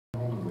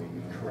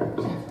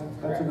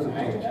That's a good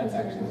approach. That's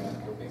actually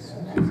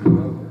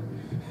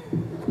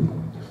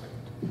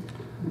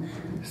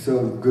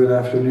So, good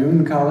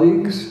afternoon,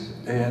 colleagues.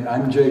 And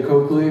I'm Jay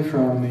Coakley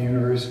from the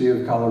University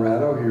of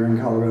Colorado here in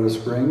Colorado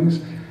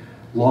Springs.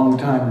 Long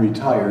time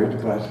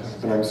retired, but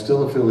I'm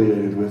still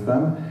affiliated with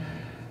them.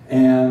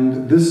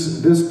 And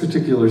this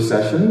particular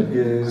session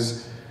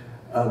is,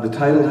 the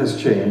title has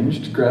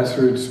changed,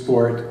 Grassroots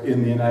Sport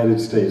in the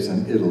United States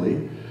and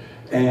Italy.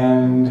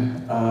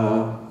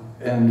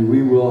 And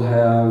we will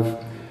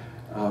have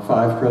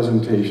 5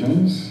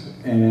 presentations,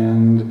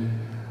 and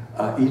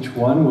each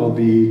one will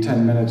be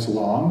 10 minutes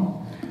long.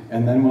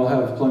 And then we'll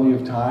have plenty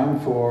of time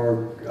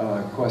for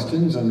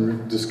questions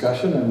and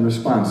discussion and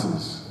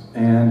responses.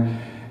 And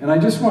I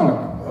just want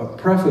to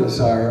preface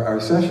our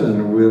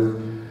session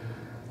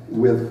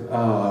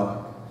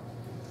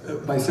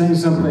by saying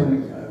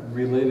something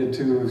related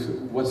to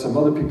what some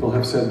other people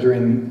have said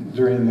during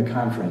the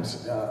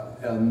conference.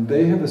 And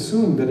they have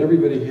assumed that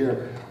everybody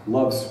here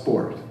loves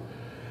sport.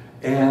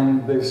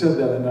 And they've said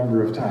that a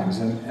number of times.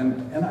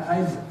 And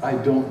I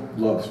don't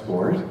love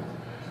sport.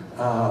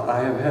 I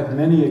have had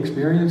many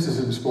experiences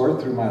in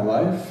sport through my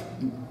life.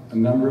 A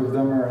number of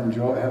them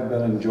have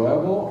been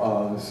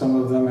enjoyable. Some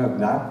of them have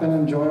not been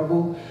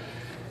enjoyable.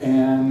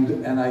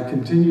 And I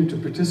continue to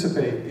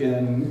participate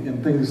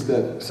in things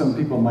that some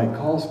people might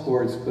call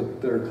sports,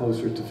 but they're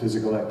closer to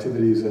physical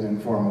activities and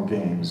informal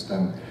games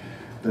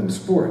than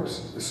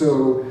sports.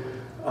 So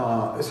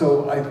I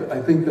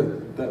think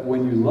that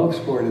when you love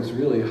sport, it's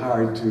really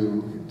hard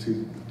to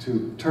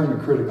turn a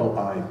critical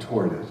eye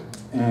toward it.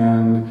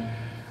 And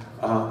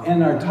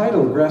our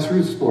title,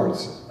 Grassroots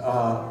Sports,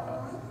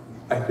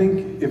 I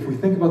think if we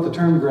think about the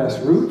term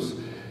grassroots,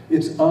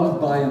 it's of,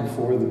 by, and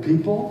for the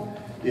people.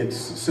 It's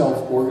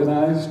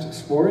self-organized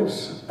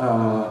sports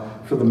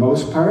for the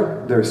most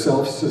part. They're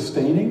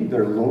self-sustaining,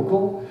 they're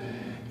local.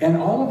 And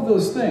all of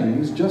those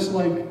things, just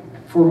like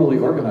formally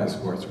organized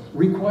sports,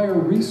 require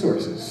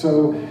resources.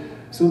 So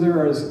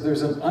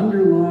there's an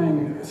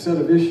underlying set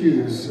of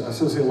issues,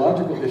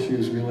 sociological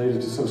issues related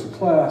to social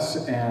class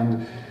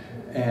and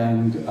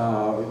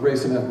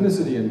race and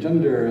ethnicity and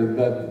gender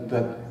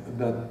that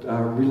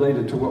are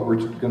related to what we're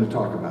going to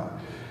talk about.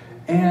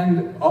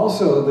 And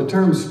also the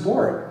term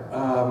sport,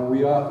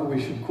 we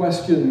should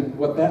question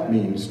what that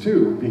means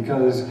too,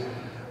 because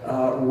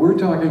we're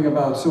talking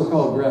about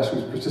so-called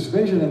grassroots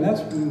participation, and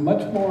that's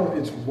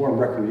it's more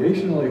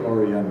recreationally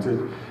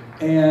oriented,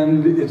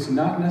 and it's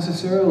not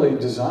necessarily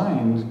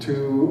designed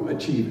to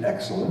achieve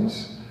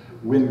excellence,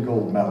 win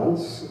gold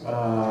medals,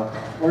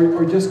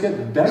 or just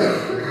get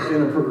better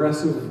in a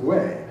progressive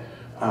way.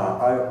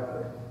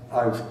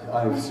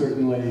 I've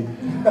certainly,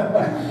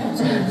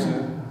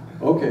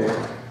 okay,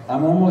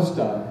 I'm almost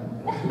done.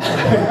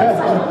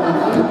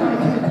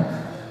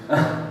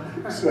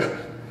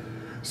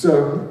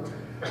 So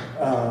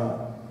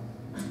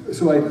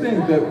I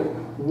think that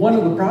one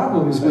of the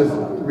problems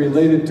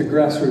related to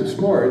grassroots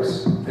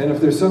sports, and if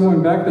there's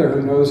someone back there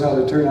who knows how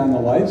to turn on the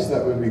lights,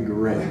 that would be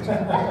great.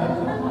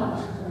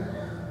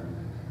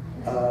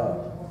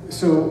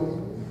 So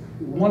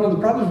one of the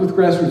problems with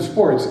grassroots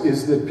sports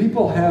is that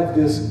people have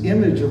this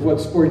image of what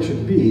sport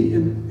should be,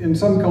 in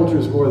some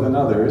cultures more than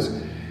others,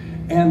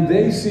 and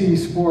they see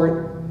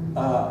sport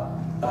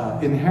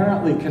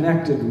inherently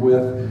connected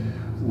with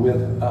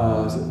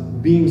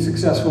being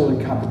successful in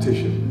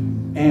competition.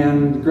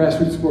 And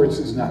grassroots sports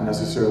is not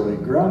necessarily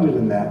grounded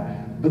in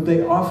that, but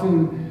they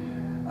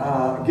often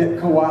get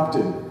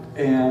co-opted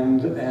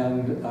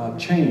and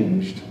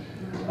changed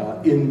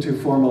into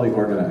formally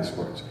organized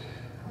sports.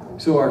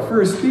 So our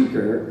first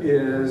speaker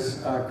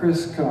is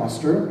Chris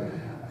Knoester,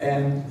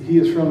 and he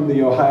is from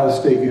the Ohio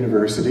State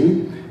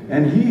University,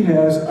 and he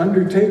has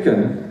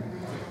undertaken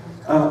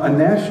a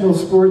national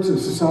sports and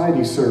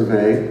society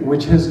survey,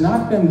 which has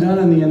not been done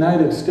in the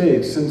United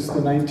States since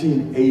the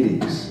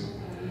 1980s.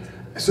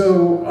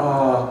 So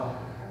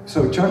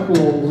Chuck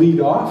will lead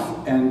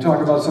off and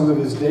talk about some of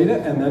his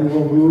data, and then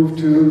we'll move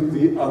to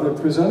the other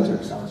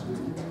presenters.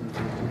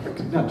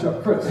 Not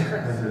Chuck, Chris.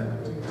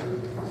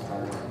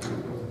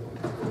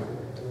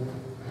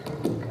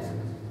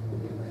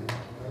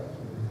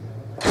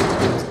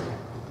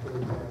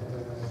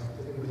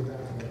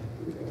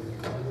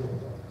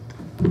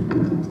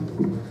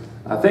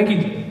 Thank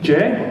you,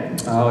 Jay.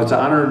 It's an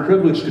honor and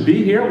privilege to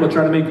be here. We'll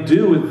try to make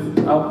do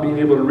without being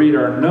able to read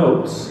our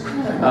notes.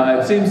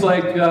 It seems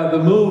like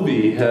the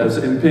movie has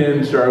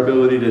impinged our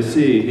ability to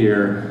see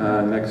here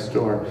next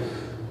door.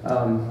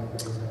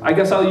 I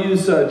guess I'll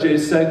use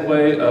Jay's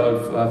segue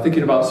of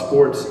thinking about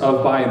sports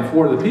of, by, and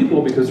for the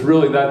people, because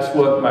really that's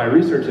what my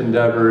research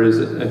endeavor is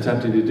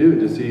attempting to do,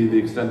 to see the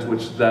extent to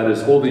which that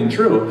is holding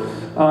true.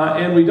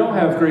 And we don't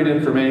have great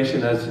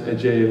information, as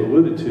Jay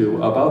alluded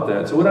to, about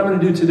that. So what I'm going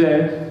to do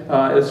today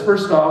is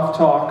first off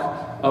talk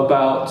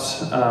about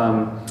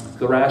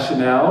the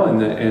rationale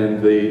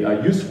and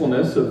the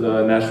usefulness of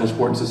the National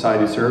Sport and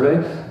Society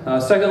Survey.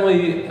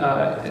 Secondly,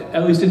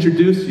 at least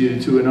introduce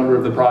you to a number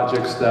of the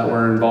projects that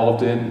we're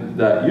involved in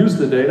that use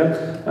the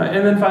data.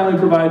 And then finally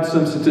provide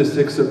some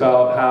statistics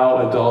about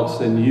how adults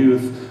and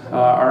youth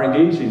are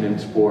engaging in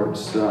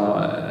sports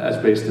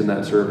as based in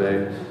that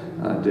survey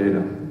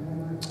data.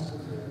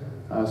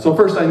 So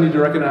first I need to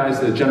recognize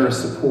the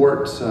generous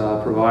support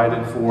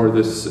provided for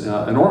this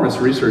enormous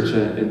research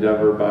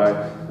endeavor by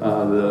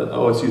the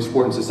OSU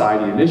Sport and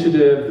Society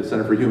Initiative, the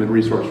Center for Human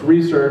Resource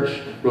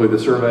Research, really the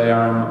survey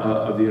arm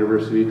of the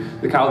university,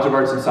 the College of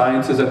Arts and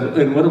Sciences,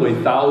 and literally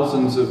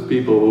thousands of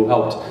people who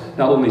helped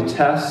not only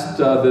test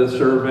the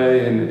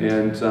survey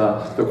and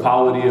the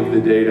quality of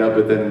the data,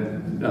 but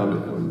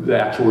then the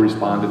actual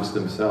respondents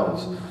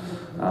themselves.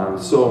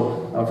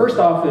 First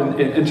off,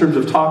 in terms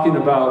of talking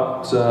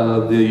about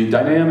the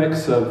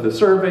dynamics of the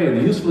survey and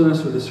the usefulness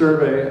of the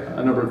survey,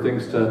 a number of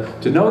things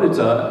to note. It's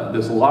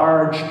this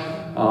large,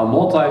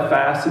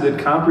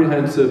 multifaceted,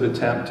 comprehensive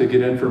attempt to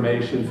get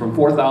information from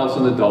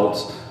 4,000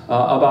 adults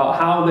about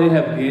how they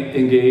have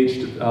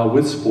engaged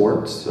with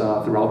sports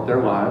throughout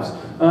their lives,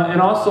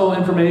 and also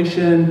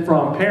information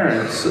from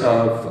parents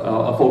of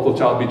a focal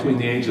child between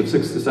the age of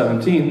 6 to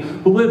 17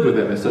 who lived with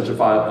them as such a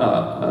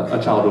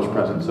child was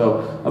present. So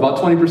about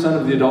 20%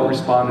 of the adult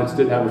respondents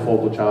did have a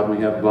focal child.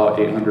 We have about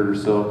 800 or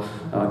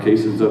so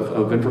cases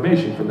of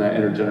information from that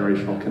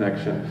intergenerational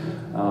connection.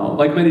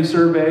 Like many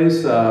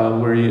surveys,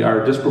 we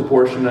are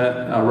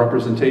disproportionate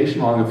representation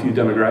along a few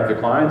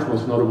demographic lines.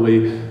 Most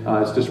notably,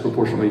 it's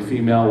disproportionately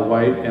female,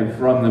 white, and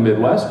from the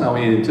Midwest. Now,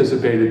 we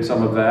anticipated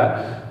some of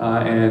that,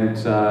 and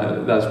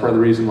that's part of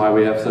the reason why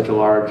we have such a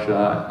large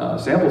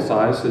sample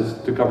size, is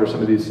to cover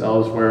some of these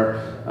cells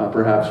where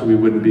perhaps we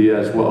wouldn't be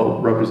as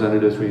well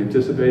represented as we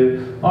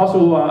anticipated.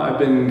 Also, I've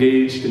been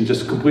engaged and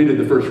just completed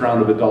the first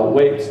round of adult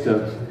weights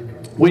to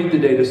weight the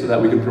data so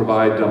that we can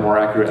provide more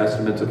accurate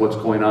estimates of what's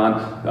going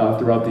on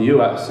throughout the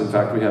U.S. In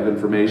fact, we have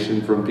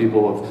information from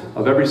people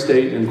of every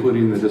state,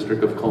 including the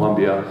District of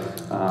Columbia,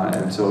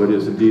 and so it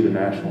is indeed a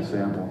national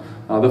sample.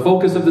 The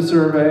focus of the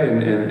survey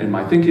and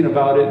my thinking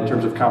about it in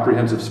terms of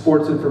comprehensive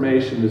sports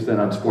information is then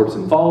on sports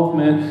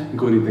involvement,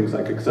 including things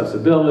like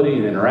accessibility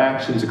and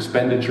interactions,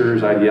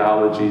 expenditures,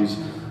 ideologies,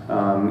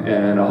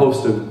 and a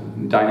host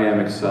of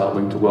dynamics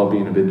linked to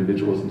well-being of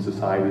individuals and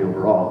society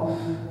overall.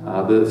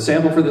 The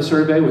sample for the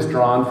survey was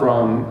drawn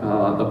from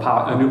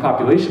a new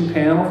population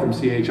panel from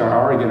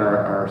CHRR, again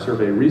our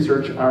survey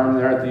research arm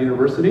there at the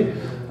university.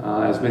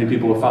 As many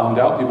people have found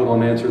out, people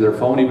don't answer their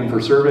phone even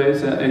for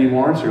surveys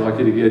anymore, so you're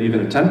lucky to get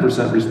even a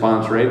 10%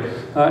 response rate.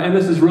 And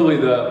this is really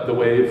the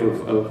wave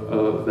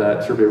of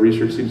that survey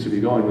research seems to be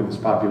going with this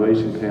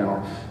population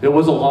panel. It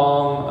was a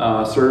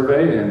long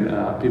survey,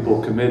 and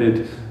people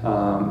committed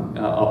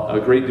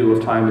a great deal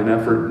of time and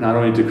effort not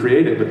only to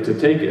create it, but to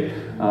take it.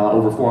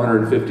 Over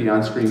 450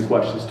 on-screen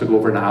questions took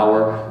over an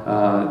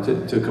hour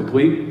to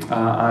complete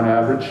on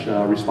average.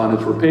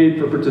 Respondents were paid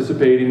for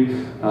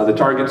participating. The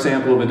target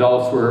sample of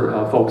adults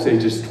were folks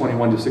ages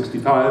 21 to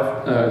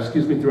 65,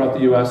 throughout the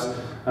U.S.,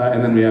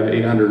 and then we have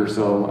 800 or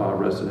so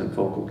resident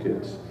focal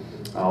kids.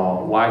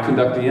 Why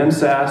conduct the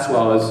NSAS?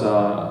 Well, as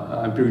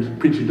I'm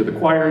preaching to the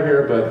choir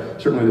here, but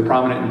certainly the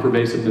prominent and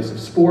pervasiveness of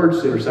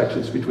sports,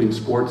 intersections between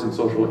sports and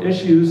social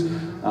issues,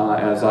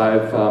 as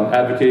I've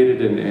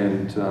advocated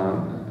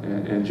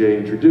and Jay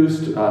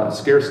introduced,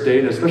 scarce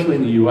data, especially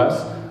in the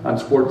U.S., on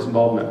sports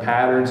involvement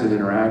patterns and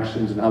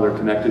interactions and how they're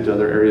connected to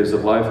other areas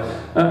of life.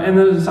 And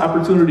there's this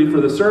opportunity for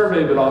the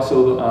survey, but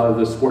also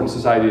the Sport and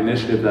Society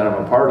Initiative that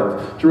I'm a part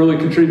of, to really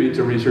contribute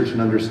to research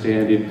and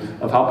understanding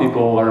of how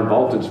people are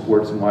involved in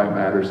sports and why it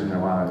matters in their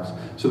lives.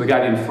 So the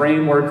guiding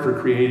framework for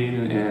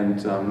creating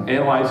and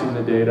analyzing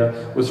the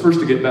data was first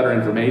to get better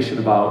information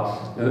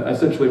about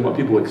essentially what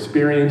people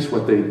experience,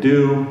 what they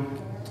do,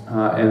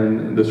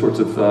 and the sorts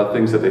of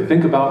things that they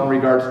think about in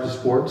regards to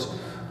sports.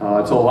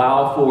 To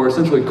allow for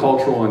essentially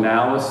cultural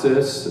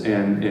analysis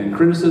and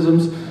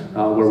criticisms,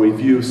 where we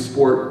view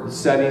sport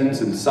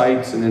settings and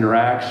sites and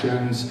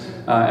interactions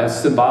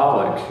as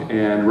symbolic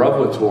and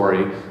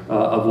revelatory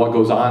of what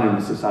goes on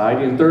in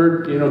society. And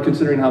third,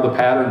 considering how the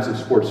patterns of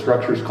sports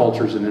structures,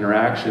 cultures, and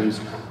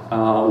interactions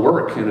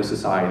work in a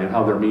society and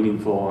how they're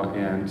meaningful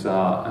and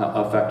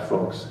affect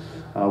folks,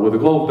 with a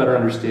goal of better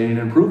understanding and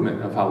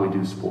improvement of how we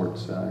do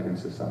sports in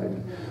society.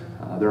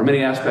 There are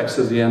many aspects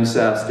of the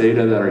NSAS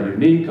data that are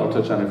unique. I'll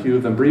touch on a few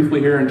of them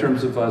briefly here in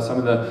terms of some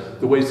of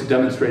the ways to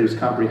demonstrate its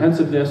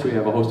comprehensiveness. We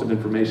have a host of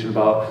information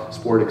about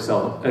sport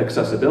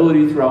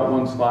accessibility throughout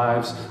one's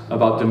lives,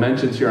 about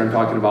dimensions here. I'm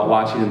talking about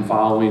watching and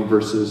following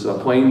versus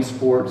playing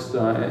sports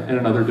and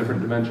in other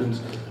different dimensions,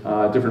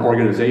 different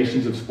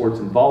organizations of sports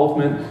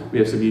involvement. We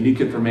have some unique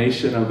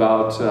information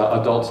about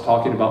adults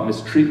talking about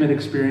mistreatment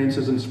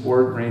experiences in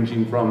sport,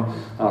 ranging from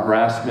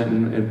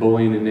harassment and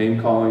bullying and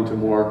name-calling to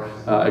more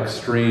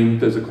extreme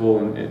physical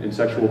and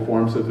sexual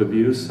forms of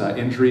abuse,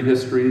 injury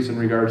histories in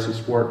regards to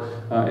sport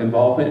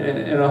involvement,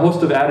 and a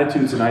host of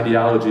attitudes and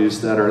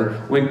ideologies that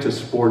are linked to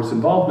sports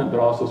involvement, but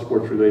also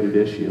sports-related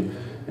issue.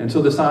 And so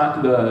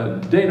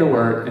the data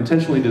were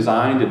intentionally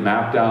designed and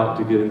mapped out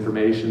to get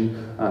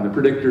information on the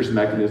predictors,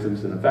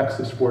 mechanisms, and effects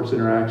of sports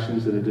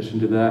interactions. In addition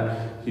to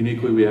that,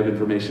 uniquely, we have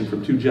information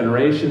from 2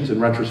 generations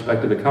and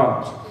retrospective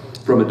accounts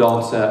from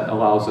adults that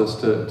allows us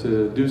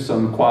to do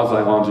some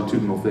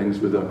quasi-longitudinal things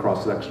with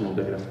cross-sectional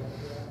data.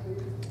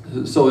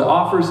 So it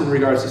offers, in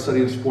regards to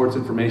studying sports,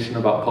 information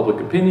about public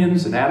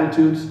opinions and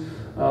attitudes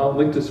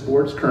linked to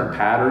sports, current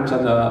patterns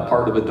on the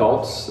part of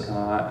adults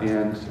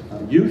and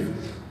youth,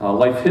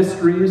 life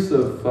histories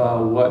of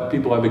what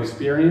people have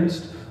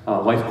experienced,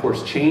 life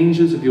course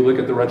changes if you look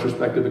at the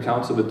retrospective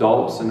accounts of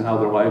adults and how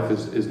their life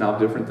is now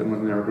different than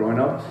when they were growing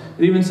up,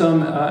 and even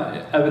some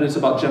evidence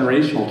about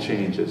generational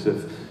changes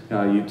if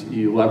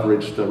you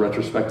leverage the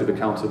retrospective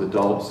accounts of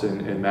adults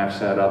and match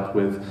that up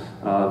with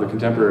the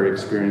contemporary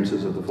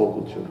experiences of the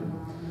focal children.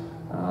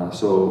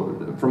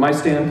 So from my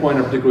standpoint,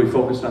 I'm particularly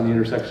focused on the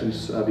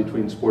intersections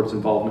between sports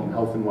involvement in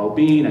health and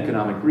well-being,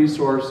 economic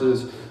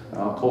resources,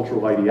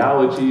 cultural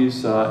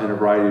ideologies, and a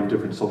variety of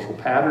different social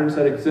patterns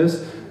that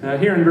exist.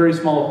 Here in very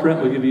small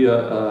print, we'll give you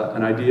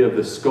an idea of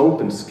the scope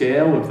and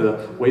scale of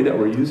the way that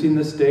we're using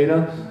this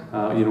data.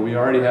 We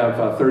already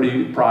have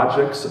 30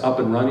 projects up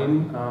and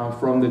running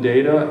from the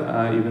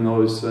data, even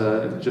though it's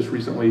just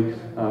recently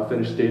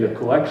finished data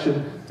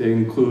collection. They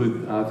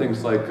include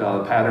things like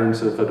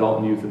patterns of adult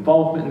and youth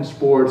involvement in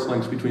sports,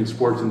 links between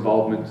sports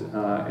involvement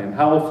and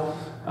health,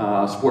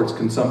 sports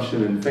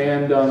consumption and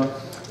fandom,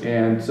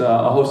 and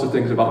a host of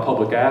things about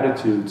public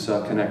attitudes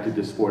connected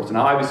to sports.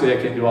 Now, obviously, I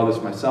can't do all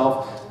this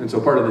myself, and so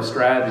part of the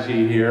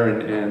strategy here,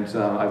 and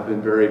I've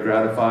been very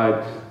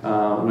gratified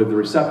with the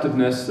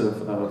receptiveness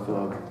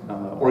of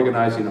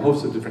organizing a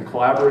host of different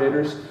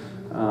collaborators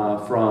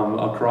from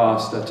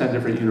across 10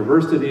 different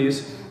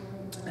universities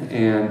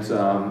and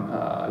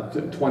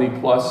 20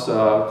 plus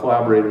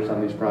collaborators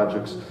on these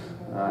projects.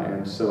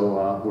 And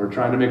so we're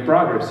trying to make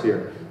progress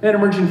here. And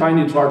emerging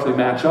findings largely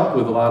match up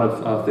with a lot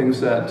of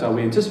things that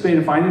we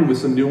anticipated finding, with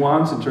some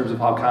nuance in terms of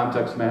how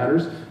context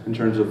matters, in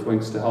terms of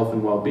links to health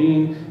and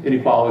well-being,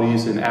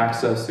 inequalities in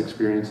access,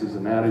 experiences,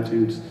 and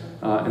attitudes,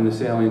 and the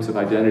salience of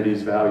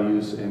identities,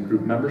 values, and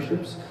group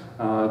memberships.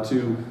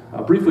 To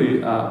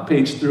briefly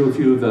page through a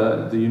few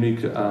of the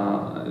unique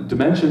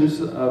dimensions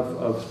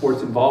of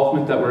sports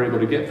involvement that we're able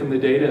to get from the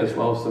data, as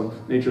well as some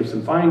nature of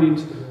some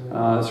findings.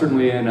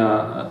 Certainly in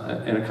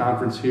a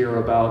conference here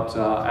about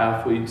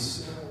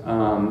athletes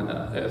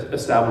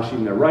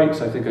establishing their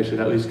rights, I think I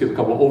should at least give a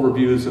couple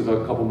overviews of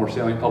a couple more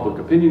salient public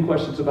opinion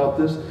questions about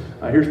this.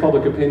 Here's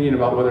public opinion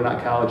about whether or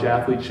not college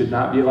athletes should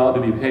not be allowed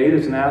to be paid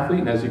as an athlete.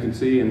 And as you can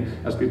see, and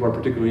as people are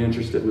particularly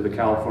interested with the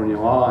California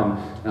law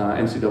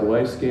and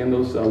NCAA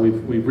scandals,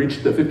 we've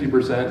reached the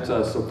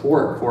 50%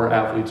 support for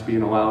athletes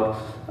being allowed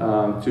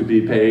to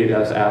be paid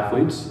as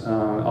athletes,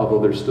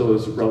 although there still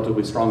is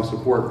relatively strong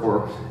support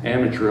for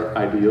amateur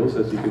ideals,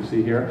 as you can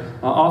see here.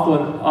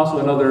 Also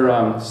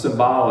another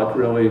symbolic,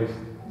 really,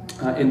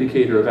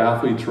 indicator of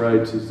athletes'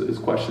 rights is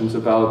questions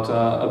about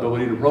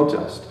ability to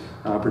protest,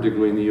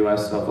 particularly in the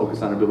U.S.,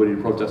 focused on ability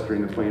to protest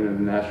during the playing of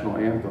the national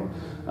anthem.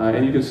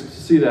 And you can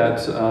see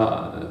that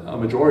a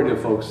majority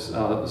of folks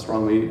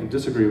strongly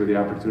disagree with the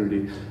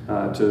opportunity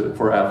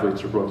for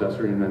athletes to protest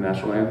during the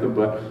national anthem,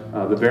 but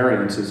the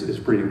variance is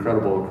pretty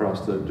incredible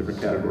across the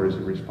different categories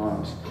of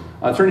response.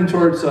 Turning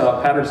towards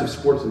patterns of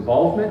sports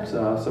involvement,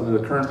 some of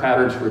the current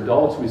patterns for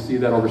adults, we see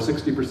that over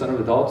 60% of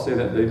adults say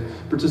that they've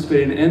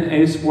participated in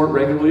a sport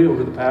regularly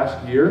over the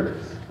past year.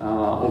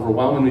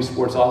 Overwhelmingly,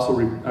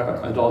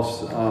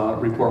 adults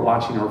report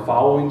watching or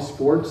following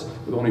sports,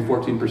 with only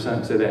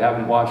 14% say they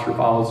haven't watched or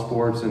followed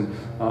sports, and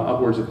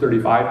upwards of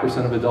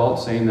 35% of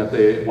adults saying that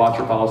they watch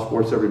or follow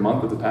sports every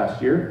month of the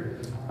past year.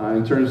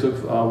 In terms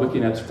of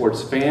looking at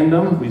sports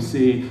fandom, we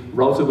see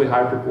relatively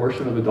high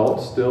proportion of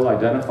adults still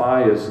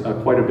identify as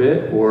quite a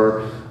bit,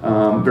 or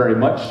very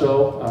much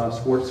so,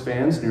 sports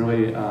fans,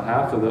 nearly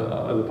half of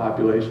the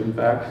population, in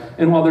fact.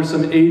 And while there's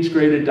some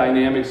age-graded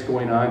dynamics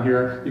going on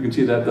here, you can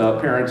see that the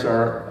parents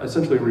are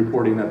essentially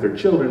reporting that their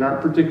children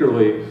aren't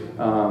particularly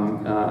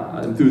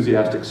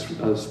enthusiastic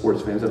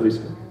sports fans, at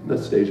least at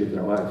this stage of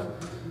their life.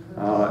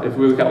 If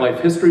we look at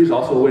life histories,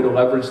 also a way to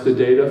leverage the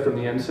data from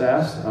the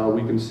NSAS,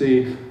 we can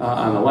see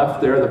on the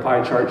left there the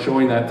pie chart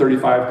showing that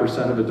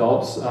 35% of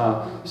adults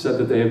said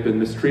that they have been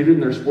mistreated in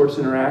their sports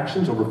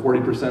interactions. Over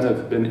 40%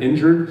 have been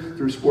injured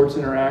through sports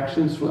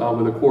interactions, with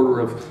a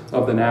quarter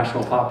of the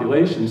national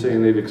population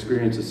saying they've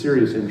experienced a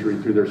serious injury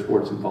through their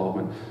sports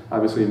involvement.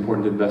 Obviously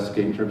important to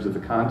investigate in terms of the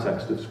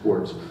context of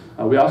sports.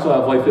 We also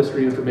have life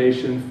history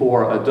information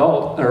for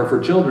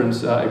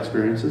children's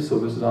experiences. So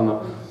this is on the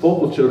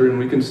focal children.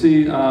 We can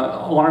see,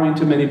 alarming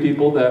to many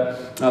people,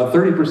 that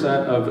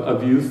 30%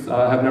 of youth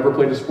have never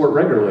played a sport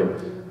regularly,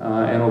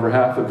 and over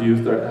half of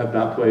youth have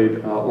not played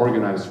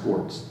organized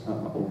sports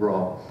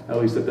overall, at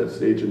least at that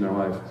stage in their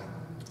life.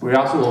 We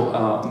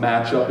also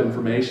match up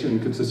information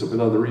consistent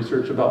with other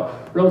research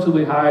about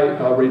relatively high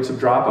rates of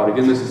dropout.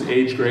 Again, this is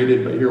age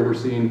graded, but here we're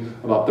seeing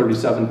about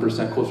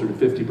 37%, closer to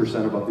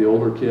 50% about the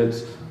older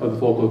kids of the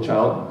focal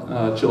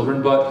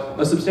children, but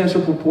a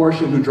substantial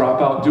proportion who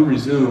drop out do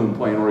resume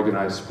playing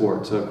organized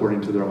sports.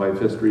 According to their life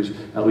histories,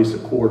 at least a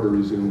quarter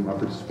resume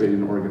participating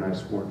in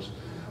organized sports.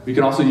 We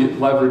can also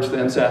leverage the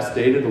NSAS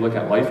data to look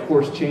at life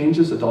course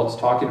changes, adults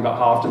talking about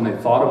how often they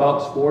thought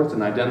about sports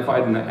and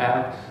identified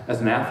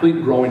as an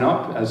athlete growing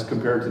up as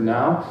compared to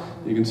now.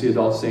 You can see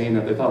adults saying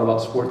that they thought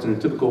about sports in a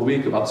typical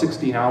week about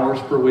 16 hours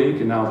per week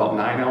and now about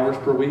 9 hours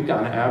per week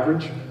on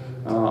average.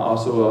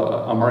 Also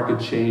a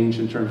marked change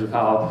in terms of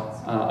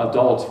how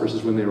adults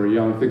versus when they were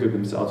young think of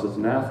themselves as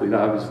an athlete.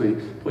 Obviously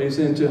plays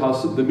into how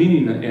the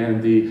meaning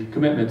and the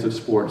commitment of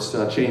sports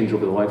change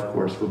over the life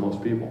course for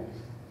most people.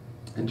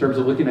 In terms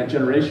of looking at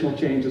generational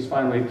changes,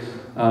 finally,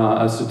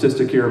 a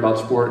statistic here about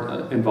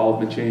sport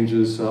involvement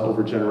changes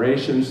over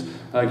generations.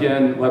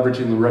 Again,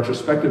 leveraging the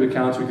retrospective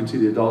accounts, we can see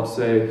the adults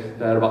say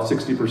that about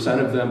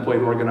 60% of them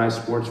played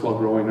organized sports while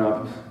growing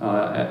up,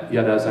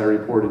 yet as I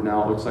reported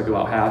now, it looks like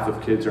about half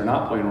of kids are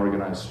not playing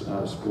organized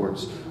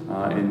sports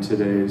in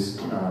today's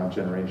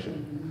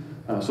generation.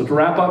 So to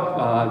wrap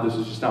up, this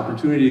is just an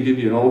opportunity to give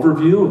you an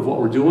overview of what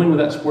we're doing with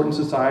that Sport and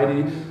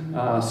Society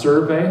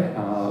survey,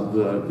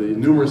 the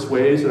numerous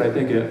ways that I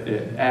think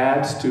it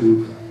adds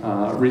to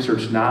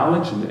research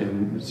knowledge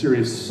and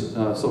serious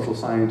social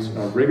science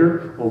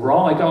rigor.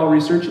 Overall, like all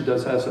research, it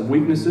does have some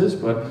weaknesses,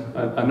 but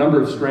a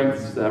number of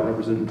strengths that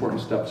represent important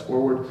steps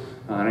forward.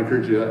 And I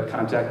encourage you to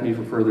contact me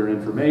for further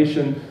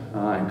information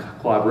and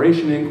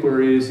collaboration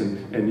inquiries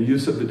and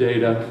use of the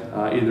data,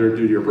 either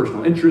due to your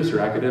personal interests or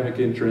academic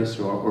interests,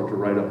 or to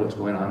write up what's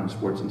going on in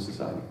sports and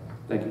society.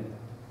 Thank you.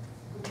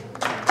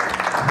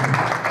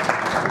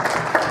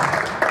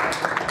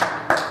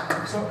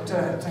 So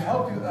to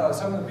help you,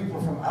 some of the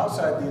people from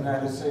outside the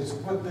United States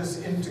put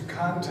this into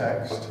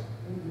context,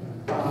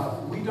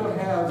 we don't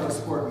have a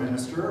sport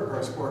minister or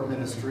a sport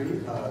ministry,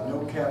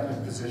 no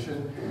cabinet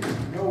position,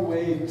 no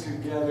way to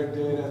gather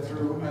data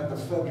through at the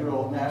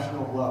federal,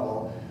 national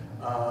level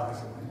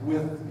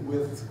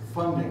with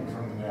funding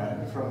from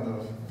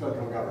the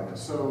federal government.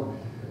 So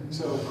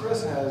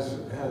Chris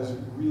has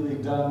really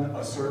done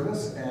a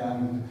service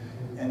and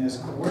has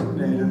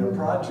coordinated a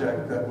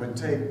project that would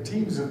take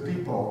teams of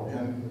people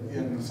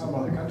in some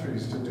other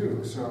countries to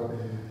do. So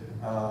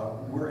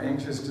we're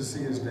anxious to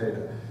see his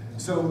data.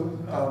 So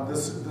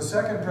the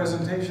second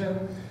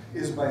presentation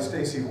is by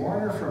Stacy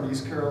Warner from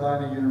East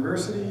Carolina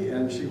University,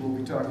 and she will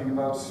be talking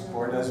about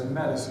sport as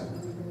medicine.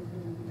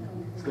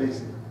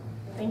 Stacy.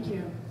 Thank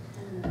you.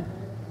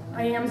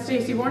 I am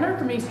Stacy Warner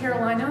from East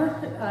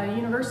Carolina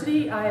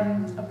University.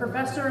 I'm a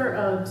professor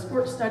of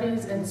sports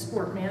studies and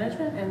sport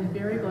management, and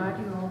very glad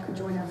you all could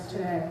join us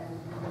today.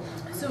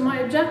 So my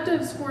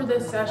objectives for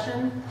this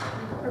session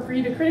are for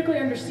you to critically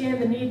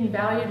understand the need and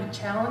value to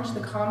challenge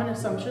the common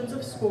assumptions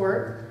of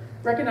sport,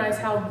 recognize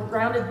how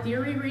grounded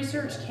theory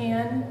research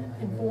can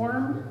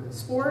inform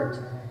sport,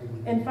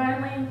 and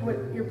finally,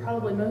 what you're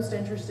probably most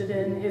interested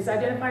in is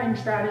identifying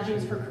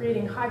strategies for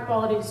creating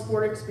high-quality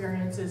sport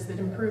experiences that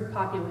improve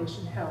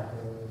population health.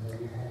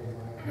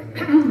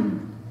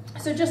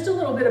 So just a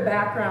little bit of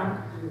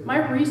background.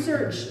 My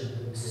research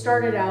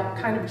started out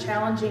kind of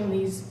challenging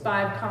these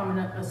 5 common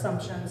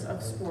assumptions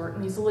of sport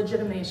and these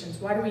legitimations.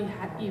 Why do we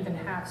even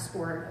have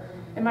sport?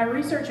 And my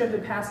research over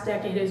the past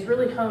decade has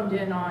really honed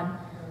in on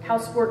how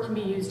sport can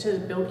be used to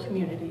build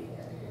community.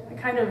 I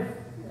kind of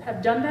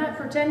have done that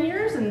for 10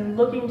 years and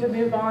looking to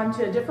move on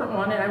to a different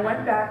one, and I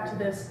went back to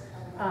this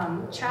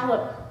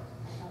Challup,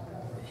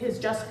 his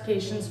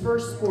justifications for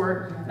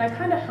sport, and I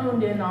kind of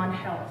honed in on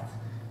health.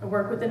 I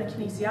work within a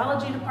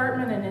kinesiology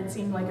department, and it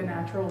seemed like a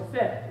natural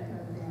fit.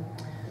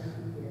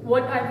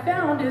 What I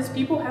found is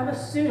people have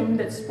assumed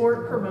that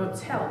sport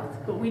promotes health,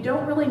 but we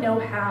don't really know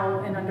how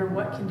and under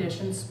what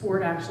conditions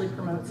sport actually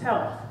promotes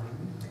health.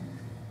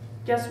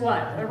 Guess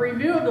what? A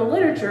review of the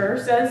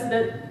literature says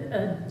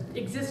that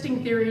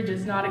existing theory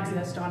does not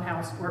exist on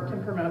how sport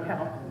can promote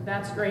health.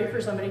 That's great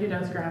for somebody who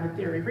does grounded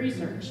theory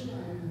research.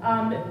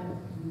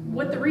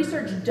 What the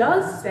research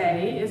does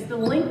say is the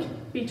link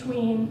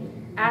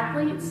between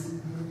athletes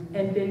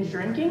and binge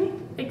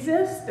drinking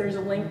exists. There's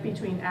a link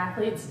between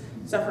athletes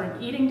suffering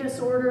eating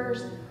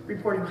disorders,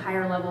 reporting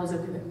higher levels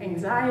of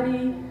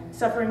anxiety,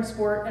 suffering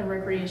sport and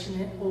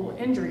recreational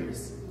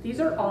injuries. These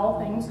are all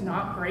things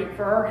not great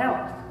for our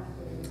health.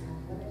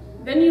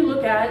 Then you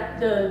look at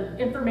the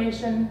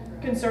information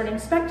concerning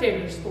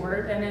spectator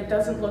sport, and it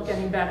doesn't look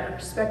any better.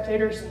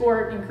 Spectator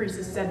sport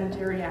increases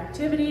sedentary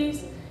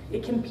activities,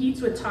 it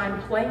competes with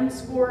time playing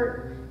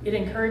sport, it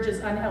encourages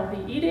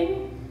unhealthy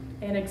eating,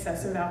 and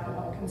excessive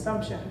alcohol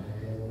consumption.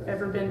 If you've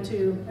ever been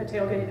to a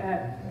tailgate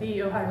at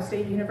the Ohio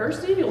State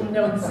University, you'll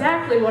know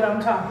exactly what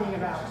I'm talking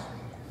about.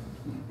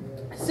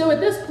 So at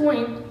this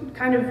point,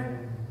 kind of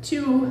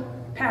 2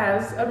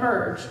 paths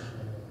emerge.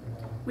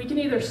 We can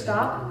either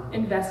stop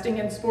investing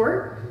in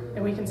sport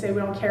and we can say we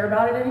don't care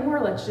about it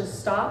anymore, let's just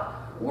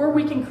stop, or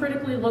we can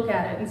critically look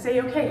at it and say,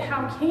 okay,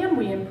 how can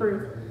we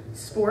improve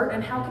sport,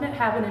 and how can it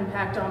have an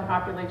impact on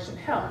population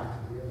health?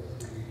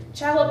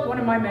 Challup, one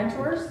of my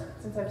mentors,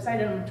 since I've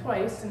cited him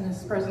twice in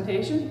this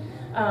presentation,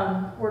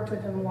 worked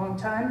with him a long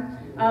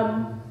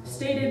time,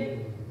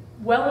 stated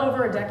well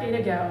over a decade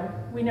ago,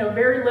 we know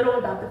very little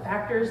about the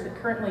factors that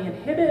currently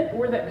inhibit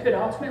or that could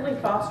ultimately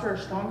foster a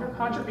stronger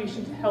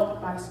contribution to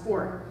health by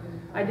sport.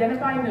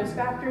 Identifying those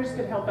factors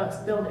could help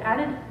us build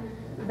added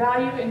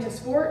value into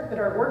sport that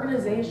our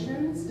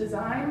organizations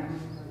design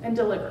and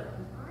deliver.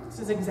 This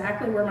is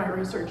exactly where my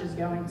research is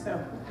going,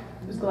 so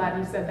I was glad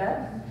you said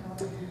that.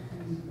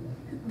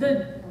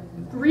 The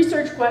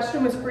research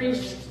question was pretty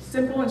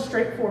simple and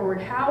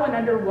straightforward. How and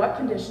under what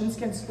conditions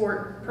can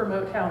sport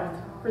promote health?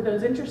 For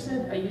those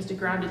interested, I used a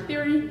grounded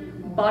theory,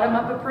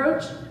 bottom-up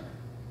approach,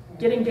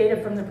 getting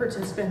data from the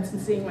participants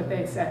and seeing what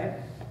they say.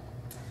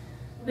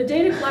 The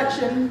data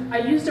collection, I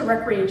used a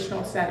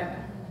recreational setting.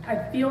 I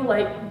feel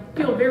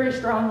very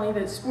strongly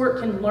that sport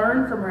can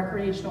learn from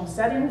recreational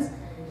settings,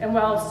 and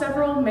while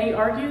several may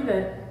argue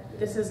that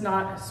this is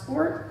not a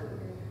sport,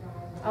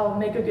 I'll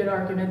make a good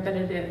argument that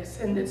it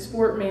is, and that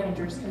sport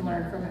managers can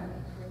learn from it.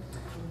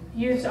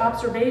 Used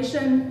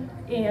observation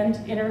and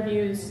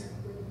interviews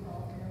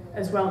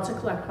as well to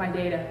collect my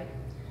data.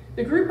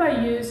 The group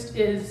I used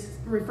is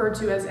referred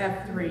to as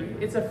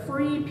F3. It's a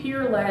free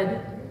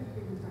peer-led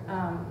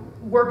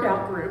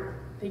workout group.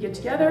 They get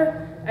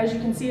together. As you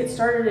can see, it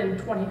started in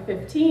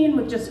 2015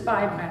 with just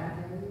 5 men.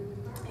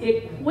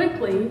 It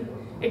quickly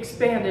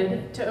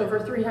expanded to over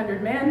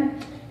 300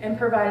 men and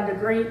provided a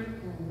great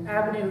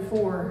avenue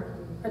for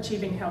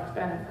achieving health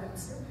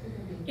benefits.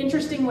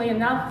 Interestingly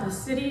enough, the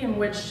city in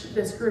which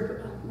this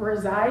group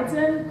resides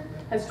in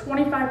has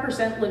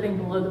 25% living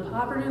below the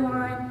poverty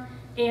line,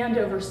 and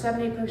over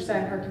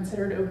 70% are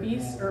considered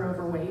obese or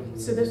overweight.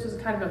 So this was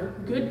kind of a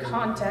good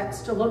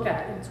context to look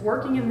at. It's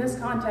working in this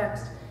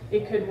context,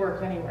 it could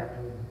work anywhere.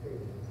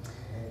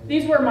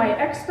 These were my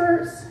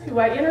experts who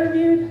I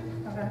interviewed,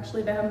 not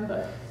actually them,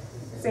 but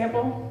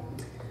sample.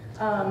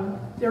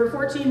 There were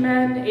 14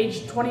 men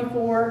aged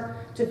 24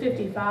 to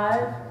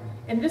 55,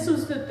 and this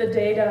was what the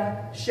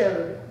data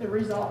showed, the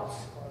results.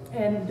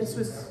 And this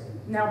was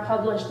now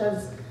published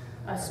as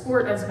a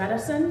sport as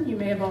medicine. You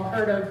may have all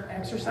heard of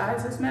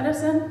exercise as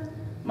medicine.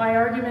 My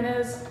argument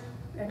is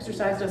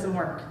exercise doesn't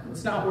work.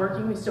 It's not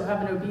working. We still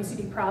have an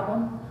obesity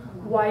problem.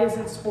 Why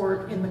isn't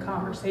sport in the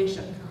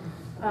conversation?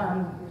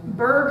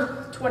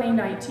 Berg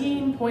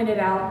 2019 pointed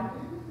out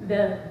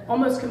the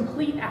almost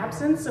complete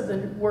absence of the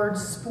word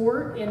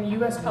sport in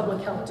US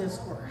public health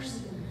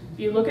discourse. If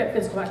you look at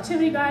physical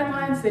activity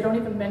guidelines, they don't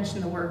even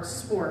mention the word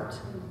sport,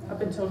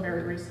 up until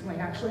very recently,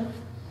 actually.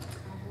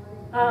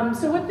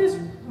 So what this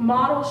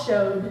model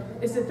showed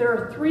is that there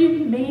are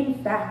 3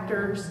 main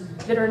factors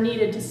that are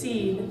needed to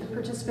see that the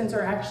participants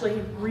are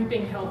actually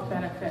reaping health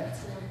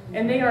benefits.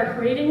 And they are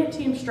creating a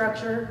team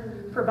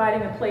structure,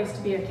 providing a place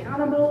to be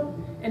accountable,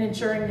 and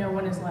ensuring no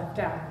one is left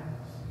out.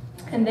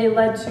 And they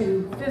led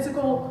to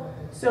physical,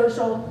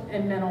 social,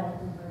 and mental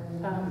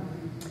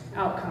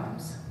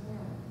outcomes.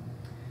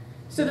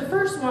 So the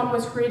first one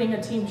was creating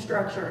a team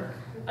structure.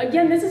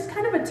 Again, this is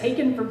kind of a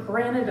taken for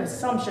granted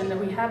assumption that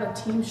we have a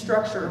team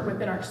structure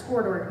within our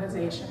sport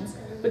organizations,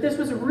 but this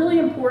was really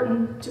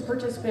important to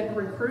participant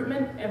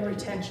recruitment and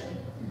retention.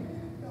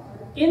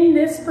 In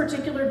this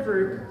particular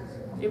group,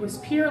 it was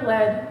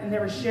peer-led and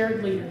there was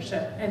shared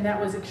leadership, and that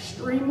was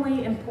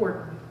extremely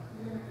important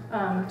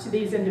to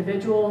these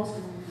individuals.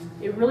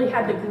 It really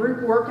had the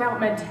group workout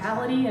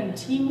mentality and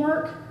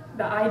teamwork,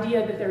 the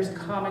idea that there's a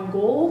common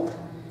goal.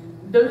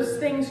 Those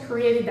things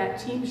created that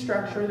team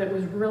structure that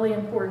was really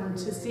important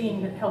to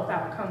seeing that health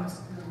outcomes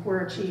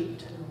were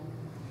achieved.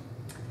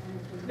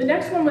 The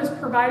next one was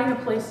providing a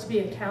place to be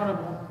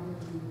accountable.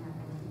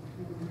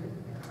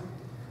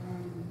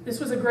 This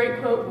was a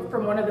great quote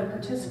from one of the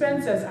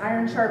participants: as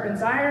iron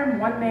sharpens iron,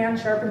 one man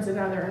sharpens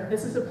another.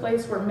 This is a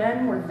place where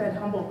men were fed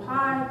humble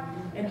pie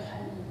and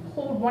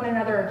hold one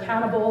another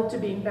accountable to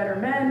being better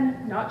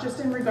men, not just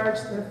in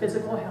regards to their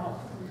physical health.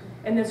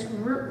 And this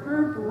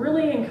group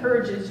really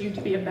encourages you to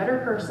be a better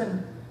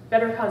person,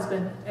 better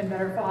husband, and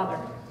better father.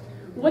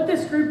 What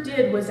this group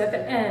did was at the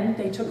end,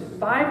 they took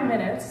 5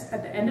 minutes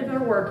at the end of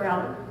their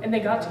workout and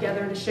they got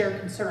together to share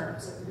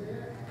concerns.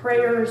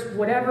 Prayers,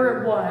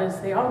 whatever it was,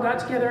 they all got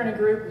together in a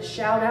group,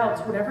 shout outs,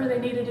 whatever they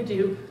needed to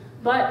do,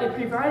 but it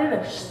provided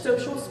a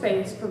social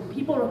space for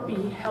people to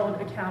be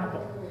held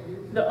accountable.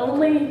 The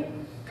only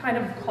kind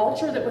of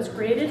culture that was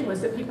created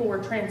was that people were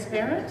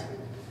transparent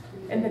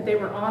and that they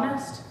were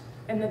honest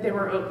and that they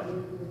were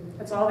open.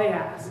 That's all they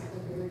ask.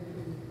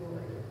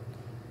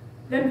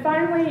 Then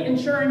finally,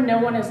 ensuring no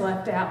one is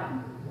left out.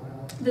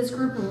 This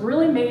group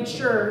really made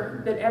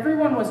sure that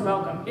everyone was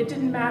welcome. It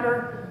didn't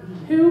matter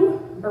who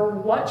or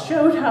what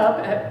showed up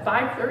at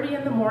 5:30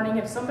 in the morning.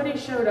 If somebody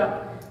showed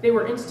up, they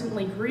were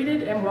instantly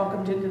greeted and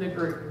welcomed into the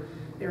group.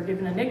 They were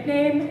given a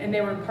nickname and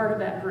they were part of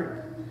that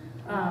group.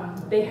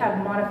 They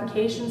have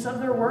modifications of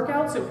their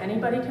workout so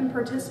anybody can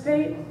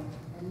participate.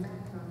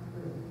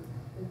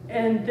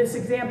 And this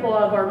example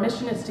of our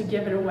mission is to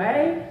give it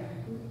away.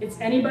 It's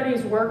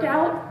anybody's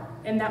workout,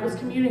 and that was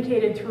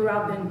communicated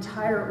throughout the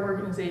entire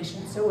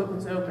organization, so it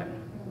was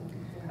open.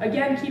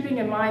 Again, keeping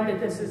in mind that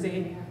this is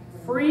a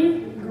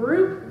free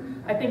group,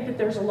 I think that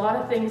there's a lot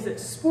of things that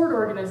sport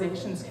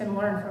organizations can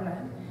learn from it.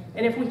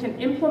 And if we can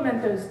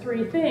implement those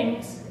 3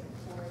 things,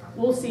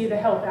 we'll see the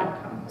health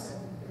outcomes.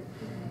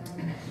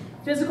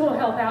 Physical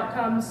health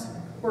outcomes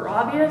were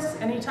obvious.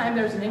 Anytime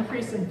there's an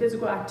increase in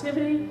physical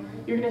activity,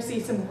 you're going to see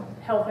some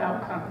health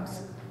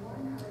outcomes.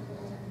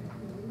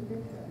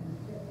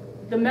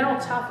 The mental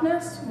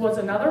toughness was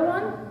another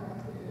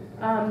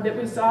one that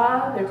we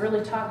saw. They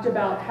really talked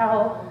about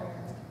how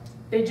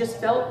they just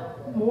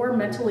felt more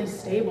mentally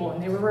stable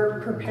and they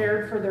were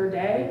prepared for their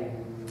day.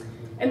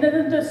 And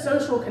then the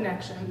social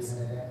connections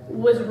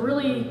was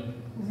really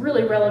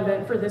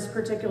relevant for this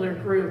particular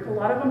group. A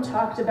lot of them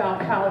talked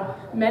about how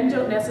men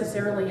don't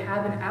necessarily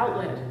have an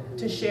outlet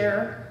to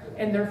share,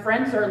 and their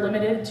friends are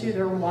limited to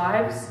their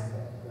wives,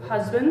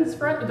 friends,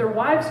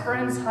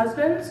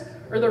 husbands,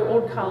 or their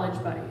old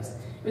college buddies.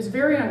 It was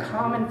very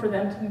uncommon for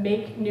them to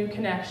make new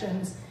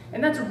connections,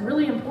 and that's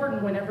really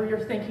important whenever you're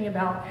thinking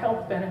about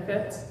health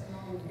benefits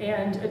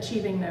and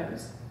achieving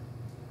those.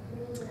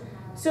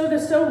 So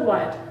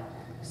what?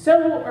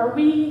 So are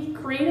we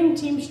creating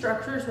team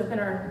structures within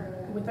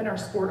our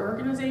sport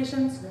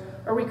organizations?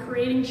 Are we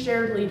creating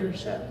shared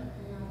leadership?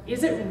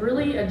 Is it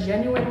really a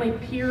genuinely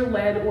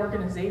peer-led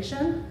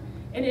organization?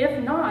 And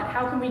if not,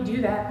 how can we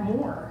do that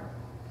more?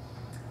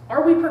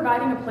 Are we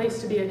providing a place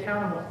to be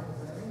accountable?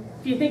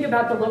 If you think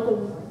about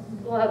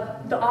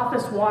the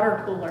office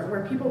water cooler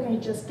where people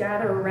can just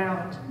gather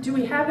around, do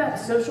we have that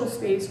social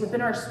space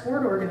within our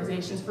sport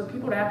organizations for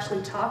people to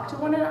actually talk to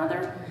one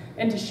another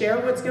and to share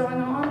what's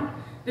going on?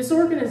 This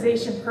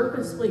organization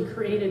purposely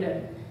created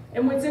it.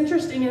 And what's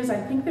interesting is I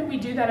think that we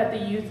do that at the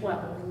youth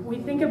level. We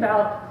think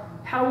about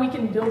how we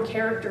can build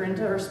character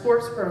into our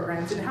sports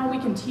programs and how we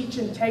can teach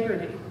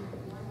integrity.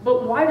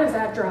 But why does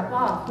that drop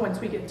off once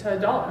we get to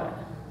adulthood?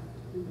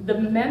 The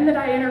men that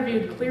I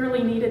interviewed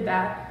clearly needed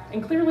that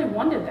and clearly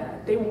wanted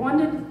that. They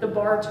wanted the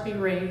bar to be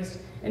raised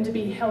and to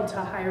be held to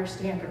a higher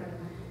standard.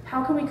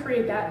 How can we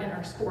create that in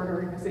our sport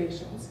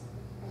organizations?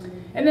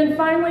 And then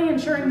finally,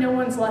 ensuring no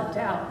one's left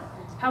out.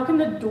 How can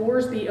the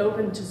doors be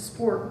open to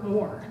sport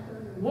more?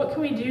 What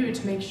can we do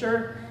to make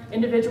sure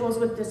individuals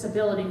with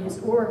disabilities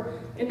or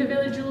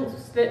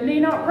individuals that may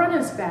not run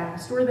as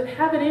fast or that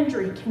have an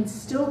injury can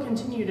still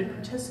continue to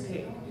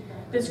participate?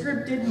 This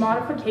group did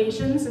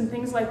modifications and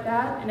things like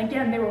that, and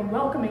again, they were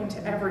welcoming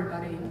to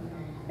everybody.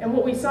 And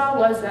what we saw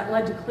was that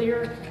led to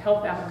clear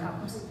health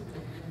outcomes.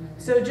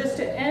 So just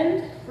to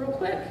end real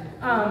quick,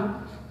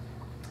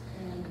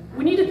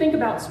 we need to think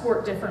about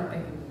sport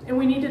differently, and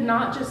we need to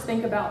not just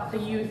think about the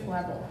youth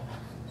level.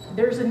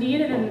 There's a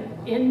need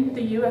in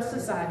the US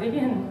society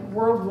and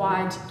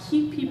worldwide to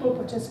keep people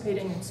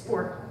participating in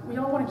sport. We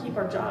all want to keep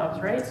our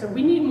jobs, right? So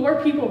we need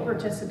more people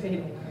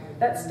participating.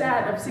 That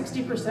stat of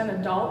 60%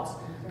 adults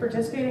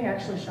participating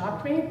actually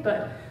shocked me,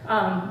 but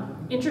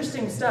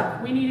interesting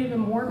stuff. We need even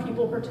more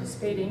people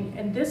participating,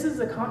 and this is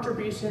a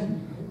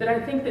contribution that I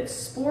think that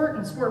sport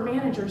and sport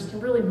managers can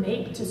really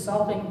make to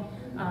solving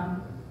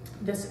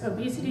this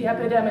obesity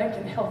epidemic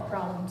and health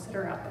problems that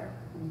are out there.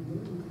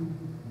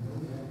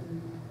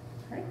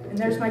 All right, and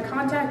there's my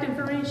contact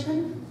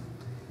information.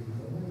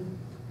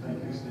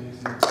 Thank you,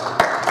 Stacy.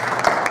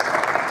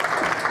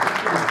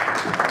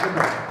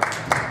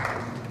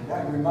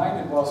 I'm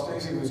reminded while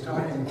Stacy was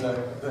talking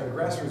that the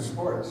grassroots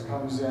sports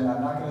comes in,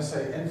 I'm not going to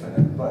say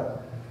infinite,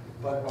 but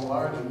a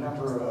large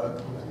number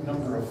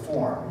of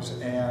forms,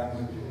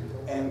 and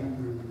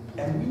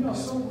we know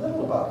so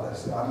little about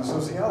this. I'm a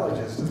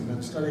sociologist and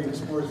been studying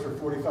sports for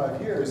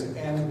 45 years,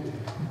 and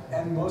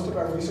most of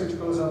our research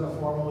goes on the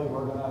formally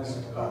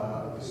organized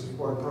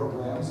sport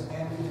programs,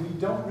 and we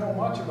don't know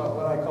much about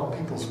what I call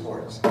people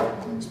sports,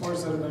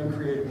 sports that have been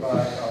created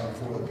by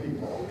for the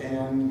people.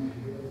 And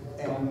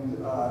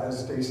as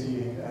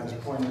Stacy has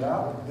pointed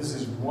out, this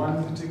is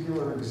one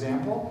particular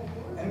example,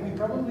 and we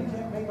probably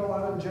can't make a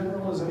lot of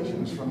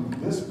generalizations from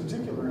this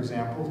particular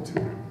example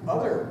to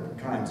other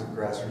kinds of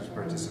grassroots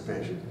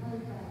participation.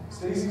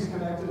 Stacy's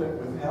connected it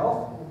with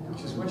health,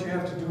 which is what you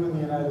have to do in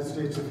the United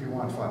States if you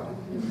want funding.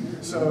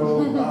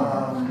 So,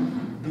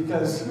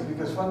 because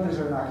funders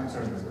are not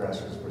concerned with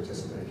grassroots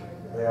participation,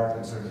 they are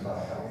concerned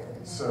about health.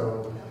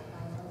 So,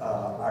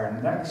 our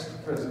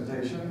next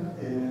presentation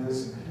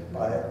is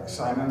by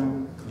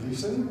Simon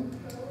Licen,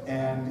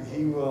 and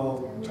he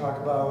will talk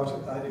about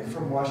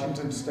from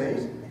Washington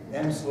State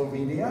and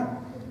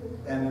Slovenia,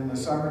 and in the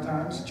summer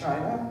times,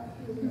 China,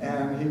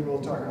 and he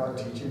will talk about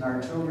teaching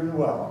our children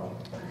well.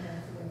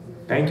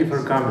 Thank you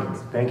for coming.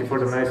 Thank you for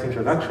the nice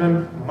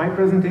introduction. My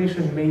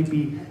presentation may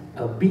be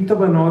a bit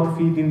of an odd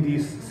fit in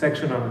this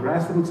section on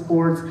grassroots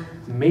sports.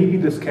 Maybe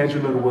the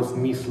scheduler was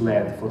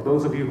misled. For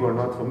those of you who are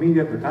not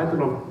familiar, the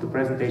title of the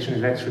presentation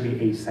is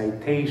actually a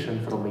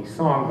citation from a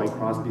song by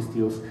Crosby,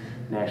 Stills,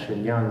 Nash &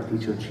 Young,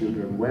 Teach Your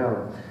Children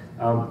Well.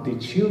 The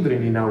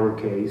children in our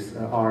case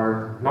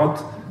are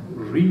not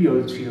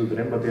real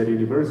children, but they're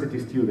university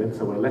students,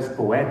 so a less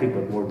poetic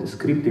but more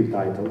descriptive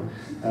title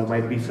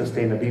might be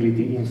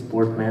Sustainability in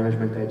Sport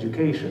Management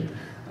Education.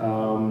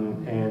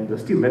 And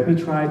still, let me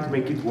try to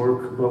make it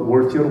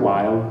worth your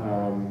while,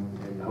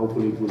 and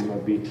hopefully it will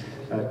not be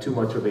too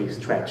much of a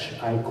stretch.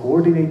 I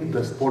coordinate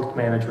the sport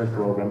management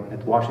program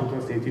at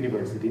Washington State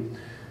University,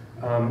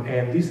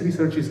 and this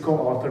research is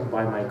co-authored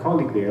by my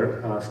colleague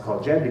there,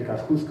 Scott Jedica,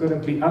 who's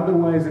currently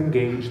otherwise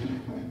engaged,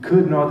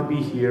 could not be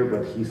here,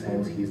 but he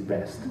sends his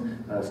best.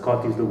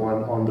 Scott is the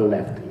one on the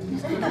left in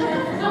this picture.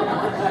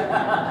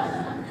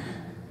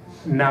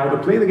 Now, the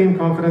Play the Game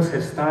conference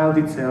has styled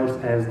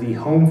itself as the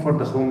home for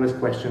the homeless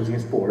questions in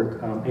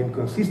sport, and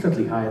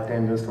consistently high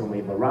attendance from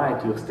a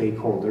variety of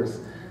stakeholders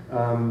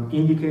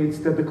indicates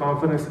that the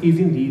conference is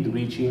indeed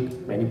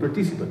reaching many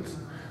participants.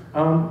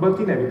 But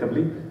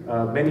inevitably,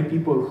 many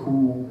people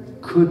who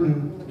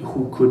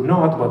could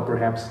not, but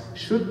perhaps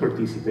should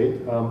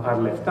participate, are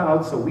left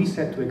out, so we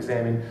set to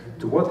examine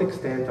to what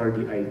extent are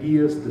the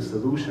ideas, the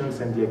solutions,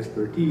 and the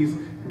expertise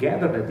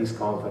gathered at this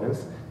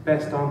conference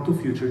passed on to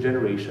future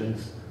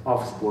generations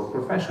of sport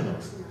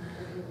professionals.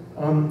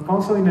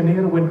 Also in an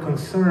era when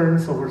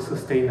concerns over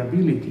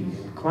sustainability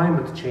and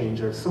climate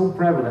change are so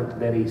prevalent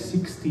that a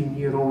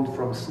 16-year-old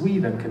from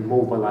Sweden can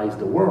mobilize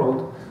the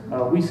world,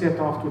 we set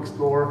off to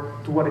explore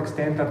to what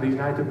extent are the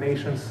United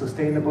Nations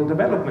Sustainable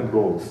Development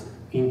Goals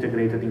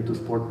integrated into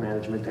sport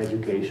management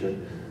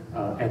education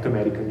at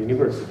American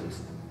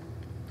universities.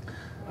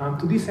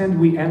 To this end,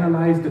 we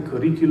analyzed the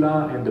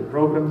curricula and the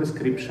program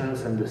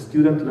descriptions and the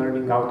student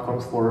learning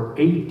outcomes for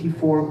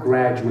 84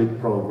 graduate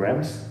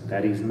programs,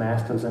 that is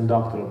master's and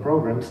doctoral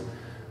programs,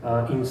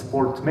 in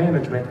sport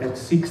management at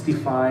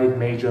 65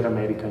 major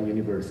American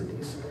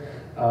universities.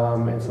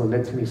 And so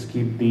let me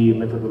skip the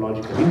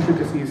methodological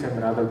intricacies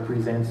and rather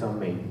present some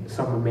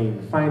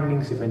main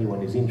findings. If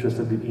anyone is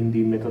interested in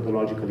the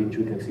methodological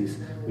intricacies,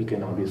 we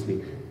can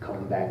obviously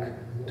come back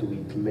to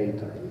it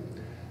later.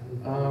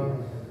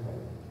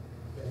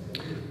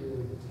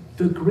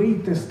 The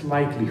greatest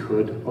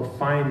likelihood of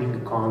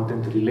finding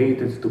content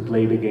related to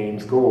Play the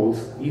Game's goals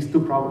is to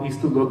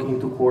look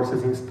into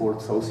courses in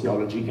sport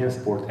sociology and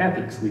sport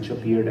ethics, which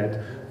appeared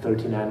at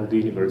 39 of the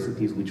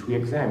universities which we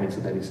examined, so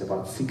that is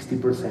about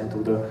 60%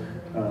 of the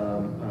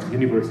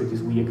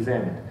universities we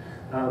examined.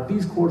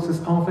 These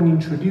courses often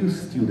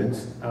introduce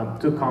students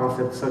to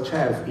concepts such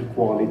as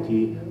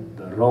equality,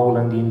 the role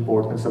and the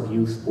importance of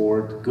youth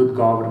sport, good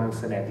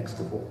governance and ethics,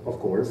 of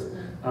course,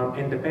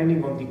 and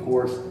depending on the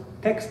course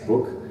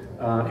textbook,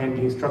 and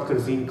the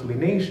instructor's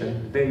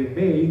inclination, they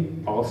may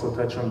also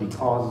touch on the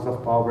causes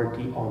of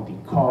poverty, on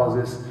the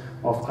causes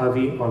of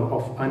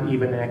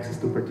uneven access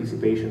to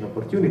participation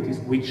opportunities,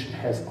 which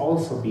has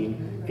also been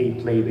a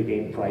Play the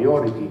Game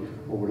priority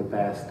over the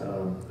past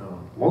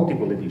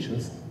multiple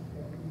editions.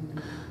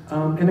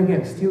 And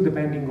again, still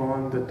depending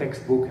on the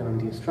textbook and on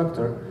the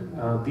instructor,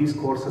 these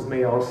courses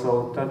may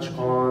also touch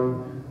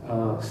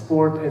on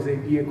sport as a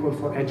vehicle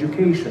for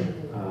education,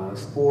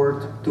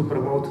 sport to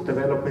promote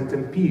development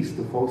and peace,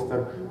 to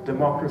foster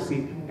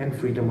democracy and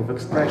freedom of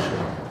expression,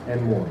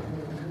 and more.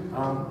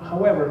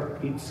 However,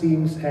 it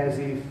seems as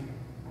if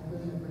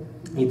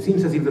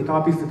the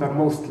topics that are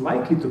most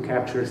likely to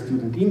capture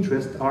student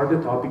interest are the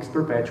topics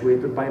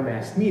perpetuated by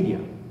mass media.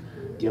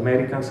 The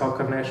American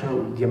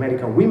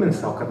women's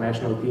soccer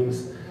national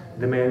team's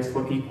demands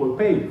for equal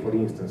pay, for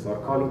instance, or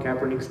Colin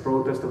Kaepernick's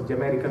protest of the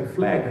American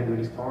flag and the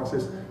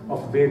responses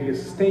of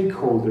various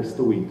stakeholders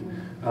to it.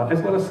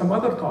 As well as some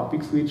other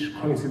topics which,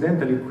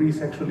 coincidentally,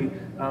 Chris actually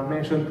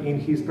mentioned in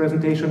his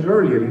presentation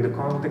earlier in the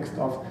context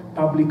of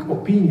public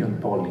opinion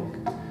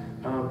polling.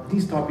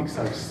 These topics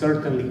are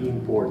certainly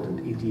important.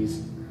 It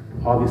is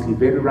obviously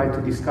very right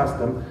to discuss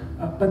them,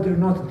 but they're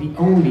not the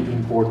only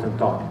important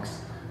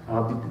topics.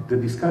 The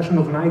discussion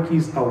of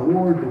Nike's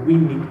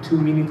award-winning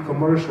 2-minute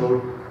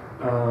commercial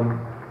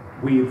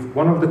with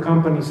one of the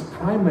company's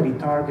primary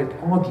target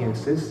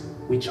audiences,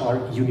 which are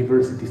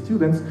university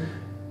students,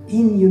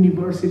 in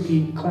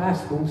university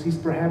classrooms is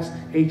perhaps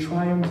a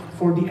triumph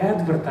for the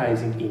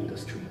advertising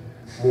industry,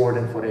 more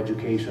than for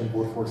education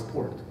or for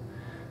sport.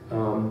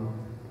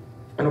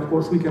 And of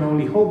course, we can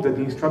only hope that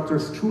the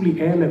instructors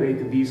truly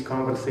elevate these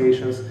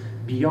conversations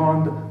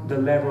beyond the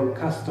level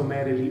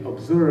customarily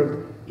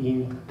observed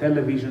in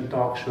television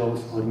talk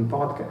shows or in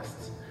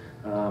podcasts.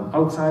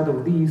 Outside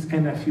of these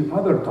and a few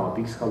other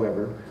topics,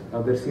 however,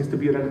 there seems to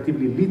be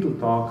relatively little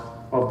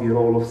talk of the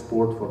role of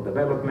sport for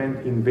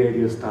development in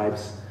various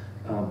types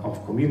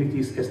of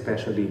communities,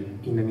 especially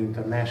in an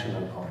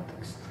international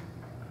context.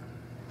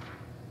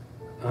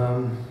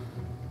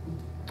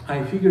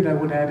 I figured I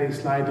would add a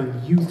slide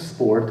on youth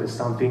sport as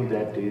something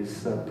that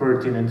is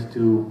pertinent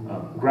to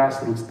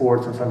grassroots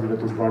sports and something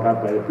that was brought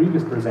up by the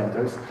previous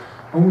presenters.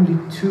 Only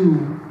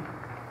 2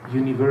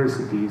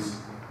 universities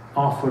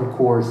offer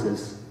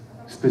courses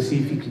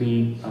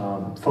specifically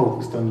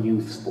focused on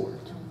youth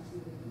sport.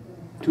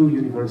 2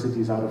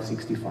 universities out of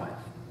 65.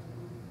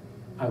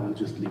 I will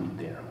just leave it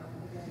there.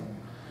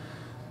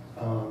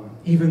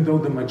 Even though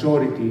the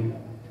majority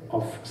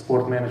of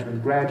sport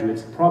management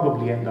graduates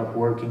probably end up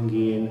working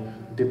in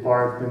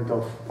Department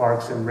of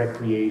Parks and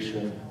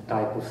Recreation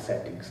type of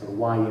settings, or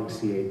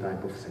YMCA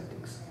type of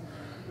settings.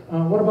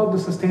 What about the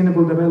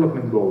Sustainable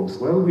Development Goals?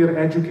 Well,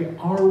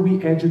 are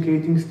we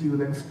educating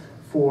students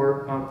for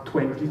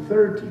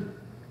 2030?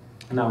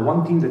 Now,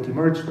 one thing that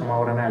emerged from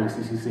our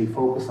analysis is a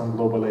focus on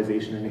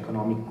globalization and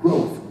economic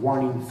growth.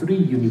 1 in 3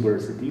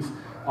 universities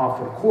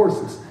offer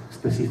courses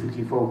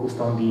specifically focused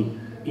on the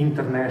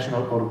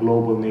international or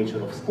global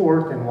nature of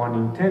sport, and 1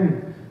 in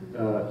 10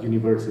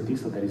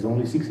 universities, so there is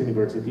only 6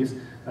 universities,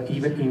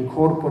 even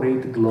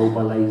incorporate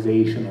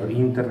globalization or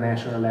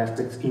international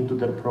aspects into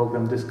their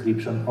program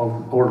description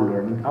or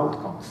learning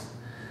outcomes.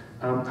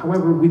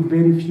 However, with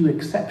very few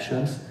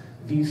exceptions,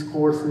 these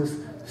courses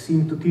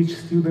seem to teach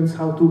students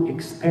how to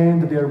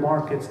expand their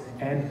markets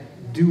and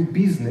do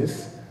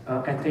business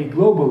at a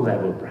global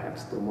level,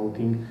 perhaps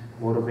promoting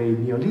more of a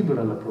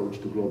neoliberal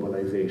approach to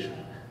globalization,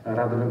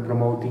 rather than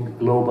promoting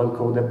global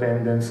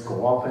codependence,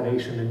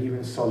 cooperation, and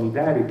even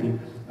solidarity,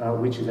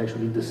 which is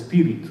actually the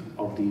spirit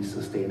of these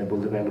Sustainable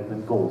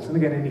Development Goals. And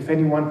again, if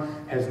anyone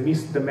has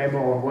missed the memo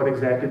on what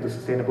exactly the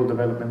Sustainable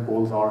Development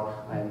Goals are,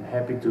 I'm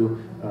happy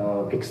to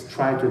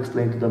try to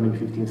explain to them in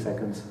 15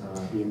 seconds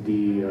in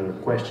the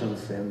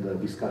questions and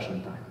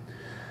discussion time.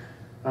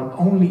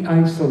 Only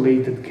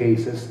isolated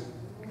cases,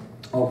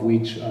 of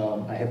which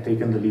I have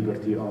taken the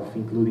liberty of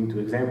including 2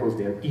 examples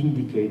there,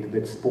 indicate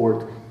that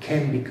sport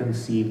can be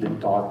conceived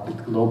and taught,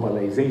 that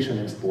globalization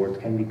in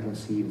sport can be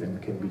conceived and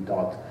can be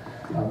taught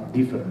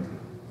differently.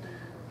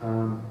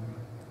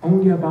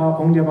 Only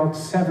about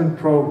 7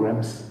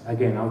 programs,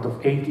 again, out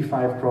of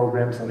 85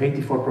 programs, or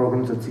 84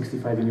 programs at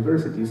 65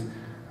 universities,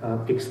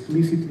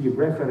 explicitly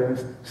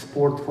referenced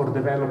sport for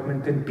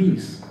development and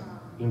peace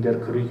in their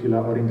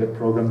curricula or in their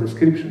program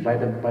description. By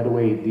the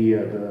way,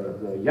 the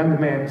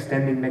young man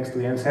standing next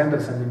to Jens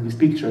Andersen in this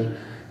picture,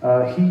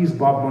 he is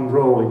Bob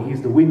Monroe, and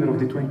he's the winner of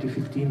the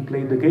 2015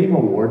 Play the Game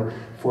Award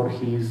for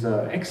his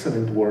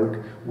excellent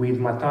work with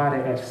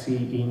Mathare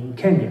FC in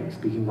Kenya.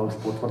 Speaking of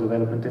sport for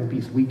development and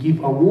peace, we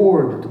give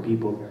award to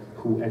people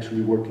who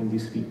actually work in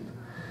this field.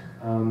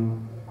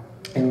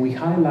 And we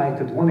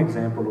highlighted one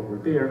example over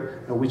there,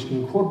 which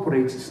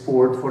incorporates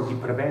sport for the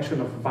prevention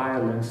of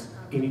violence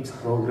in its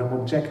program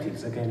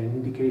objectives. Again, an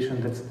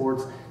indication that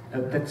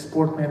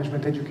sport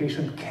management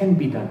education can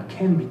be done,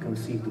 can be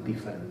conceived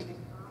differently.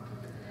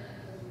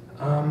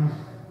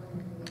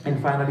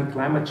 And finally,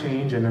 climate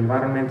change and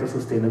environmental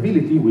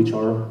sustainability, which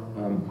are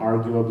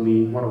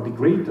arguably one of the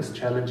greatest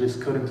challenges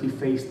currently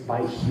faced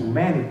by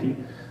humanity,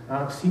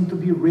 seem to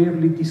be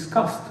rarely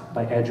discussed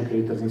by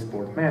educators in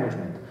sport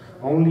management.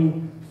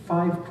 Only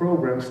 5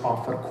 programs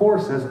offer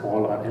courses,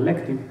 all are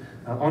elective,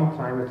 on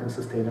climate and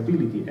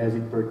sustainability as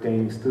it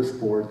pertains to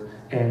sport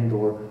and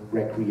or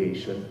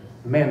recreation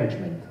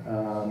management.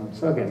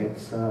 So again,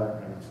 it's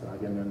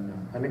again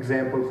an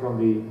example from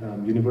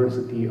the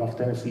University of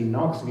Tennessee,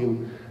 Knoxville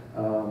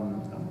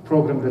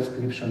program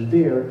description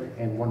there,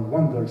 and one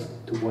wonders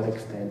to what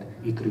extent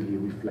it really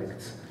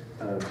reflects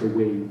the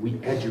way we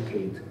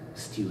educate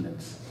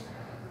students.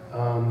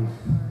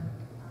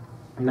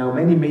 Now,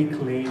 many may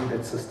claim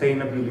that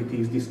sustainability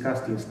is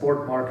discussed in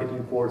sport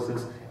marketing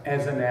courses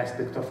as an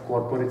aspect of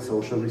corporate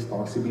social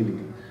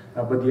responsibility.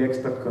 But the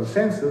expert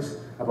consensus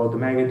about the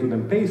magnitude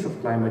and pace of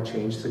climate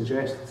change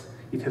suggests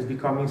it has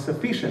become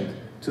insufficient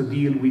to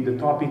deal with the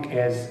topic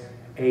as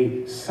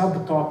a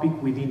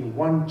subtopic within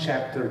one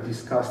chapter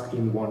discussed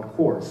in one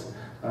course,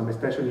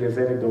 especially as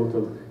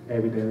anecdotal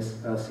evidence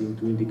seem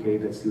to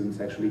indicate that students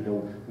actually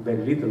know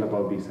very little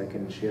about this. I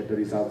can share the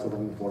results of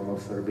an informal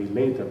survey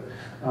later.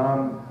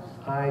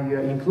 I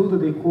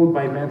included a quote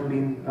by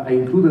Madeline, I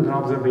included an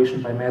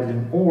observation by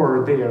Madeline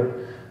Orr there,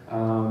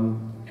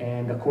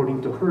 and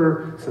according to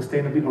her,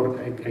 sustainability,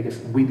 or I guess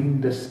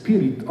within the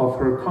spirit of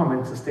her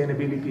comment,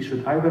 sustainability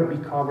should either be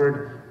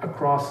covered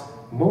across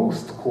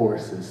most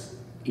courses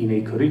in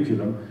a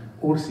curriculum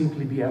or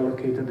simply be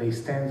allocated a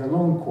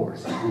standalone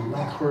course. It would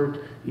not hurt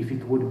if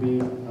it would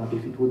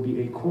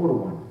be a core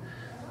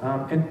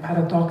one. And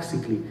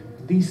paradoxically,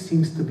 this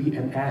seems to be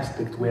an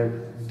aspect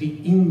where the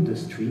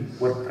industry,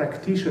 where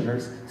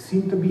practitioners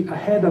seem to be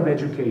ahead of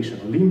education.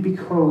 Olympic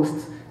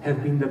hosts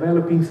have been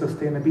developing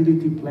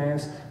sustainability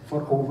plans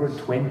for over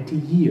 20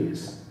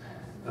 years.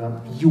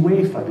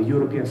 UEFA, the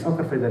European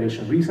Soccer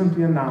Federation,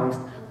 recently announced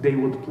they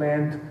would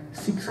plant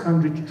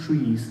 600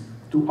 trees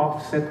to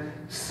offset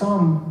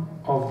some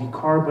of the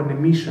carbon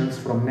emissions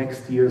from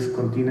next year's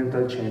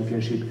Continental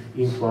Championship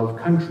in 12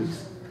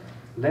 countries.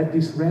 Let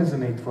this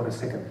resonate for a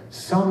second.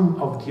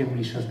 Some of the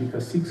emissions,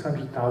 because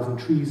 600,000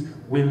 trees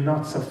will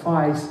not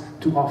suffice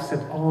to offset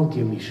all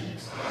the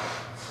emissions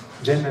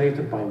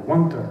generated by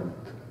one tournament.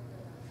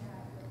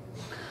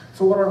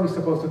 So what are we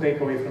supposed to take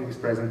away from this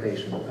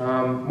presentation?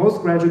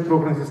 Most graduate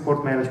programs in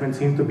sport management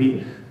seem to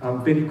be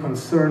very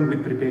concerned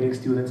with preparing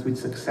students with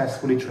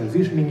successfully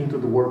transitioning into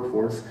the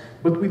workforce,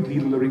 but with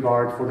little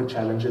regard for the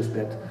challenges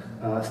that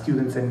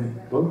students and,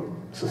 well,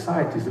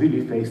 societies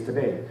really face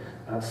today.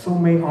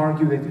 Some may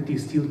argue that it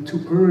is still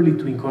too early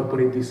to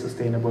incorporate these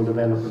sustainable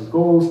development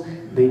goals.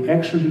 They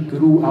actually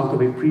grew out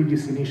of a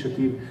previous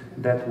initiative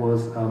that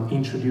was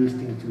introduced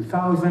in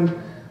 2000.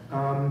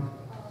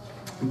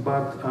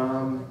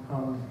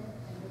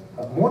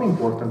 More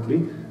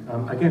importantly,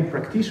 again,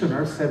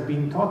 practitioners have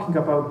been talking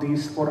about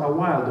this for a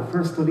while. The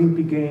first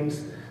Olympic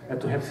Games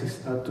to have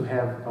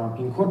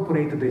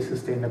incorporated a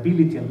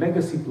sustainability and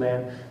legacy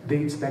plan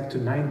dates back to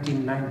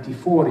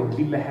 1994 in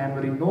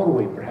Lillehammer in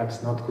Norway,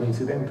 perhaps not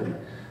coincidentally,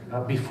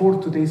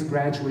 before today's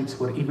graduates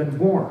were even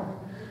born.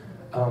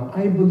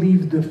 I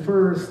believe the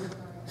first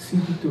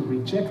city to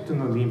reject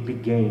an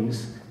Olympic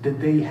Games that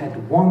they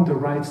had won the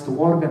rights to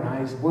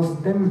organize was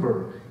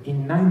Denver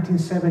in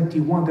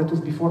 1971. That was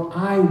before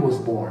I was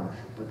born.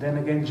 But then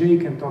again, Jay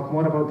can talk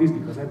more about this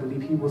because I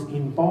believe he was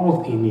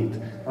involved in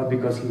it, not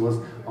because he was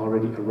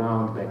already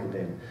around back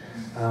then.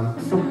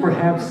 So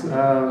perhaps,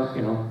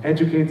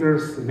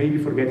 educators may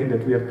be forgetting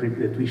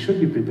that we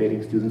should be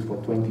preparing students for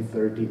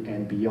 2030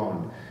 and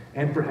beyond.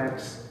 And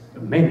perhaps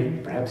many,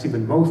 perhaps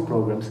even most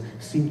programs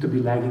seem to be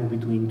lagging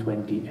between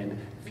 20 and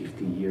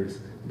 50 years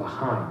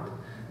behind.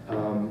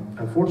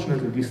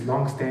 Unfortunately, this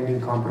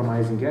long-standing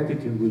compromising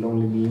attitude will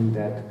only mean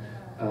that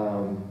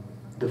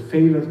the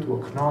failure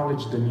to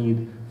acknowledge the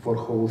need for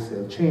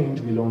wholesale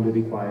change will only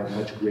require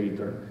much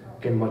greater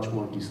and much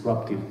more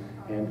disruptive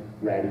and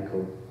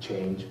radical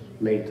change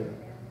later.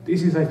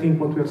 This is, I think,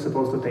 what we're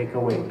supposed to take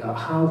away.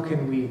 How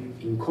can we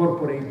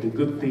incorporate the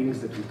good things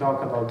that we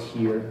talk about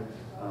here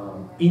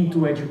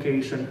into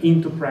education,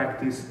 into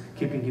practice,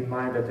 keeping in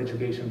mind that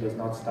education does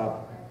not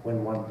stop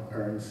when one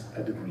earns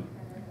a degree.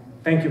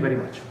 Thank you very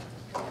much.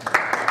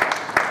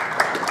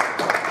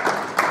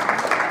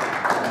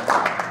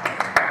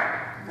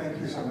 Thank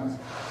you so much.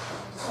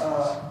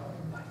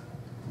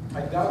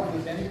 I doubt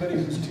that anybody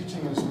who's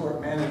teaching in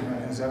sport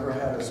management has ever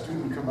had a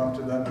student come up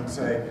to them and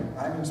say,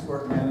 I'm in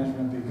sport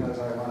management because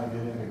I want to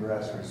get into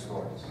grassroots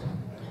sports.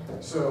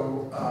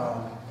 So,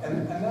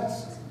 and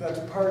that's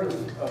part of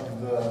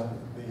the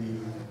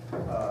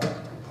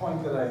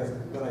point that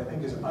I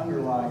think is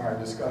underlying our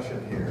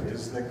discussion here,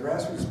 is that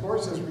grassroots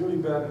sports has really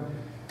been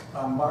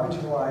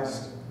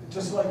marginalized,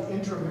 just like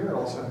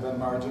intramurals have been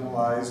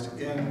marginalized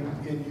in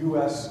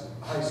U.S.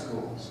 high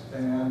schools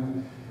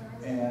and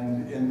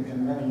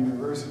in many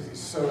universities.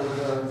 So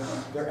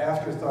they're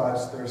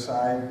afterthoughts, they're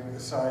side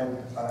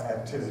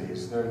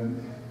activities. They're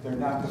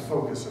not the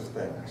focus of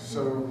things.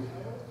 So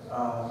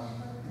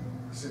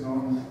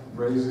Simone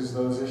raises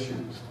those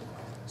issues.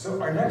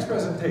 So our next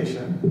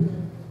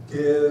presentation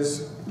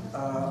is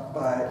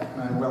by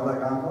Manuela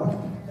Gamba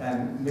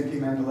and Niki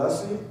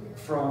Mandolesi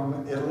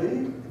from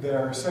Italy.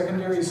 They're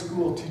secondary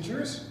school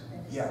teachers,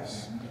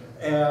 yes.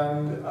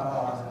 And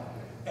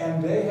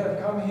they have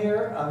come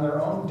here on their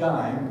own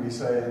dime, we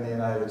say in the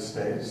United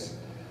States.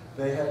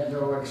 They had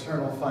no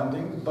external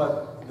funding,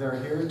 but they're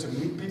here to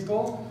meet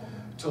people,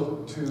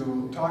 to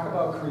talk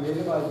about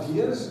creative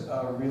ideas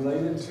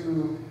related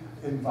to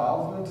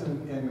involvement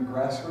in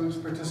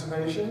grassroots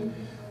participation.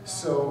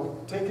 So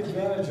take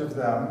advantage of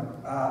them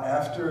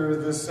after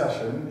this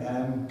session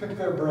and pick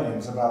their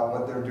brains about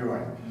what they're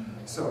doing.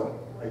 So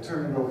I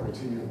turn it over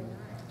to you.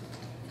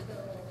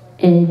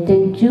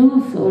 Thank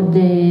you for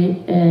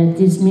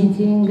this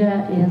meeting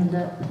and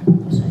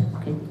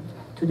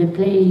to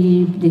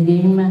play the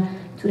game,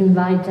 to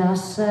invite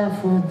us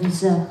for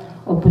this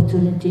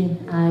opportunity.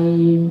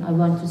 I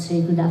want to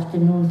say good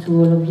afternoon to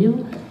all of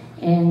you,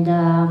 and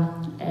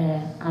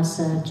as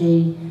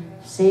Jay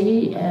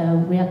say,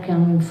 we are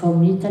coming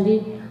from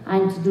Italy. I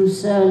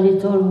introduce a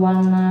little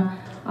one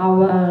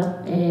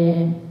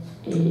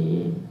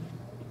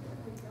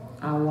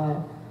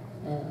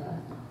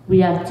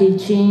we are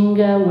teaching,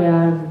 we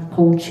are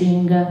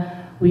coaching,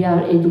 we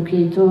are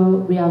educator,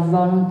 we are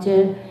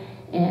volunteer,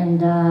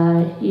 and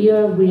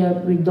here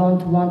we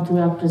don't want to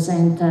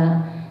represent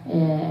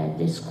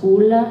the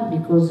school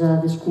because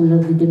the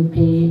school didn't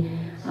pay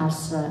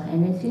us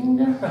anything,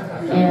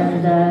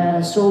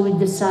 and so we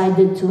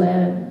decided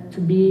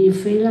to be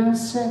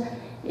freelance,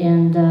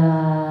 and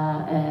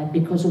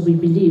because we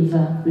believe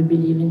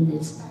in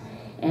this,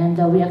 and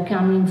we are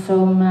coming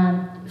from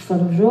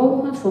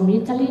Rome, from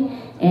Italy,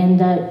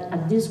 and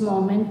at this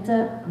moment,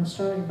 I'm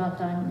sorry,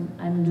 but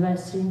I'm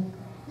dressing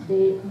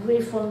the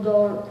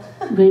Gryffindor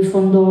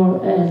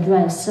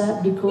dress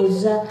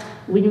because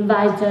we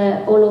invite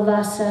all of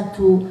us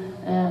to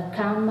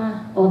come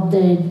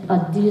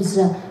at this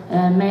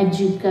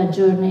magic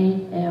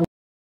journey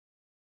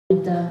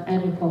with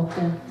Harry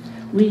Potter.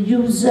 We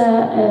use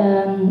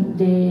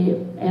the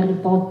Harry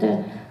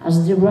Potter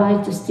as the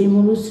right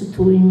stimulus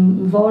to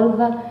involve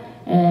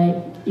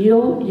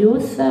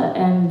youth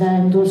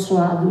and also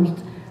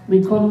adults.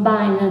 We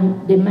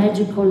combine the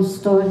magical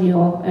story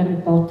of Harry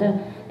Potter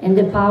and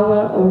the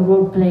power of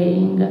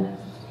role-playing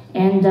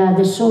and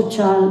the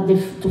social,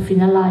 to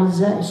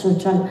finalize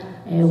social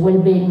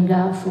well-being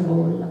for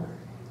all.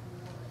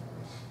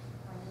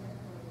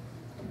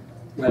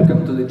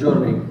 Welcome to the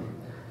journey.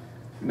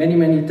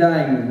 Many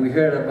times we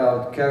heard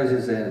about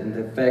causes and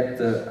effect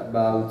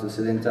about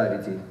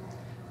sedentarity.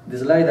 The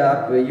slide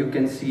up, you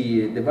can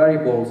see the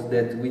variables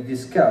that we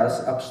discuss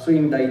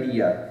upstream the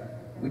idea.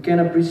 We can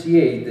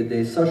appreciate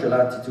the social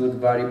attitude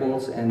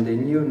variables and the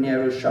new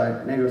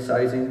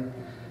neuroscience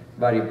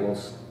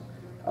variables.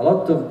 A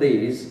lot of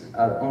these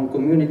are on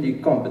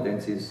community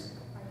competencies.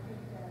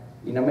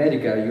 In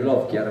America, you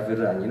love Chiara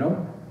Ferragni,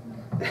 no?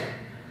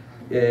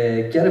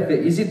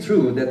 Is it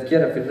true that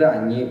Chiara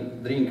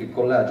Ferragni drink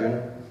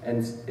collagen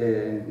and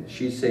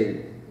she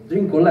say,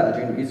 drink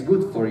collagen is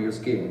good for your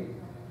skin?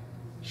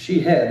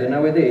 She had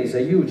nowadays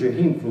a huge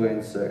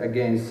influence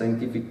against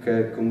scientific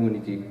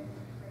community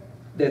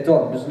that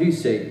obviously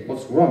say,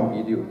 what's wrong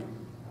with you?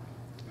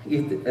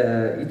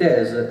 It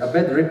has a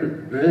bad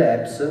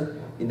relapse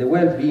in the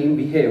well-being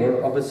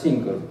behavior of a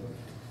single.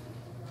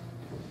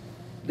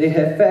 The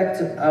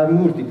effects are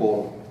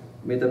multiple: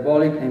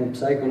 metabolic and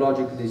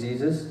psychological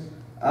diseases,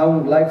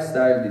 own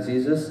lifestyle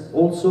diseases,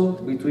 also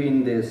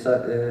between the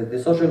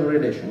social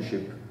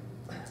relationship.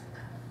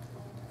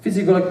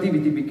 Physical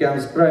activity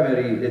becomes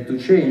primary to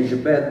change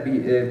bad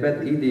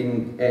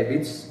eating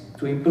habits,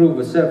 to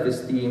improve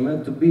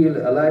self-esteem, to build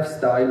a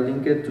lifestyle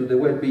linked to the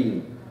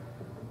well-being.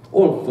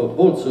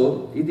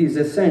 Also, it is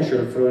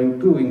essential for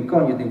improving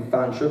cognitive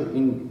function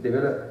in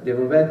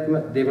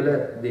development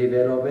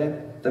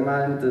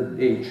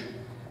age.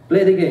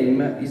 Play the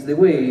game is the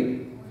way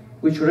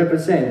which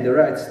represents the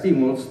right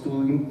stimulus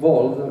to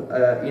involve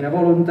in a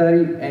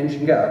voluntary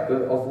engine up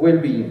of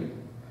well-being,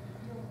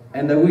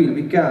 and will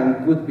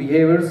become good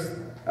behaviors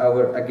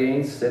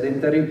against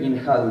sedentary in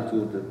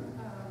adulthood.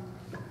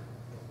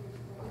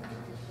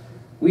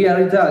 We are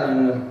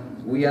Italian.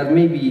 We are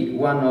maybe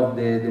one of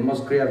the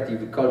most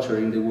creative culture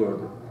in the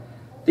world.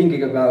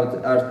 Thinking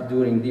about art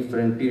during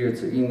different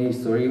periods in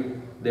history,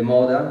 the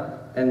moda,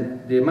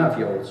 and the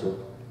mafia also.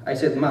 I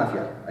said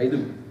mafia, I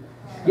do.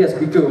 Yes,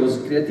 because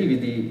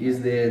creativity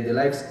is the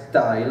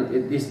lifestyle,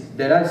 it is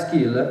the life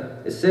skill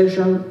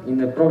essential in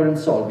the problem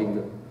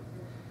solving.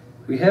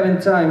 We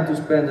haven't time to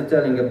spend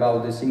telling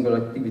about the single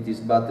activities,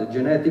 but the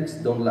genetics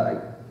don't lie.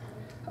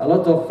 A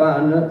lot of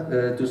fun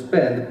to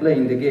spend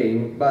playing the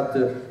game, but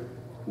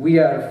we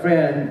are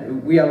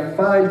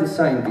field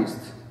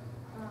scientists,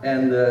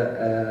 and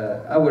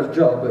our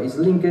job is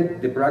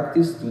linked the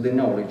practice to the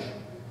knowledge.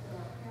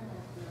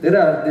 These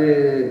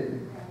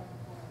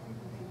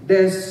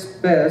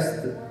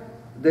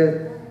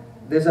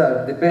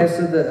are the best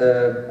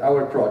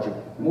our project.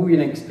 Moving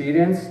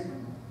experience,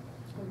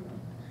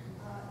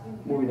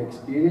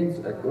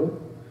 ecco.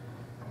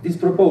 This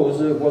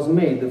proposal was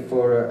made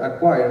for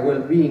acquire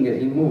well-being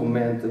in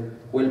movement,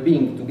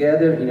 well-being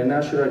together in a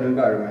natural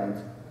environment.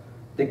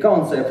 The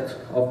concept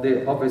of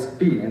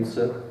experience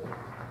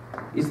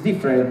is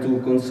different to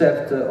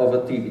concept of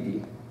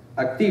activity.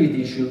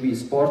 Activity should be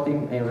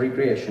sporting and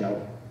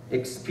recreational.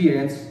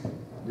 Experience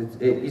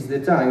is the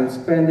time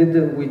spent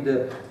with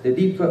the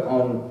deep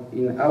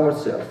in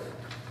ourselves.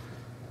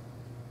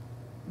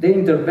 The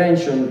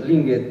intervention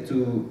linked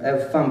to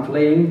have fun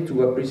playing,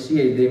 to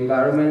appreciate the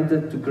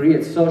environment, to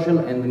create social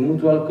and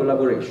mutual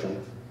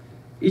collaboration.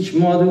 Each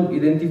module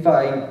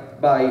identified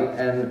by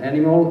an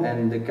animal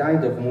and the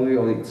kind of movie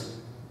of it.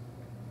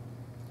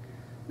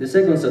 The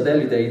second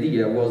satellite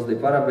idea was the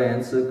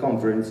Parabands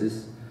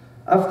conferences.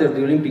 After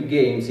the Olympic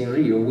Games in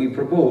Rio, we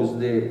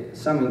proposed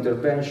some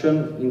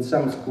intervention in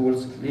some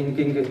schools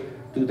linking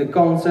to the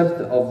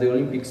concept of the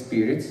Olympic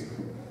spirits,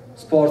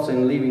 sports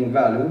and living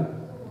value,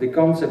 the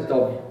concept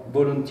of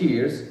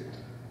volunteers,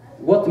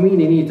 what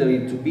mean in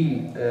Italy to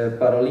be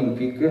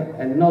Paralympic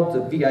and not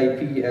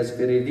VIP as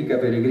Federica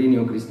Pellegrini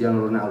or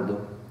Cristiano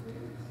Ronaldo.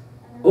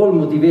 All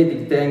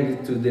motivated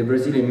thanks to the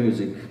Brazilian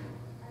music.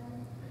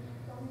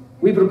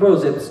 We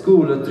proposed at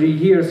school 3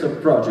 years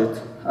of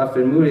project.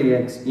 After moving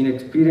in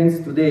experience,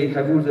 today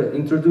I will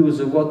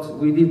introduce what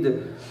we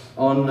did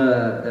on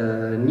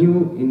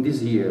new in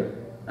this year.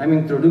 I'm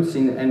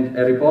introducing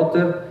Harry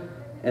Potter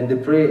and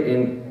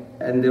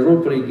the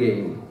role-play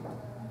game.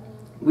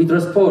 We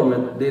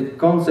transformed the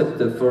concept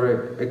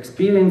for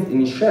experience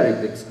in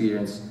shared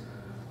experience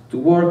to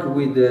work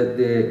with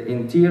the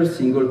entire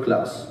single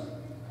class.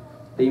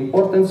 The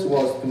importance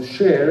was to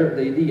share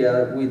the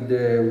idea with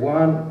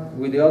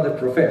the other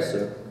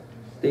professor.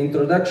 The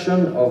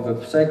introduction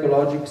of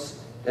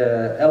psychologics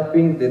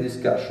helping the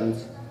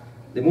discussions,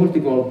 the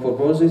multiple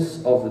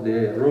purposes of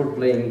the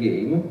role-playing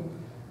game,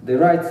 the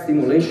right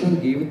stimulation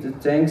given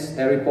thanks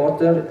Harry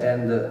Potter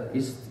and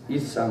his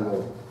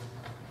symbol.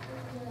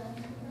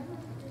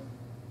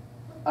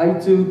 I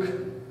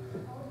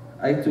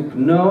took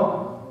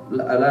no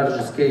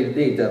large-scale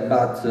data,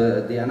 but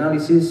the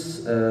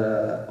analysis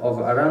of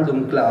a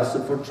random class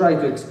for try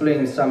to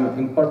explain some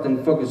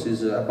important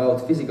focuses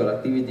about physical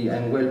activity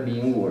and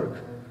well-being work.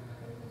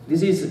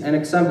 This is an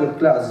example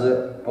class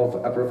of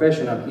a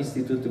professional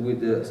institute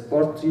with a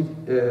sportive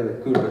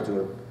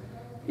curvature.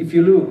 If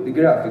you look at the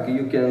graphic,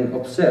 you can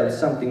observe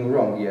something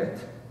wrong yet.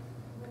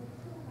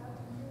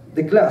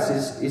 The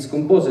classes is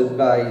composed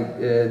by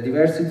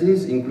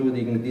diversities,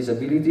 including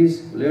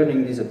disabilities,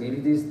 learning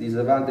disabilities,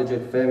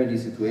 disadvantaged family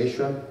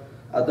situation,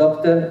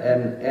 adopted,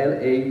 and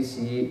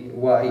LACYP.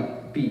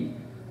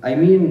 I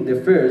mean,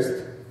 the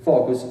first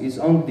focus is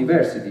on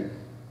diversity.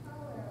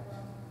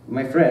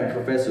 My friend,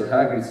 Professor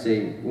Hagrid,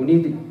 say,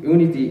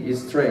 unity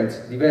is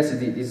strength,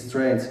 diversity is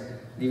strength,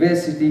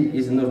 diversity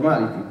is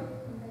normality.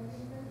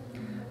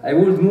 I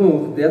would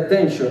move the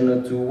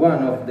attention to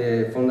one of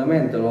the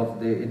fundamentals of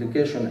the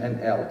education and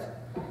health,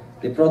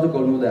 the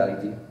protocol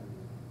modality.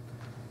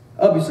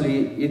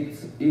 Obviously,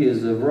 it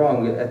is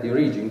wrong at the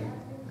origin.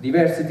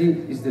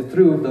 Diversity is the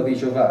truth of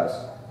each of us.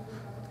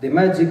 The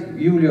magic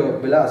Julio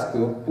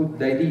Velasco put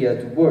the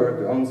idea to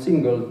work on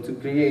single to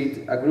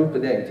create a group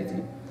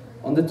identity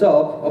on the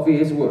top of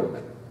his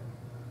work.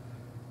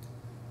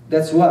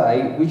 That's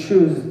why we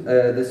choose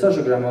the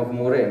sociogram of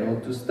Moreno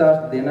to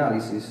start the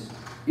analysis.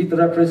 It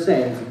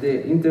represents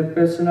the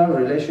interpersonal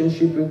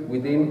relationship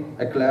within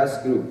a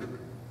class group.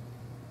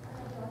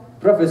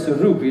 Professor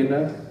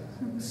Rupin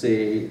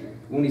say,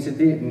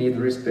 unicity needs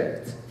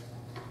respect.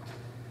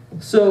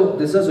 So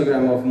the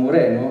sociogram of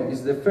Moreno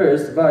is the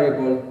first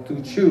variable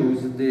to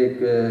choose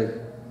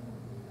the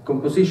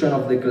composition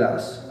of the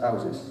class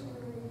houses.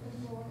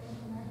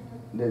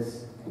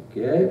 That's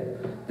okay.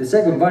 The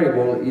second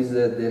variable is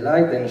the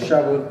light and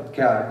shadow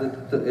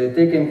card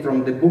taken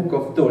from the book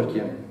of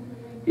Tolkien.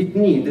 It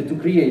needs to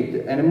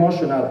create an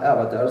emotional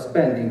avatar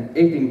spending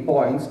 18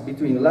 points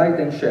between light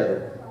and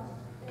shadow.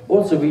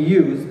 Also, we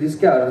use this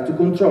card to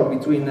control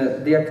between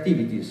the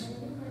activities.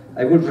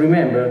 I would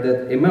remember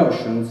that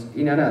emotions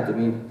in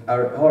anatomy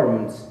are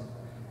hormones.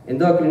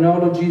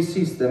 Endocrinology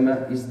system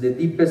is the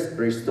deepest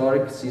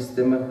prehistoric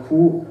system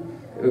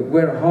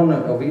where one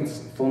of its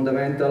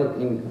fundamental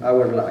in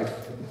our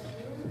life.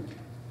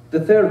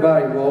 The third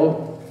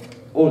variable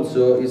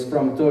also is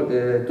from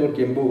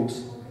Tolkien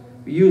books.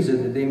 We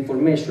used the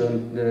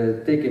information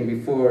taken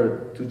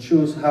before to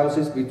choose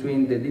houses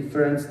between the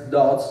different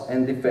dots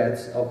and the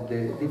effects of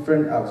the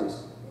different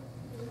houses.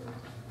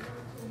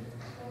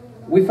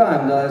 We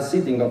found a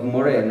sitting of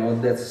Moreno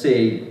that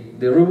say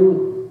the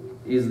rule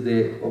is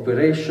the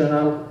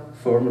operational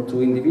form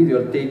to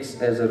individual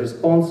takes as a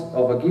response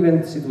of a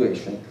given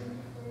situation.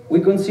 We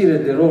consider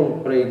the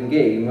role-playing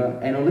game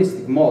an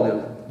holistic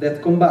model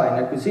that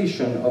combines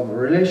acquisition of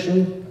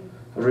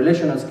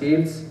relational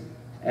skills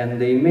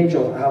and the image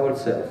of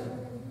ourselves.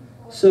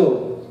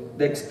 So,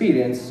 the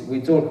experience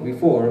we talked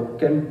before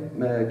can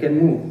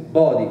move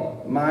body,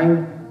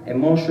 mind,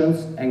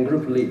 emotions, and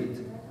group lived.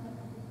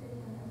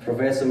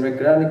 Professor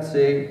McGranik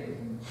say,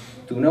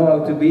 to know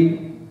how to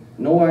be,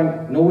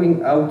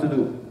 knowing how to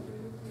do.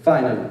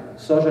 Finally,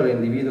 social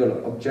and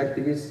individual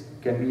objectives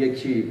can be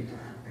achieved.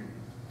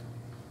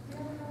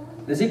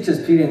 The sixth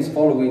experience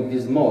following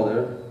this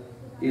model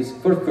is,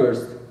 for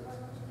first,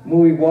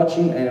 movie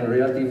watching and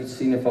relative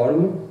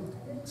cineforum.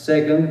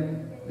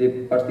 Second,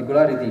 the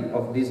particularity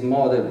of this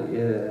model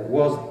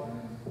was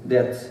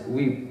that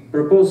we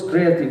proposed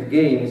creative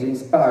games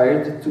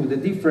inspired to the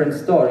different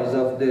stories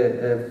of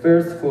the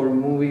first 4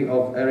 movies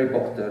of Harry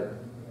Potter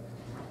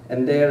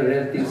and their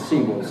relative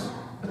symbols.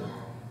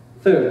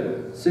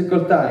 Third,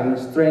 circle time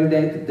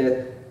strengthened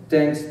that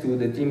thanks to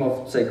the team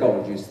of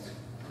psychologists.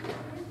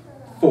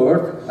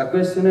 Fourth, a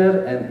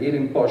questionnaire and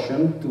healing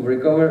potion to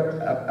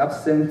recover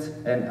absent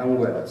and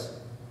unwells.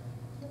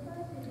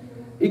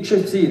 Each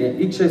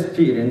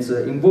experience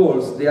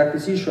involves the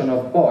acquisition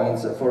of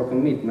points for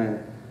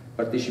commitment,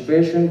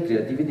 participation,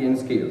 creativity, and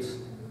skills.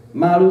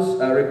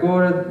 Malus are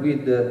recorded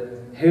with the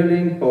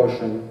healing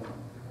potion.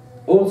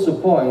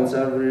 Also, points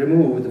are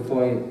removed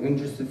for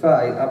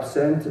unjustified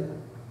absent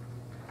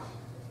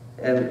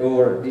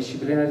or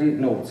disciplinary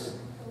notes.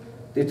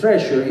 The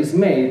treasure is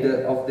made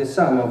of the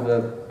sum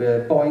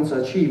of points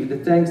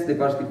achieved thanks to the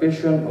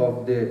participation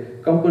of the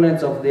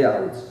components of the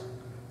house.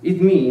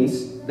 It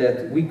means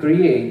that we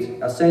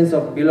create a sense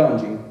of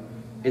belonging,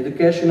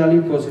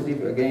 educationally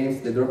positive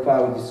against the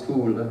dropout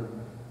school.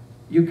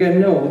 You can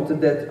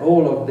note that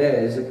all of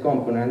these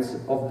components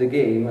of the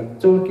game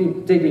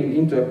taking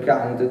into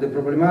account the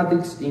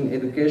problematics in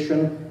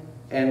education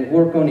and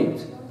work on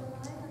it.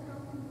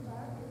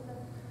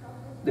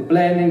 The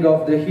planning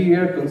of the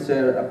year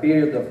concerns a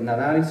period of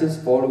analysis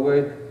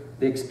following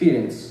the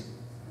experience.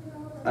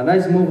 A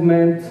nice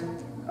moment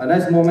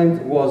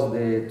was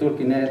the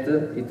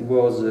Tolkienet. It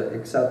was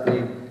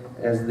exactly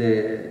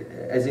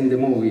as in the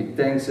movie,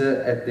 thanks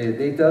at the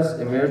data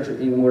emerged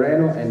in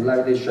Moreno and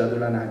light and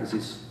shadow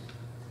analysis.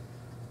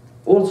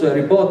 Also,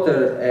 Harry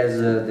Potter as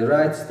the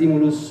right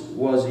stimulus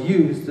was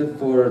used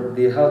for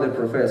the other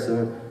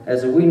professor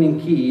as a winning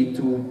key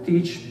to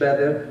teach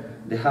better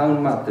the how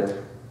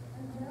matter.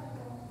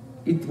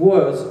 It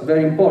was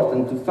very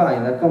important to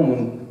find a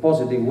common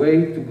positive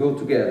way to go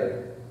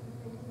together.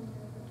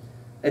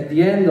 At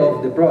the end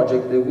of the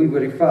project, we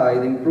verified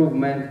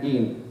improvement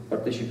in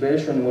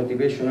participation,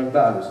 motivational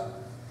values,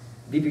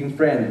 deep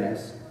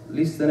friendliness,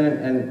 listening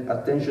and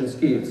attention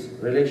skills,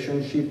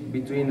 relationship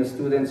between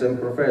students and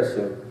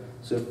professors,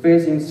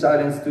 surfacing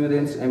silent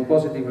students and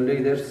positive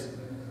leaders,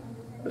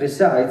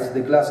 resides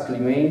the class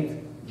climate,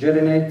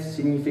 generate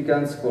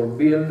significance for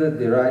build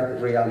the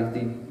right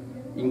reality,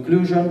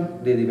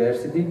 inclusion, the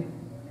diversity,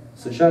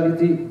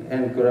 sociality,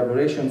 and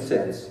collaboration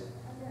sense.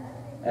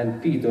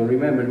 And Peter,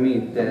 remember me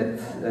that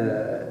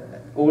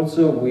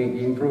also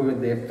we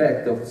improved the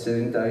effect of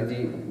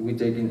sedentarity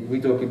we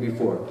talked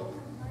before.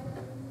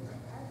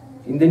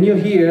 In the new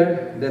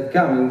year that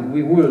coming,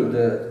 we will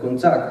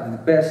contact the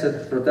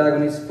best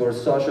protagonists for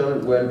social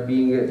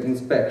well-being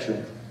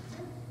inspection.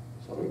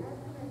 Sorry.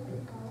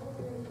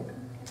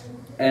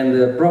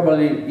 And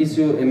probably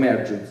issue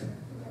emergent.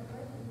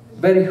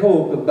 Very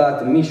hope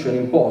but mission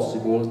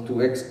impossible to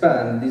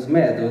expand this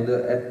method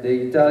at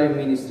the Italian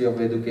Ministry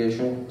of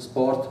Education,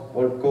 Sport,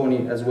 or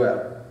CONI as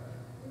well,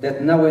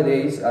 that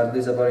nowadays are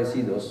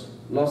desaparecidos,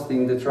 lost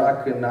in the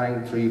track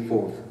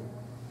 934.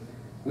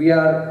 We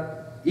are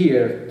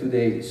here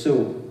today,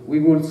 so we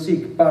will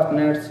seek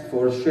partners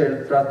for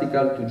shared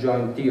practical to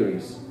join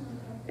theories,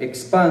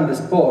 expand the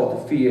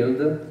sport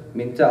field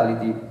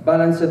mentality,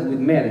 balanced with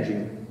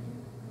managing.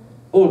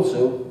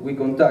 Also, we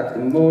contact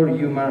more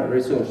human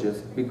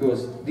resources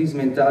because this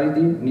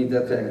mentality needs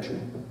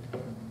attention.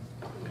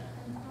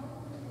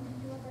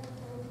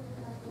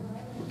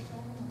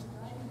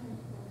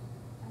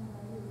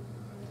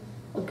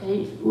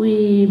 Okay,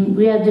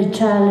 we had the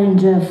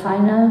challenge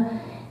final,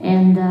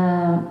 and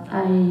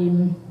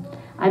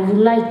I would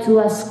like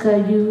to ask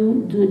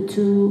you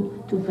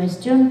two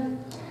questions.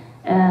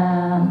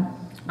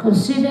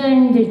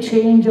 Considering the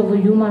change of a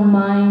human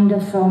mind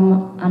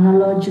from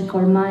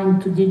analogical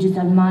mind to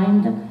digital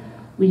mind,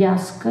 we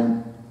ask,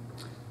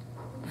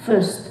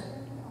 first,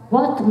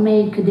 what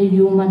makes the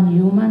human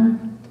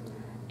human?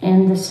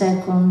 And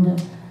second,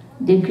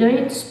 the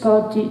great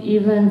sporting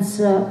events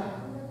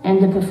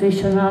and the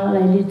professional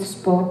elite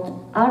sport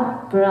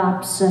are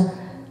perhaps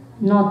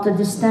not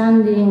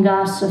distancing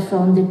us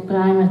from the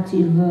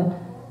primitive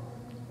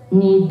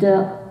need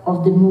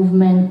of the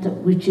movement,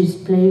 which is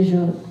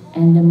pleasure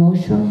and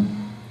emotion.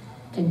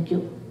 Thank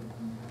you.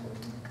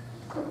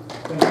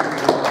 Thank you.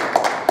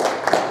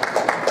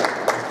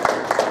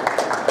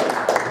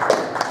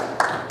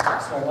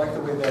 So I like the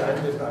way that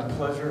ended on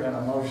pleasure and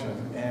emotion,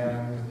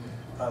 and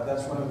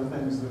that's one of the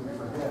things that we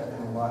forget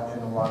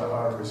in a lot of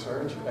our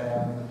research.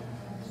 And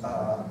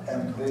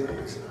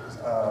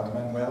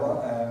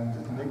Manuela and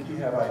Niki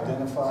have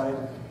identified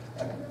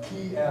a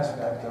key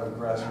aspect of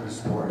grassroots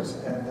sports,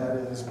 and that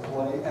is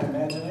play and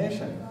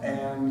imagination.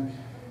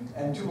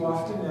 And too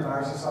often in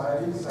our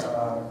societies,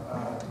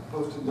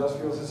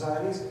 post-industrial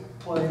societies,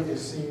 play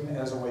is seen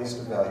as a waste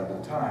of valuable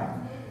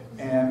time,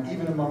 and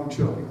even among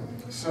children.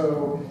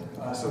 So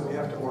we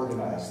have to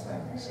organize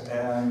things,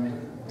 and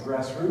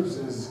grassroots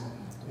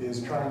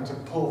is trying to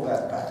pull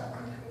that back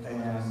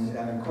and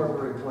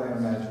incorporate play and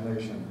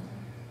imagination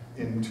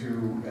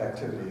into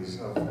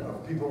activities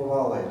of people of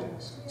all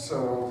ages.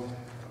 So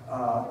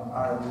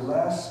our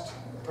last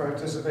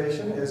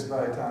participation is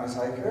by Thomas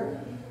Aicher,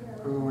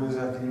 who is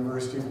at the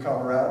University of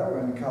Colorado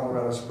in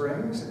Colorado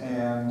Springs,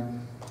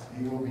 and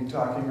he will be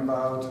talking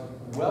about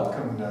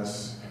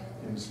welcomeness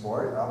in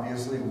sport.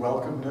 Obviously,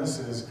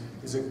 welcomeness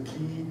is a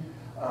key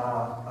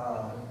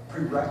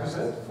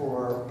prerequisite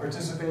for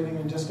participating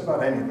in just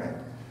about anything.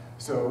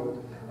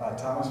 So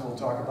Thomas will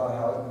talk about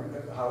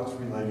how it's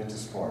related to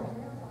sport.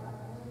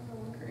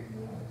 Great.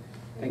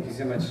 Thank you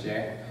so much,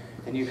 Jay.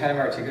 And you kind of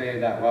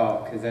articulated that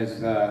well, because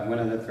there's one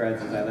of the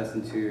threads as I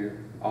listened to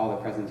all the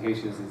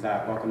presentations is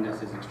that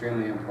welcomeness is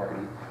extremely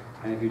important.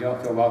 And if you don't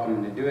feel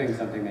welcome into doing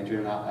something, then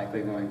you're not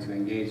likely going to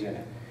engage in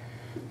it.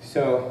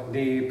 So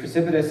the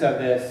precipitous of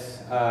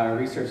this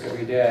research that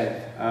we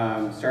did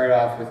started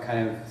off with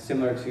kind of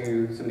similar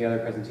to some of the other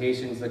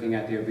presentations, looking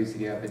at the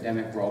obesity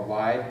epidemic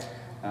worldwide.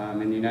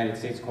 In the United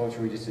States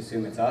culture, we just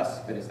assume it's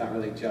us, but it's not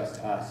really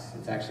just us.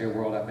 It's actually a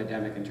world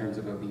epidemic in terms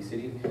of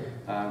obesity.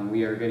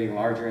 We are getting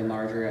larger and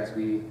larger as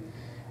we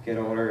get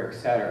older,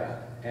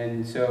 etc.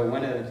 And so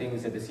one of the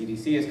things that the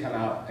CDC has come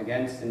out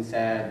against and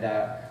said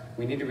that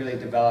we need to really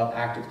develop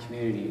active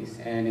communities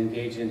and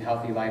engage in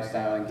healthy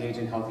lifestyle, engage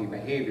in healthy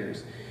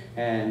behaviors.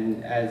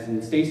 And as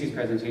in Stacy's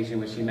presentation,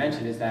 what she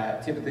mentioned is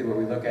that typically what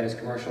we look at is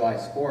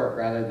commercialized sport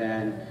rather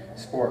than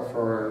sport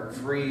for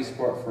free,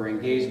 sport for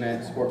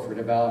engagement, sport for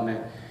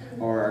development,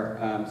 or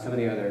some of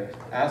the other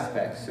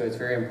aspects. So it's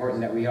very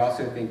important that we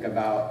also think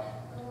about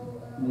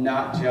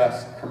not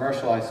just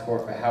commercialized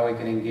sport, but how we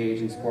can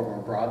engage in sport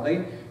more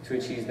broadly to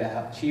achieve the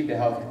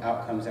health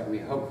outcomes that we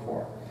hope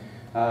for.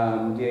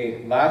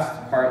 The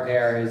last part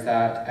there is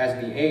that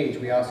as we age,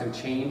 we also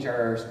change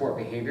our sport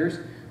behaviors.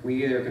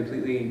 We either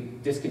completely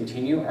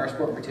discontinue our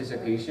sport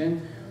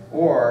participation,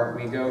 or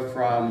we go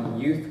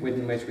from youth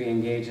within which we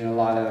engage in a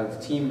lot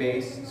of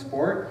team-based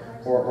sport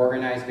or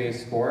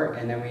organized-based sport,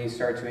 and then we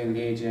start to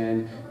engage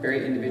in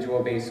very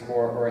individual-based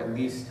sport, or at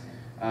least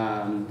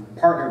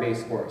partner-based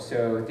sport.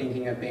 So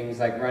thinking of things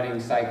like running,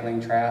 cycling,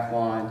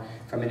 triathlon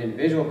from an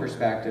individual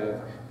perspective,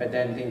 but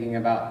then thinking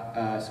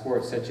about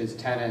sports such as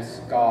tennis,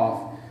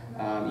 golf,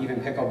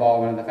 even pickleball,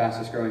 one of the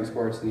fastest growing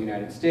sports in the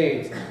United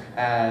States,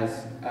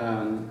 as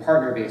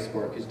partner-based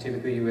sport, because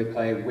typically you would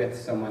play with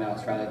someone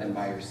else rather than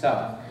by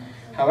yourself.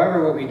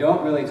 However, what we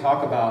don't really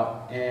talk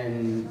about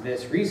in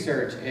this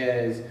research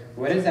is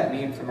what does that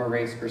mean from a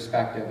race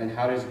perspective, and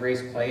how does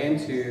race play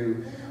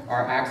into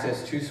our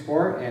access to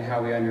sport and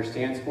how we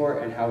understand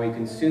sport and how we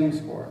consume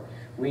sport.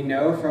 We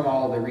know from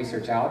all of the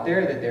research out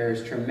there that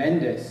there's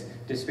tremendous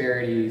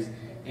disparities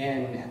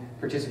in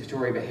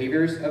participatory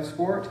behaviors of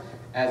sport,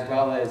 as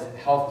well as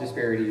health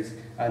disparities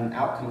and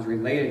outcomes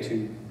related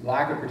to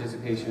lack of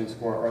participation in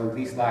sport, or at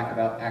least lack of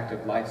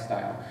active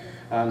lifestyle.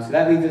 So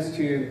that leads us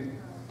to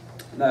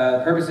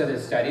the purpose of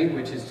this study,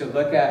 which is to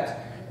look at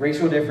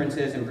racial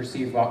differences in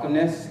perceived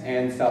welcomeness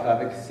and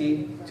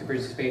self-efficacy to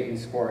participate in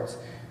sports.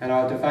 And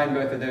I'll define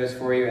both of those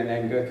for you and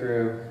then go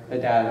through the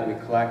data that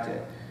we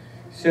collected.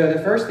 So the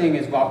first thing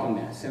is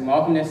welcomeness, and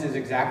welcomeness is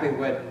exactly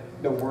what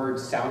the word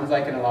sounds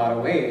like in a lot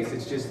of ways.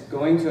 It's just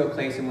going to a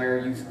place in where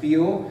you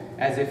feel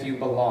as if you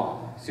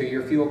belong, so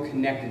you feel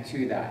connected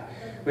to that.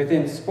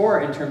 Within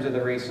sport, in terms of the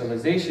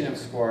racialization of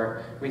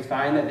sport, we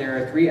find that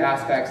there are three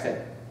aspects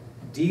that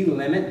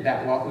delimit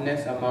that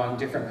welcomeness among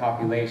different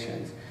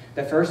populations.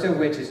 The first of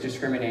which is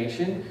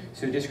discrimination.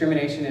 So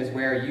discrimination is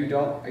where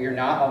you're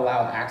not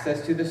allowed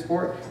access to the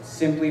sport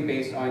simply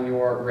based on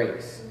your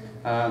race.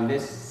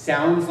 This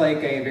sounds like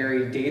a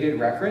very dated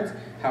reference.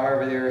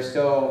 However, there are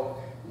still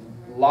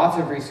lots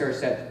of research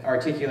that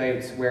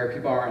articulates where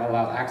people aren't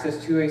allowed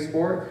access to a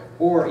sport,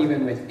 or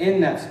even within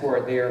that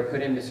sport, they are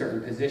put into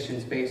certain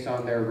positions based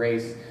on their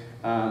race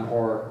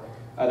or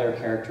other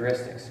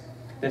characteristics.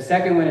 The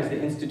second one is the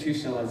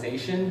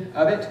institutionalization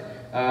of it.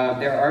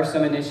 There are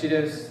some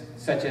initiatives,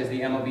 such as the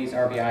MLB's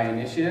RBI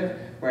initiative,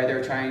 where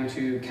they're trying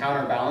to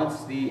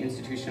counterbalance the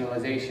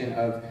institutionalization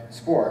of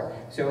sport.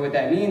 So what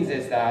that means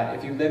is that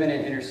if you live in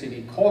an inner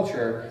city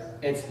culture,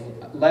 it's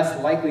less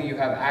likely you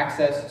have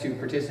access to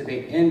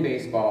participate in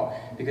baseball,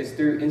 because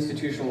through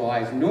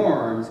institutionalized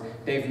norms,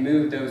 they've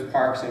moved those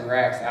parks and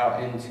recs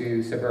out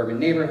into suburban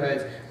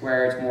neighborhoods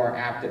where it's more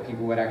apt that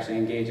people would actually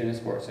engage in a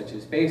sport such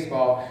as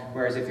baseball,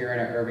 whereas if you're in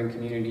an urban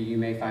community, you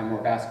may find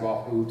more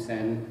basketball hoops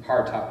and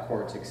hardtop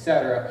courts,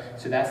 etc.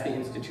 So that's the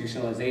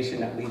institutionalization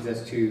that leads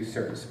us to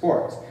certain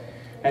sports.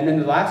 And then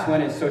the last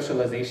one is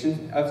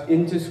socialization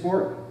into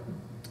sport.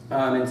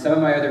 And some of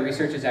my other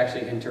research is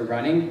actually into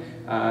running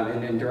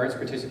and endurance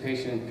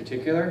participation in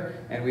particular.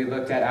 And we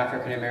looked at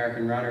African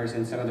American runners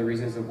and some of the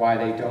reasons of why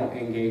they don't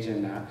engage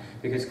in that.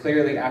 Because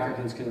clearly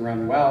Africans can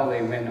run well.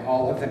 They win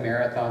all of the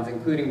marathons,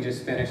 including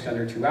just finished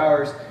under 2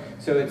 hours.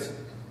 So it's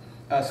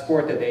a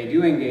sport that they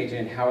do engage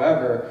in.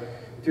 However,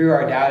 through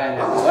our data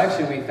and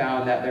collection, we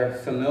found that their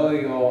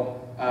familial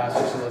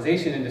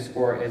socialization into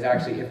sport is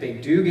actually, if they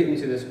do get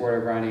into the sport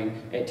of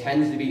running, it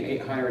tends to be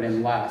 800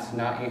 and less,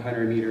 not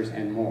 800 meters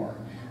and more.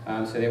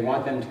 So they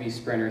want them to be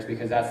sprinters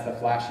because that's the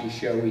flashy,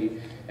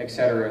 showy,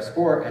 etc.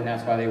 sport, and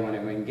that's why they want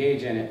to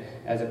engage in it,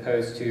 as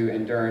opposed to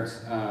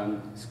endurance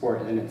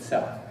sport in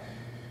itself.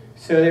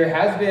 So there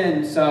has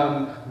been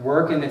some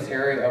work in this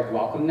area of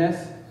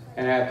welcomeness,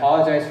 and I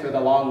apologize for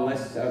the long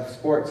list of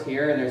sports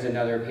here, and there's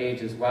another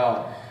page as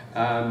well.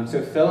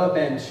 So Philip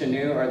and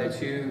Shanu are the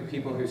two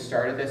people who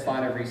started this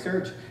line of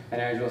research,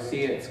 and as you'll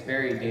see, it's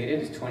very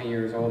dated. It's 20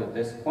 years old at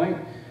this point.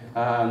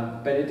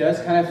 But it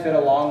does kind of fit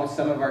along with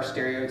some of our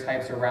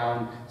stereotypes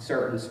around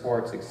certain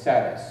sports,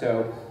 etc.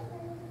 So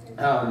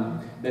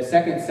the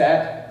second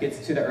set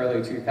gets to the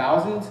early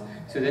 2000s.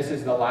 So this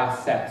is the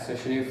last set. So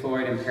Shanu,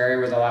 Floyd, and Perry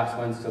were the last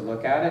ones to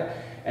look at it.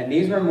 And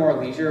these were more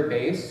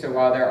leisure-based. So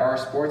while there are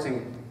sports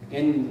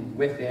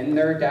within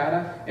their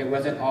data, it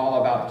wasn't all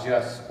about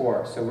just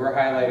sports. So we're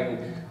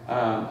highlighting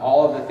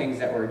all of the things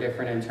that were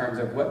different in terms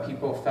of what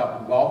people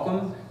felt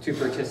welcome to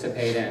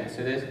participate in.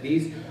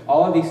 So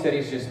all of these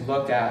studies just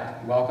looked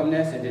at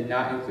welcomeness and did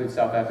not include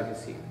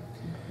self-efficacy.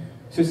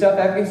 So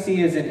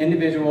self-efficacy is an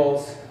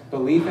individual's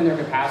belief in their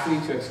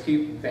capacity to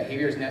execute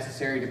behaviors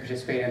necessary to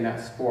participate in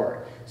that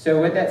sport. So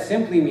what that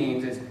simply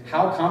means is,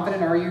 how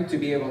confident are you to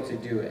be able to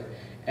do it?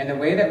 And the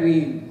way that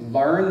we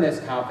learn this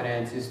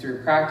confidence is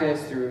through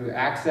practice, through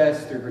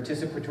access, through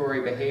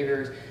participatory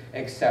behaviors,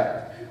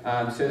 etc.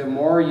 So the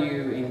more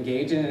you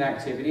engage in an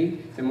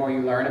activity, the more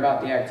you learn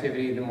about the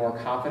activity, the more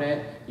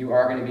confident you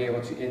are going to be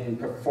able to in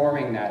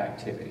performing that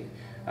activity.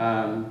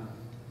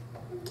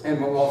 And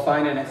what we'll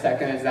find in a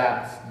second is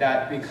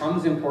that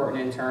becomes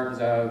important in terms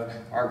of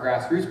our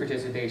grassroots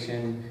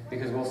participation,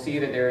 because we'll see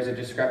that there is a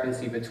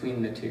discrepancy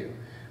between the two.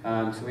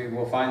 So we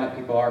will find that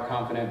people are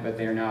confident, but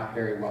they're not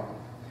very welcome.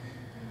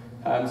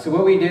 So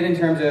what we did in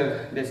terms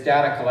of this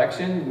data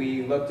collection,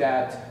 we looked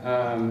at,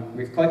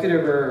 we've collected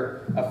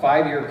over a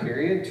 5-year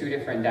period, 2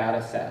 different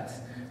data sets.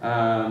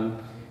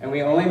 And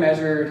we only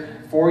measured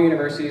 4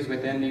 universities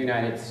within the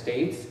United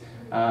States.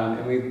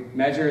 And we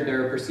measured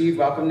their perceived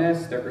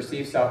welcomeness, their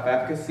perceived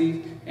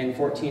self-efficacy in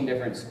 14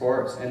 different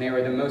sports. And they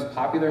were the most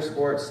popular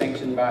sports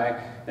sanctioned by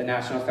the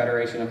National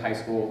Federation of High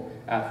School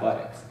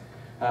Athletics.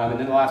 And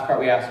then the last part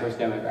we asked was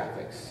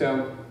demographics.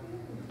 So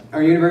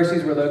our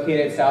universities were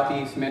located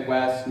Southeast,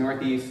 Midwest,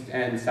 Northeast,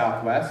 and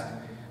Southwest.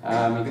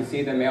 You can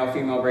see the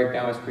male-female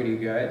breakdown was pretty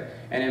good.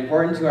 And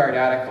important to our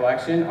data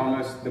collection,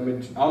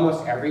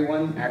 almost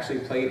everyone actually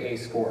played a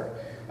sport.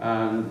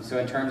 So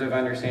in terms of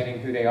understanding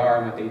who they are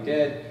and what they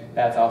did,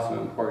 that's also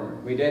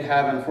important. We did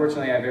have,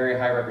 unfortunately, a very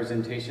high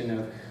representation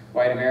of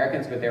white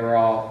Americans, but they were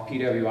all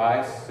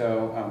PWIs,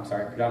 so,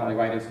 predominantly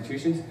white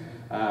institutions.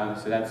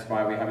 So that's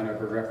why we have an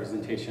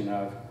overrepresentation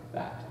of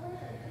that.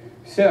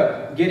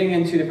 So, getting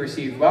into the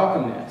perceived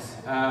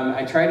welcomeness.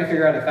 I tried to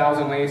figure out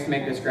 1,000 ways to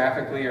make this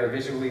graphically or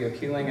visually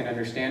appealing and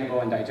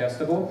understandable and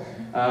digestible.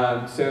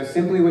 So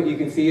simply what you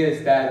can see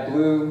is that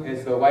blue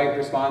is the white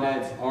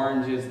respondents,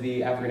 orange is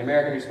the African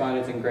American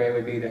respondents, and gray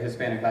would be the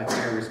Hispanic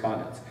Latino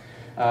respondents.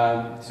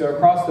 So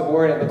across the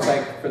board, it looks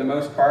like, for the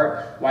most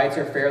part, whites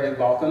are fairly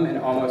welcome in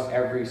almost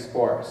every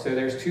sport. So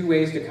there's two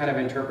ways to kind of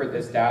interpret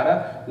this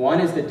data. One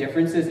is the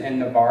differences in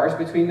the bars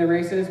between the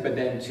races, but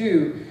then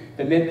two,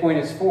 the midpoint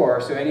is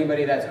 4, so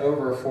anybody that's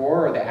over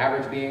 4, or the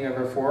average being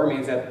over 4,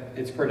 means that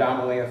it's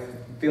predominantly a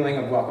feeling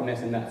of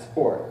welcomeness in that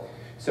sport.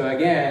 So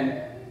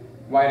again,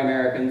 white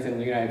Americans in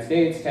the United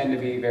States tend to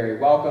be very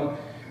welcome,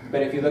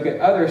 but if you look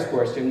at other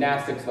sports,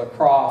 gymnastics,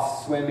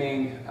 lacrosse,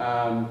 swimming,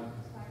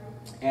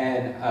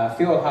 and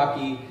field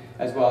hockey,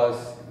 as well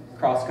as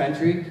cross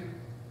country,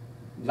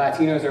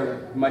 Latinos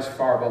are much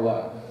far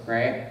below,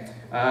 right?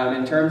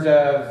 In terms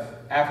of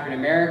African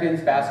Americans,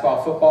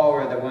 basketball, football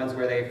were the ones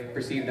where they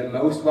perceived the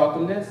most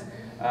welcomeness,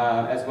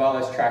 as well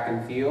as track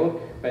and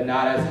field, but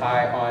not as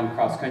high on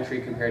cross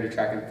country compared to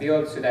track and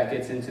field, so that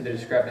gets into the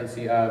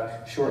discrepancy of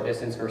short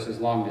distance versus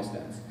long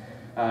distance.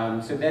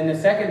 So then the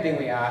second thing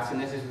we asked, and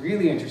this is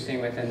really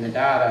interesting within the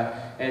data,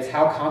 is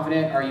how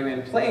confident are you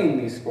in playing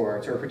these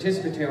sports or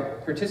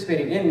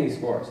participating in these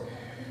sports?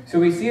 So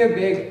we see a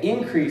big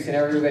increase in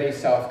everybody's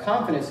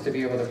self-confidence to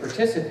be able to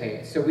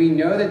participate. So we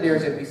know that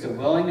there's at least a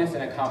willingness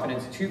and a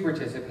confidence to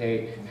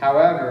participate.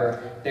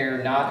 However,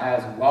 they're not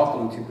as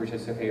welcome to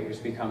participate,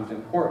 which becomes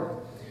important.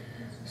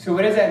 So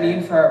what does that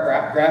mean for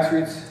our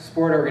grassroots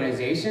sport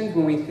organizations?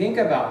 When we think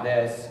about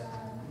this,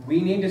 we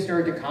need to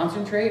start to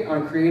concentrate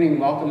on creating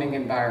welcoming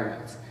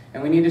environments.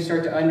 And we need to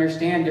start to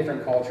understand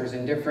different cultures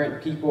and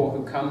different people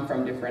who come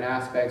from different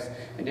aspects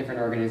and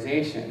different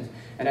organizations.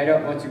 And I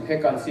don't want to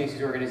pick on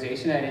Stacy's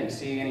organization. I didn't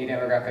see any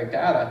demographic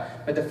data,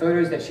 but the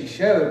photos that she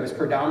showed was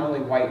predominantly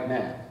white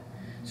men.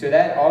 So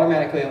that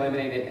automatically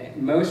eliminated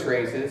most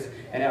races,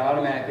 and it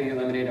automatically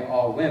eliminated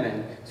all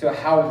women. So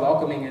how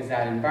welcoming is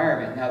that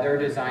environment? Now their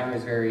design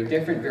was very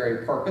different,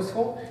 very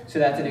purposeful, so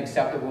that's an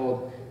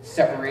acceptable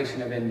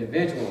separation of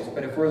individuals.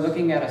 But if we're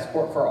looking at a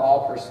sport for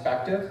all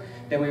perspective,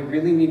 then we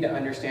really need to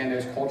understand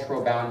those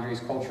cultural boundaries,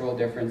 cultural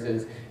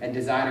differences, and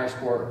design our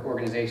sport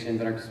organizations,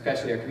 and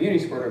especially our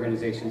community sport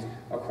organizations,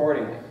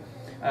 accordingly.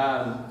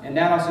 And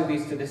that also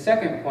leads to the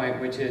second point,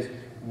 which is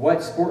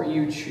what sport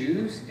you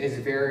choose is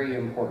very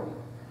important.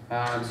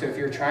 So if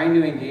you're trying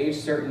to engage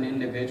certain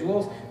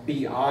individuals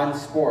beyond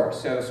sport,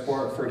 so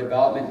sport for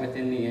development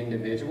within the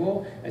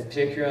individual, as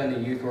particularly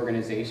in the youth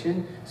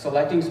organization,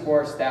 selecting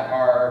sports that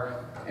are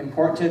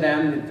important to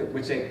them,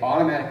 which they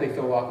automatically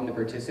feel welcome to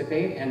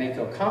participate and they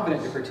feel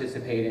confident to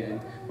participate in,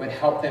 would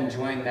help them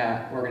join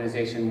that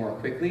organization more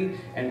quickly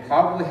and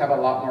probably have a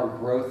lot more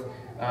growth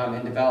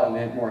and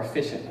development more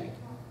efficiently.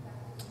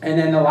 And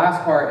then the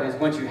last part is,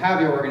 once you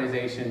have your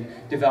organization,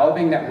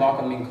 developing that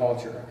welcoming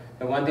culture.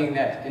 The one thing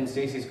that in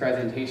Stacy's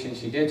presentation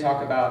she did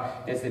talk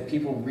about is that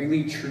people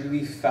really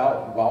truly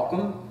felt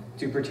welcome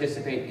to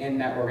participate in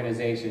that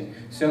organization.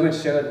 So much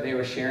so that they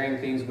were sharing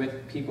things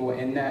with people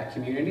in that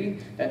community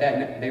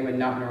that they would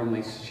not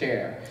normally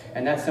share.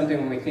 And that's something,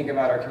 when we think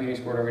about our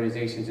community sport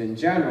organizations in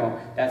general,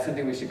 that's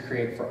something we should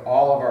create for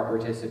all of our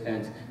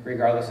participants,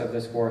 regardless of the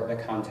sport, the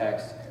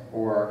context,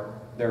 or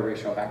their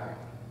racial background.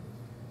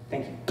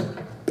 Thank you.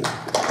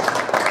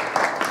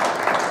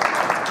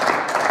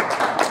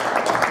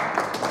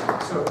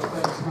 So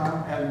thanks,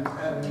 Tom.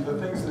 And the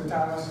things that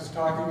Thomas is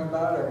talking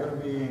about are going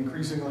to be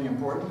increasingly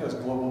important as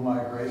global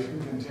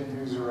migration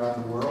continues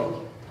around the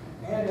world,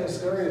 and as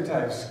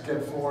stereotypes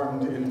get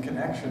formed in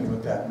connection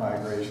with that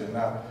migration.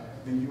 Now,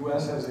 the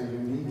U.S. has a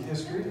unique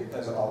history,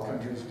 as all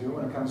countries do,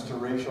 when it comes to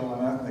racial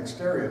and ethnic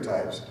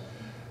stereotypes.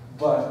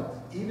 But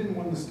even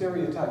when the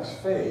stereotypes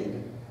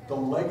fade, the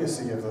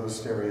legacy of those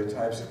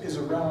stereotypes is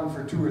around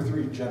for 2 or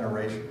 3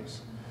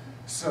 generations.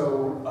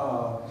 So,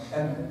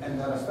 and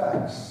that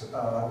affects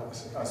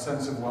a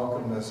sense of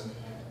welcomeness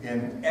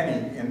in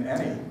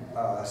any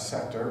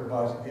sector,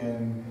 but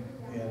in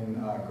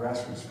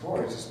grassroots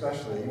sports,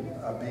 especially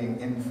being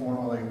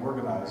informally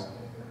organized,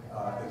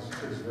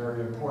 is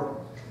very important.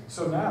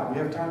 So now we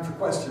have time for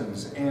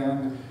questions,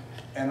 and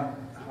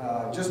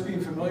just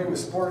being familiar with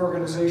sport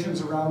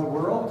organizations around the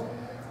world,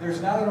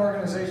 there's not an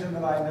organization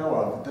that I know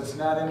of that's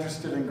not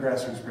interested in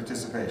grassroots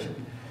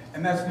participation.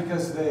 And that's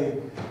because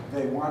they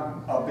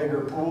want a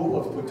bigger pool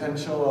of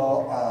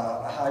potential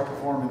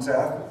high-performance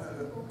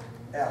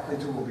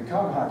athletes who will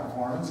become high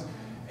performance,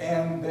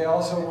 and they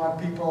also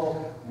want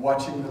people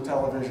watching the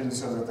television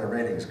so that their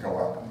ratings go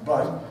up.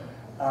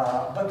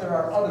 But there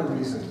are other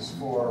reasons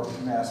for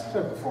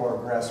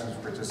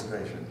grassroots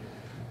participation.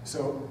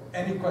 So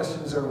any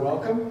questions are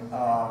welcome.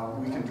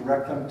 We can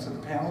direct them to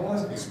the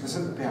panelists,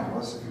 specific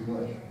panelists, if you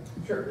wish.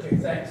 Sure, Jay,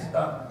 thanks.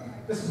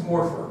 This is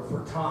more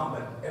for Tom,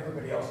 but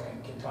everybody else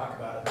can talk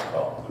about it.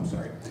 Oh, I'm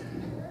sorry.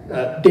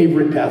 Dave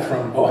Ridpath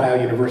from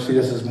Ohio University.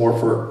 This is more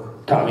for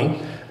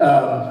Tommy,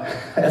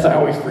 as I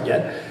always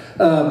forget.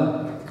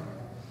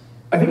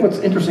 I think what's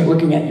interesting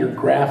looking at your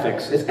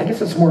graphics is, I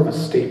guess it's more of a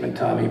statement,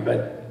 Tommy,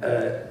 but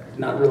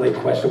not really a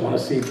question. I want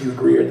to see if you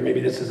agree, or maybe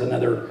this is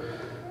another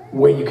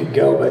way you could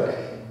go. But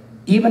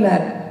even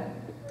at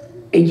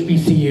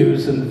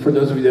HBCUs, and for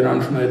those of you that are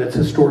unfamiliar, that's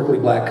historically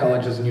black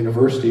colleges and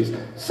universities,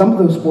 some of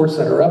those sports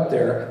that are up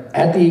there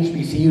at the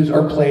HBCUs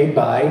are played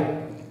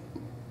by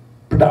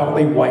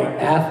predominantly white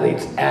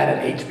athletes at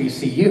an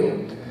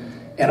HBCU.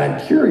 And I'm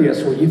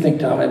curious what you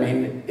think, Tom. I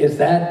mean, is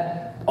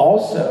that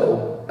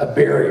also a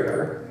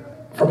barrier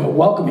from a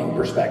welcoming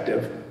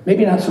perspective?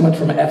 Maybe not so much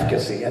from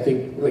efficacy. I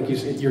think, like you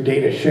said, your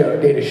data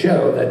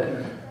show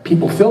that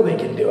people feel they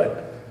can do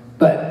it.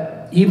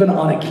 But even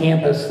on a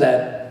campus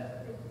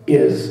that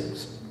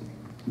is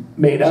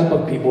made up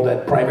of people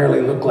that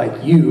primarily look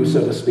like you,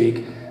 so to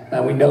speak,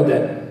 we know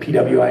that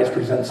PWIs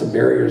present some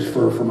barriers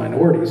for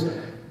minorities.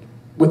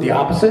 Would the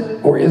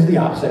opposite, or is the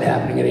opposite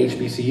happening at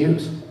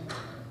HBCUs?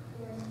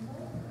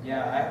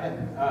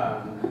 Yeah,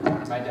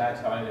 my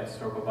dad taught at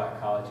Historical Black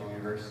College and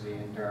University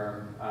in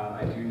Durham.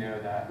 I do know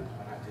that.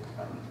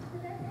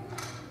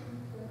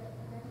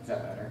 Is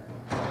that better?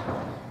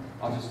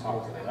 I'll just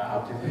talk really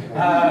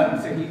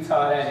loud. So he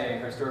taught at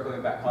a historically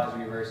black college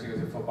and university,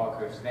 was a football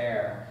coach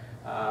there.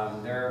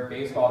 Their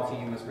baseball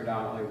team was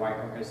predominantly white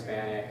or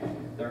Hispanic.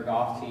 Their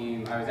golf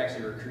team, I was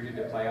actually recruited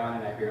to play on,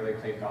 and I barely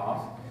played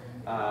golf.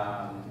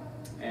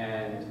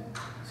 And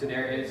so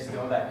there is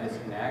still that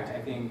disconnect.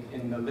 I think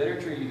in the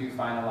literature you do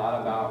find a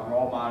lot about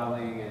role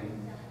modeling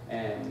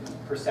and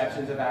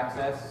perceptions of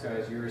access. So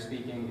as you were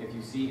speaking, if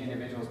you see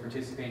individuals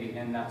participating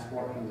in that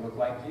sport who look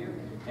like you,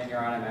 then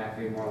you're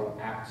automatically more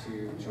apt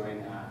to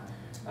join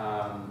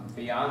that.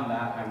 Beyond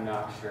that, I'm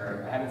not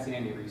sure. I haven't seen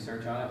any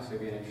research on it, so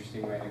it'd be an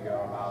interesting way to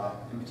go about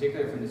it, in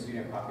particular from the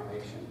student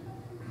population.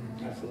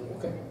 Absolutely.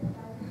 Okay.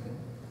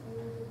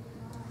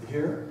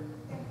 Here,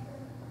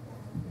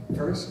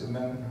 first, and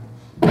then,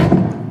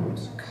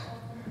 oops.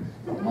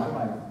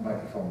 My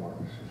microphone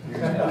works.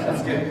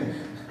 That's good.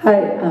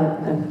 Hi,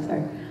 I'm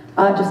sorry.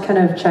 Just kind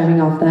of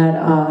chiming off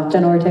that,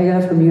 Jen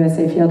Ortega from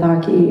USA Field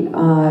Hockey.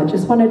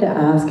 Just wanted to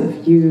ask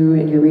if you,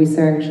 in your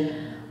research,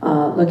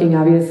 looking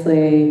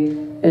obviously,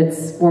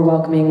 it's more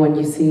welcoming when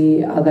you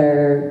see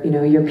other,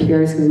 your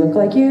peers who look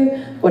like you.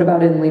 What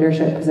about in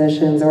leadership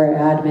positions or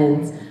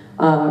admins,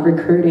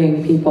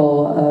 recruiting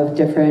people of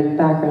different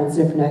backgrounds,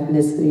 different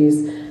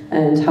ethnicities,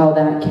 and how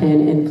that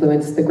can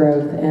influence the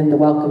growth and the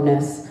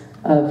welcomeness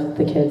of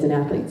the kids and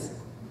athletes?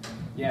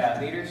 Yeah,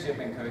 leadership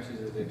and coaches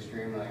is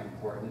extremely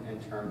important in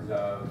terms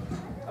of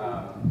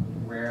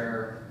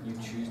where you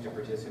choose to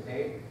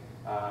participate.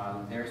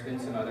 There's been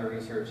some other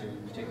research, in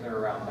particular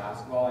around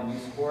basketball and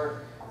youth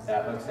sport,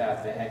 that looks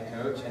at the head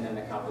coach and then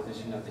the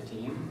composition of the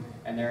team.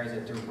 And there is a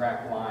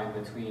direct line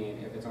between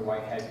if it's a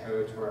white head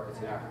coach or if it's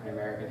an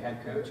African-American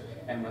head coach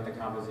and what the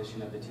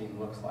composition of the team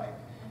looks like.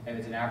 If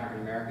it's an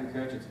African-American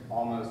coach, it's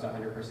almost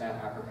 100%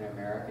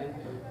 African-American,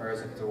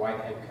 whereas if it's a white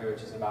head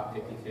coach, it's about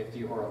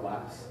 50-50 or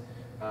less.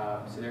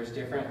 So there's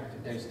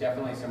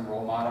definitely some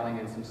role modeling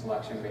and some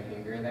selection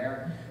behavior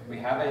there. We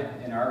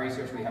haven't, in our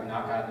research, we have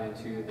not gotten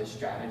into the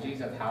strategies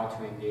of how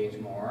to engage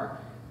more.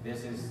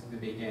 This is the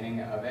beginning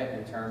of it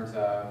in terms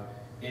of,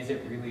 is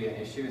it really an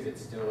issue? Is it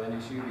still an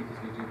issue?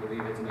 Because we do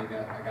believe it's an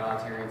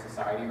egalitarian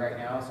society right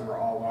now, so we're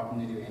all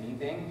welcome to do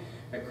anything,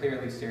 but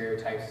clearly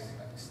stereotypes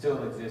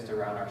still exist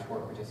around our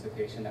sport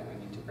participation that we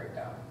need to break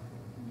down.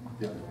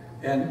 Yeah.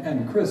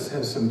 And Chris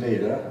has some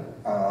data,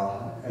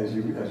 as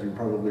you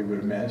probably would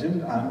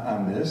imagine,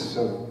 on this.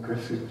 So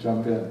Chris,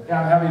 jump in.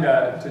 Yeah, I'm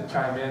happy to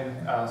chime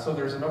in. So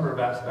there's a number of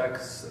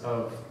aspects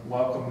of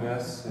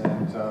welcomeness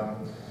and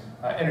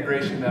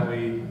integration that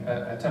we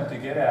attempt to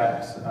get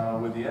at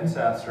with the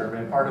NSAS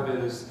survey. Part of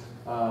it is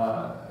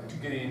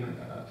getting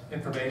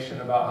information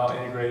about how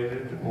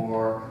integrated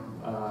or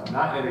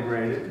not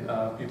integrated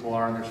people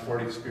are in their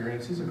sport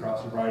experiences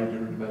across a variety of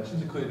different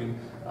dimensions, including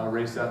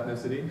race,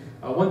 ethnicity.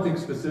 One thing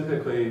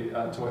specifically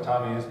to what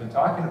Tommy has been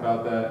talking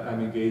about that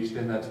I'm engaged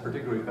in that's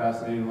particularly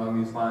fascinating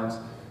along these lines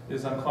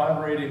is I'm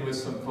collaborating with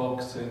some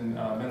folks in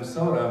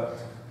Minnesota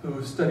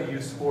who study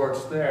youth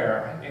sports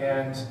there,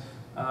 and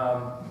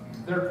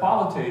their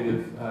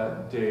qualitative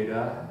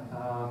data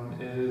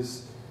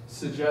is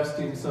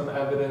suggesting some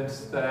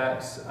evidence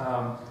that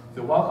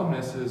the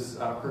welcomeness is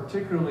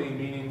particularly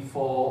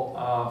meaningful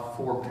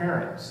for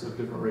parents of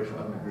different racial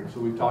ethnic groups. So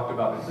we've talked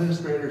about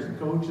administrators and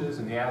coaches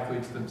and the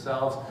athletes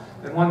themselves.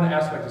 And one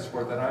aspect of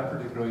sport that I'm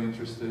particularly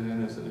interested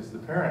in is the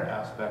parent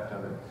aspect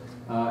of it.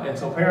 And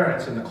so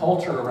parents and the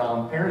culture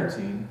around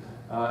parenting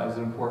is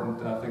an important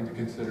thing to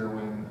consider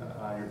when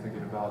you're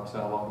thinking about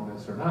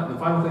welcomeness or not. And the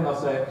final thing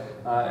I'll say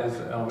is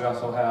we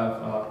also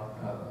have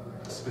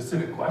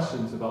specific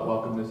questions about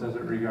welcomeness as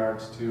it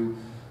regards to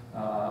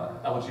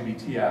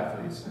LGBT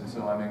athletes, and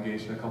so I'm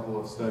engaged in a couple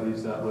of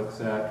studies that looks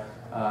at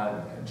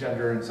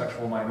gender and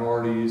sexual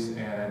minorities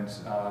and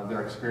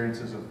their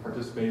experiences of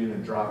participating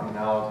and dropping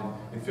out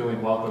and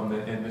feeling welcome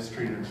and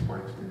mistreated in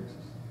sport experiences.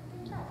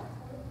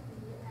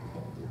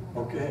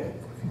 Okay,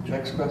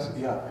 next question,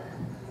 yeah.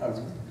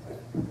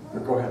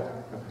 Go ahead.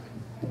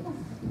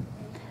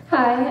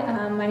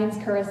 Hi, my name is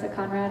Carissa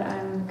Conrad.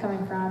 I'm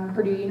coming from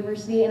Purdue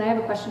University, and I have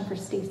a question for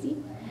Stacy.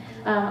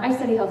 I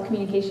study health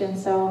communication,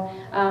 so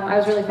I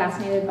was really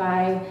fascinated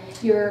by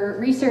your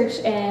research,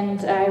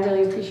 and I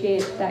really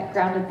appreciate that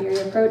grounded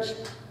theory approach.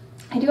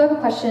 I do have a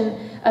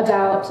question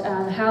about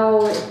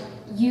how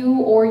you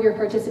or your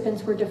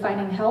participants were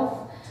defining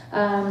health,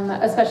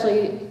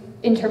 especially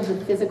in terms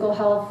of physical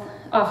health.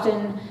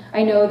 Often,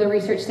 I know the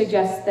research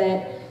suggests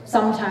that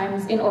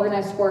sometimes in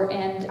organized sport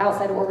and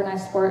outside of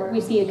organized sport,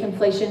 we see a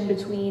conflation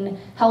between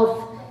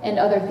health and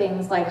other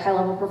things like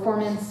high-level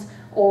performance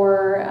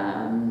or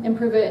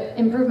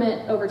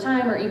improvement over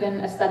time, or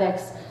even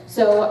aesthetics.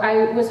 So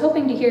I was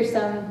hoping to hear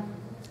some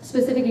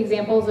specific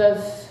examples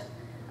of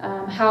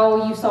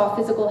how you saw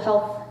physical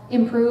health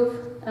improve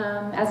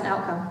as an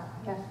outcome.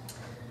 Yeah.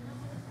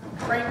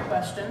 Great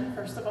question,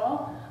 first of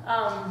all.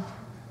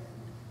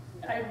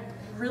 I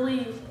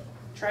really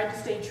tried to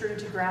stay true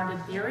to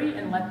grounded theory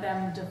and let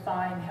them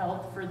define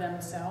health for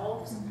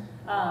themselves.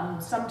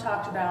 Some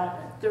talked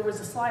about, there was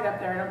a slide up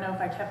there, I don't know if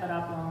I kept it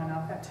up long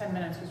enough, that 10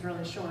 minutes was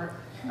really short,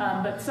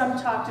 but some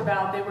talked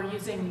about they were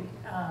using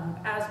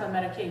asthma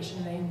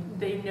medication,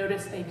 they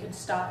noticed they could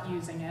stop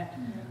using it.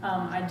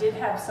 I did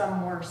have some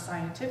more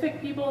scientific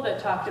people that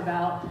talked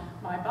about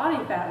my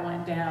body fat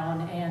went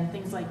down and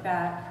things like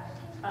that.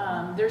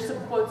 There's some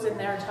quotes in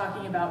there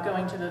talking about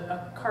going to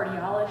a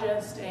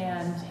cardiologist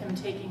and him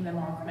taking them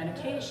off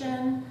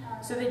medication.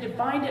 So they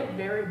defined it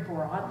very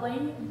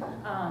broadly,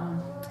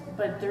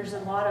 but there's a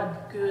lot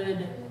of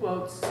good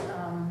quotes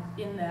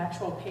in the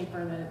actual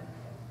paper that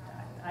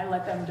I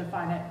let them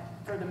define it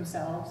for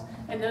themselves.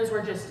 And those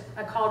were just,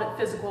 I called it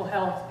physical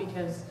health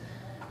because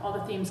all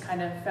the themes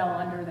kind of fell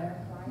under there.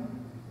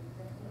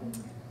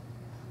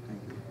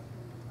 Thank you.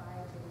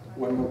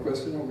 One more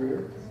question over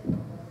here.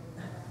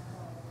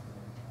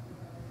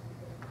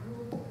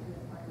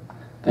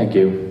 Thank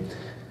you.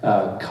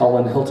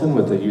 Colin Hilton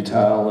with the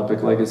Utah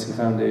Olympic Legacy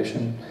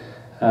Foundation.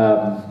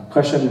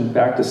 Question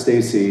back to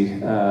Stacy.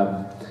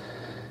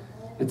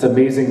 It's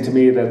amazing to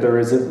me that there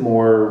isn't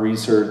more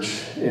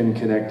research in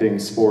connecting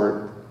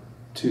sport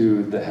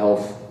to the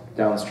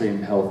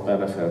downstream health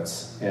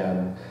benefits.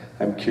 And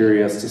I'm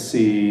curious to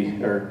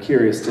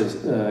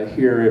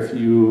hear if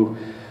you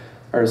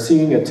are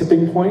seeing a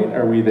tipping point.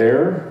 Are we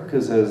there?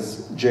 Because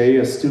as Jay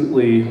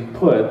astutely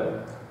put,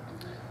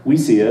 we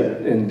see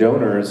it in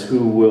donors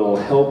who will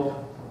help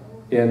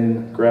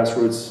in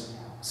grassroots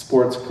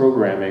sports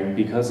programming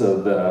because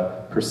of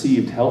the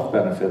perceived health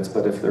benefits,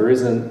 but if there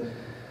isn't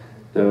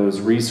those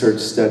research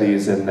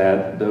studies and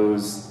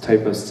those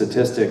type of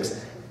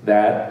statistics,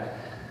 that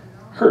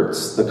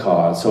hurts the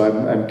cause. So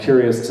I'm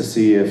curious to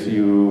see if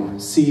you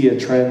see a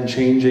trend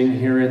changing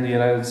here in the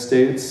United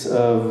States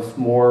of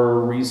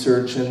more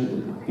research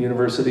in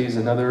universities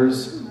and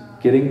others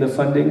getting the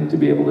funding to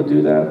be able to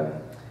do that.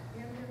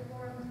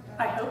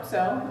 I hope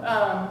so.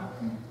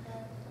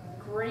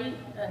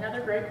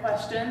 Another great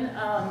question.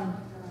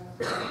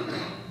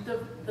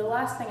 The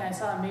last thing I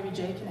saw, and maybe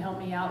Jay can help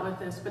me out with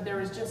this, but there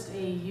was just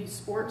a youth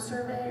sports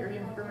survey. Are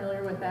you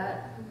familiar with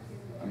that?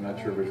 I'm not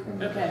sure which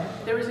one. Okay.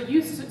 There was a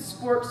youth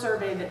sports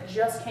survey that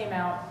just came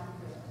out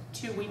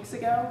 2 weeks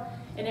ago,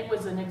 and it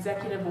was an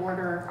executive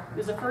order. It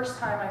was the first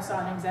time I saw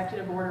an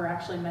executive order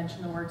actually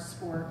mention the word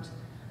sport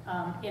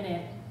in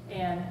it,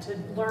 and to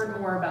learn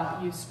more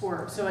about youth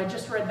sport. So I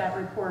just read that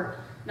report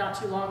not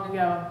too long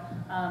ago.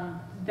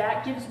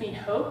 That gives me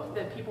hope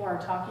that people are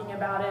talking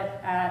about it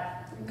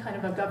at kind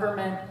of a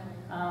government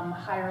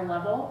higher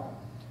level.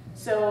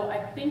 So I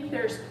think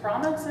there's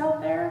promise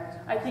out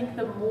there. I think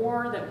the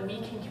more that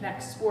we can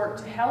connect sport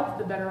to health,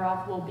 the better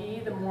off we'll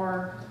be, the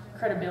more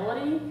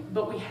credibility,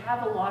 but we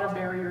have a lot of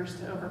barriers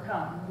to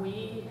overcome.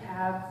 We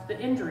have the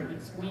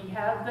injuries, we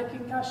have the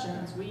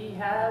concussions, we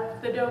have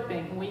the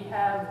doping, we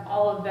have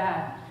all of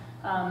that.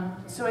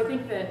 So I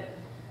think that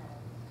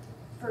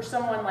for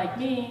someone like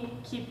me,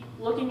 keep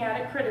looking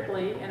at it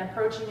critically and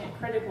approaching it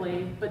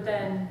critically, but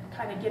then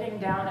kind of getting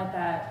down at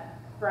that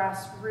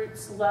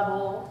grassroots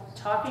level,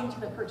 talking to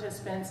the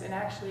participants and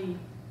actually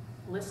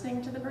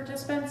listening to the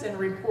participants and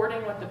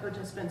reporting what the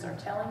participants are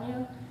telling you.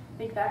 I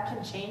think that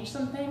can change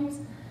some things.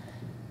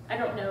 I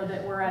don't know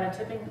that we're at a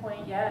tipping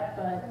point yet,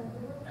 but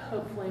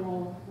hopefully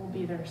we'll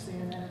be there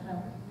soon. I don't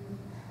know.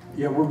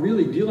 Yeah, we're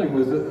really dealing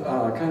with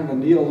kind of a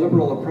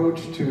neoliberal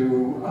approach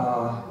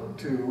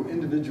to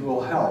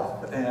individual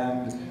health,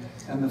 and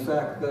the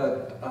fact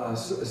that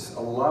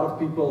a lot of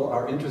people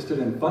are interested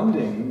in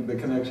funding the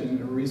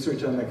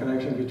research on the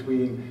connection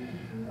between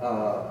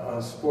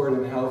sport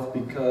and health,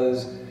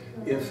 because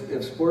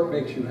if sport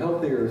makes you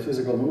healthy or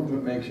physical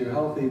movement makes you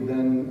healthy,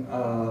 then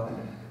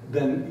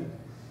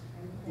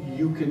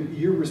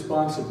you're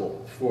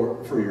responsible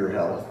for your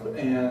health,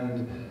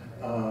 and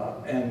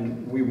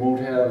and we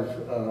won't have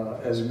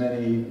as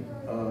many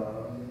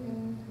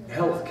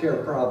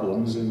healthcare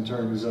problems in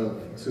terms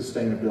of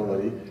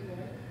sustainability.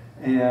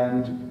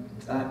 And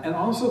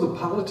also the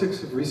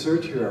politics of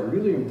research here are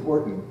really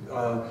important.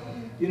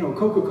 You know,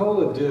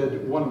 Coca-Cola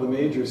did one of the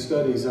major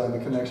studies on the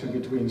connection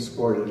between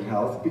sport and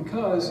health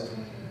because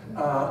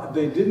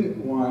they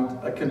didn't want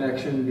a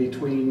connection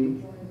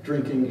between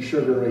drinking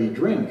sugary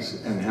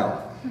drinks and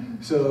health.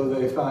 So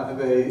they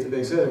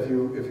said if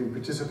you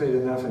participate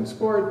enough in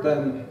sport,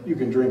 then you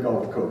can drink all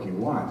the Coke you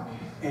want.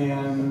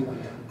 And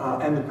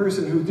the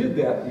person who did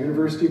that,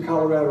 University of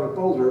Colorado at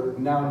Boulder,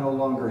 now no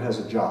longer has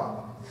a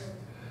job.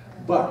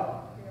 But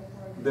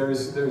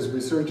there's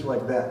research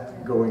like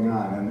that going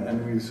on,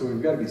 and so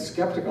we've got to be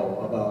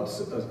skeptical about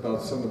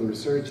some of the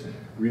research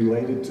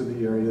related to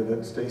the area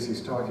that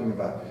Stacy's talking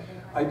about.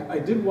 I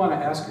did want to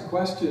ask a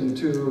question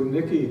to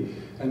Niki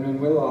and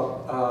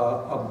Manuela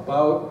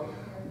about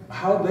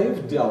how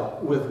they've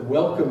dealt with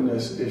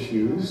welcomeness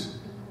issues,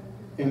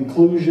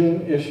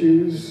 inclusion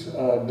issues,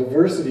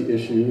 diversity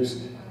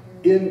issues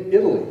in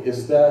Italy.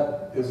 Is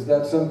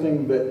that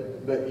something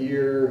that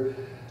you've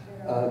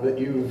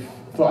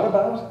thought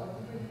about?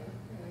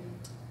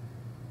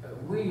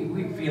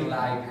 We feel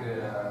like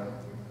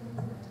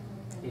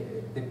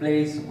the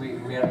place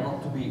we are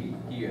not to be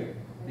here,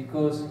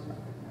 because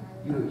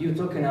you're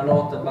talking a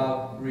lot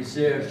about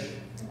research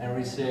and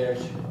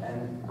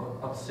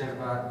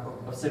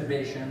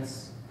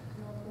observations,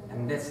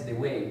 and that's the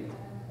way.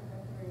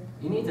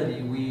 In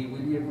Italy, we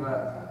live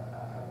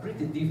a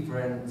pretty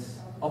different,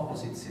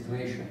 opposite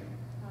situation,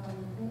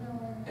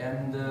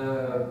 and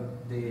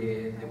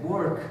the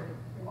work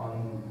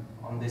on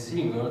the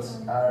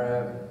singles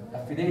are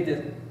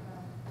affiliated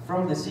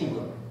from the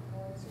single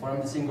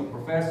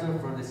professor,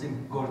 from the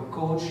single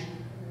coach,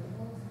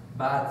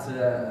 but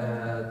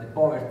the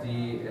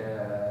poverty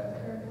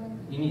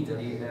in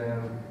Italy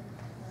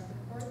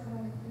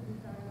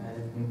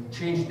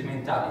changed the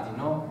mentality,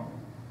 no?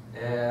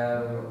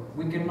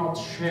 We cannot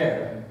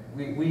share.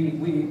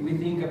 We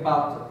think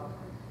about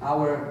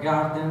our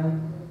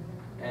garden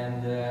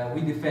and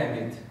we defend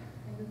it.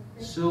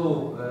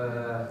 So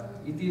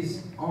it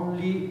is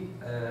only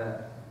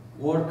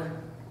work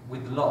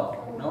with love,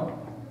 no?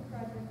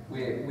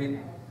 We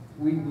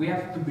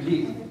have to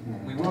believe.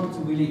 We want to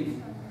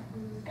believe,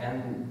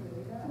 and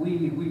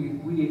we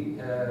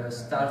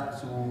start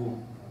to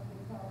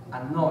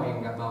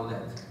annoying about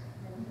that.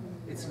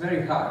 It's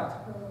very hard.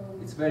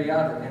 It's very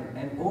hard,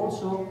 and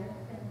also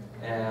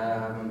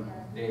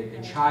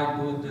the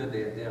childhood,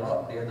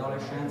 the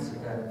adolescents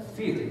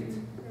feel it,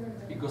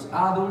 because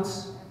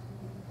adults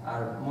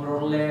are more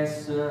or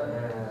less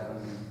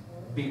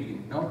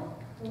building, no?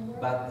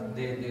 But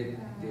the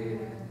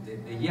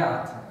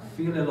youth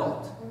feel a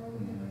lot.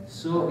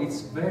 So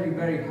it's very,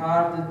 very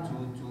hard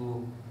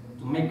to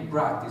make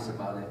practice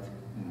about it.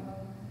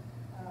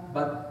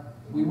 But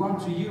we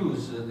want to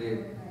use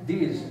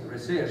this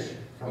research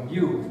from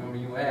you, from the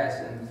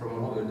US and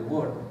from all over the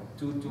world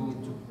to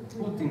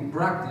put in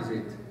practice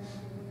it.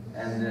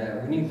 And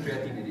we need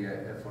creativity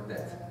for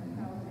that.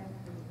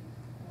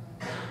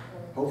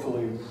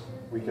 Hopefully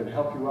we can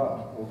help you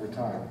out over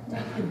time.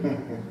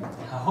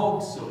 I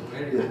hope so,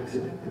 very much.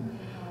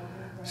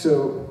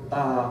 So,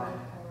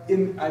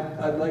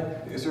 I'd like,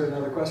 is there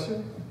another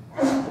question?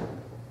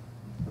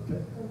 Okay.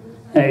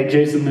 Hey,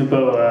 Jason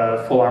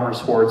Lupo, Full Armor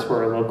Sports.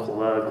 We're a local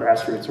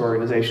grassroots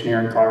organization here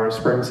in Colorado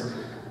Springs.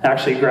 I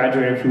actually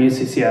graduated from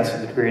UCCS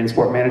with a degree in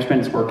sport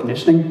management and sport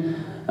conditioning,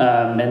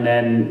 and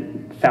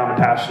then found a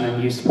passion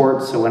in youth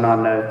sports, so went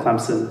on to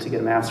Clemson to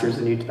get a master's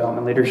in youth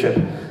development leadership.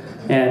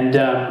 And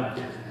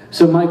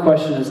so my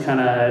question is kind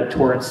of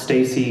towards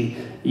Stacy.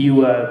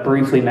 You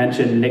briefly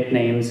mentioned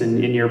nicknames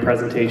in your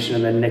presentation,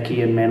 and then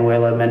Niki and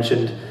Manuela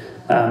mentioned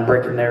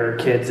breaking their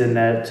kids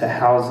into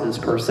houses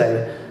per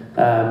se.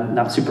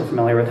 Not super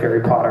familiar with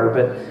Harry Potter,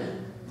 but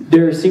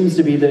there seems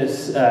to be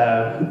this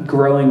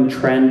growing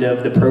trend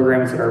of the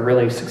programs that are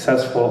really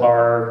successful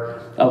are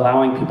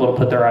allowing people to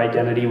put their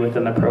identity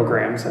within the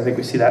programs. I think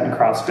we see that in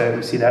CrossFit,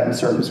 we see that in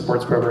certain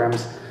sports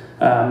programs.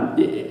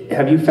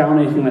 Have you found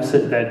anything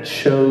that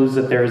shows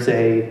that there's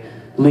a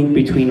link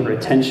between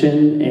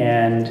retention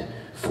and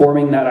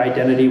forming that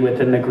identity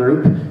within the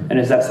group? And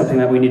is that something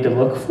that we need to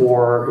look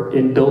for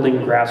in building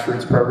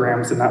grassroots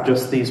programs, and not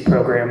just these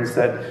programs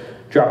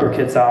that drop your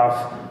kids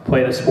off,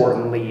 play the sport,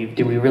 and leave?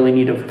 Do we really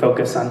need to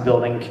focus on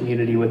building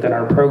community within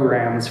our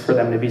programs for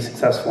them to be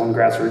successful in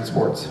grassroots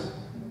sports?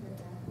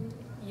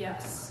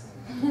 Yes,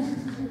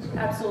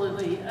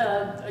 absolutely.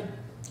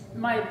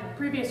 My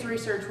previous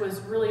research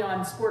was really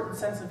on sport and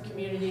sense of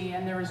community,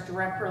 and there was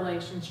direct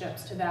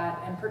relationships to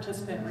that and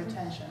participant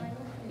retention.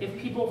 If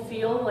people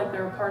feel like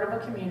they're a part of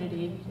a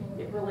community,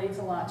 it relates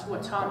a lot to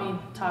what Tommy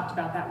talked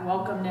about, that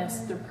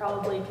welcomeness. They're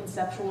probably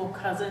conceptual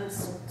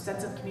cousins,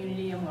 sense of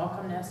community and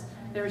welcomeness.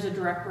 There's a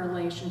direct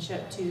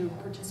relationship to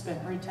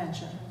participant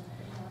retention.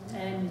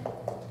 And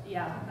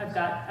yeah, I've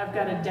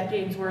got a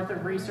decade's worth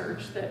of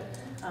research that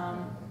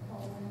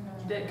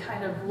that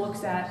kind of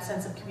looks at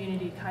sense of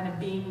community kind of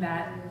being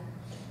that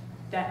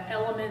that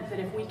element that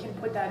if we can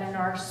put that in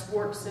our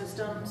sports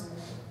systems,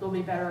 they'll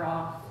be better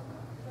off.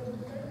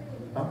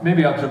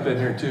 Maybe I'll jump in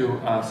here too,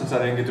 since I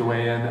didn't get to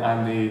weigh in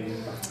on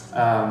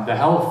the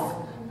health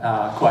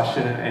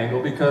question and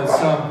angle, because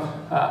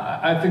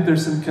I think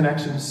there's some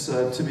connections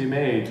to be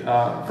made.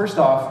 First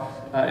off,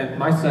 in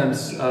my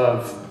sense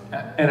of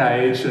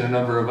NIH and a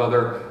number of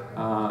other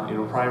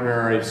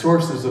primary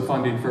sources of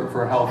funding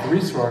for health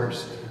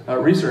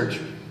research,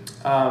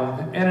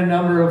 and a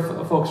number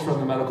of folks from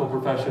the medical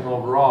profession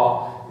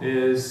overall,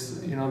 is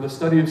the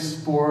study of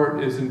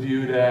sport is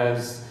viewed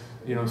as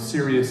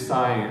serious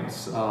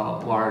science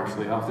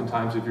largely.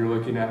 Oftentimes, if you're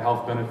looking at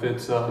health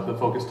benefits, the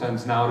focus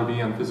tends now to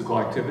be on physical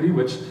activity,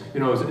 which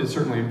is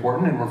certainly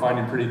important, and we're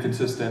finding pretty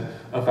consistent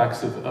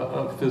effects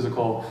of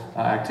physical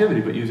activity.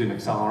 But using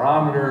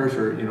accelerometers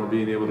or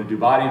being able to do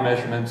body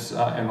measurements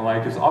and the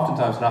like is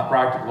oftentimes not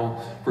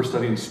practical for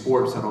studying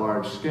sports at a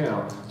large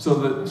scale. So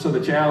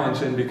the challenge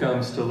then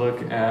becomes to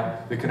look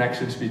at the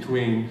connections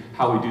between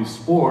how we do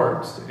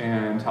sports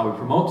and how we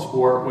promote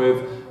sport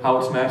with how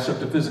it's matched up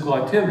to physical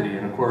activity.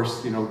 And of course,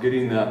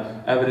 getting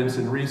the evidence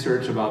and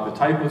research about the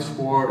type of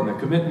sport and the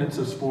commitments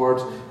of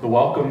sports, the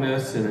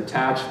welcomeness and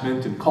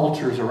attachment and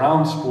cultures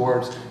around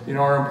sports,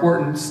 are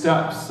important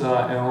steps in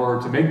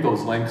order to make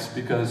those links,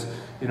 because,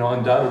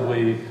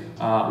 undoubtedly,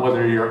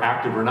 whether you're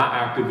active or not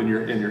active in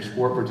your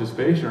sport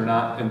participation or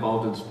not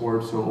involved in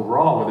sports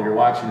overall, whether you're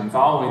watching and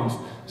following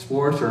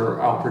sports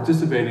or out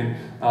participating,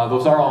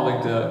 those are all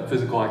linked to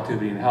physical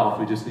activity and health.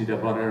 We just need to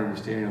have a better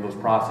understanding of those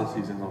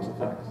processes and those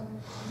effects.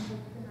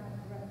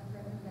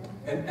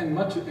 And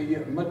much,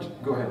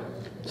 go ahead.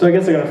 So I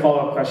guess I got a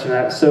follow-up question to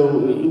that. So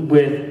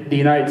with the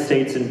United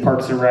States and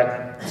Parks and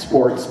Rec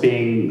sports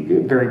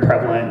being very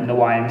prevalent in the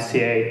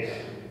YMCA,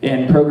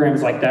 and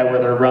programs like that where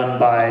they're run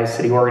by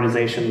city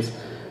organizations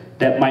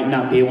that might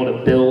not be able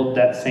to build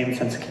that same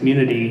sense of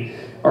community,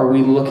 are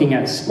we looking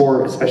at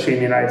sport, especially in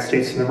the United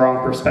States, from the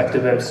wrong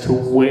perspective as to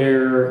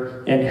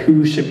where and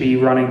who should be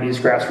running these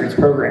grassroots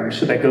programs?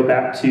 Should they go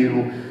back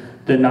to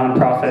the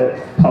nonprofit,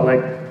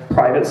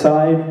 public-private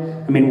side?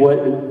 I mean,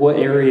 what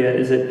area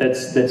is it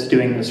that's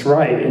doing this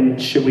right? And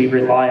should we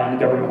rely on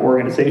government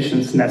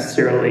organizations to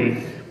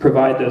necessarily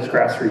provide those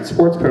grassroots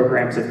sports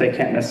programs if they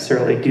can't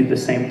necessarily do the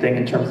same thing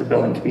in terms of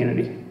building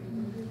community?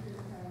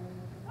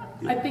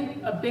 I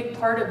think a big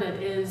part of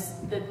it is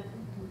that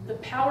the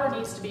power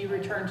needs to be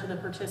returned to the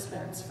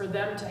participants, for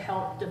them to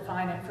help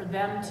define it, for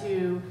them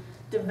to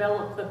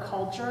develop the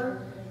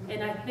culture.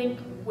 And I think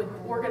with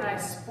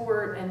organized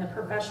sport and the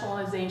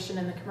professionalization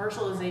and the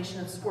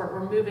commercialization of sport,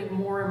 we're moving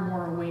more and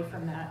more away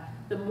from that.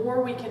 The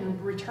more we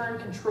can return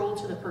control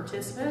to the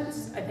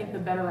participants, I think the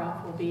better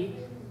off we'll be.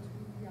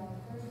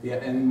 Yeah,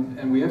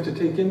 and we have to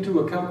take into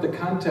account the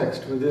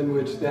context within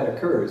which that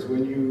occurs.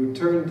 When you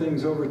turn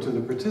things over to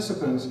the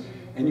participants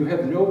and you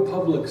have no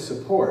public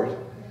support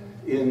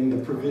in the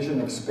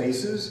provision of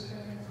spaces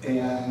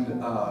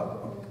and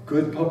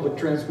good public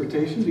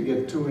transportation to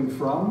get to and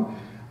from,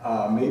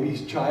 maybe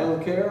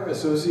childcare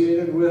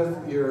associated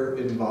with your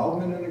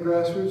involvement in a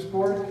grassroots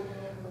sport,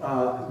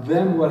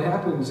 then what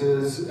happens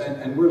is,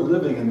 and we're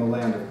living in the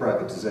land of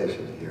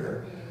privatization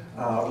here,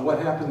 what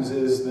happens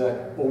is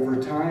that over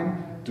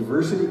time,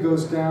 diversity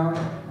goes down,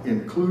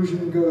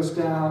 inclusion goes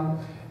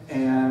down,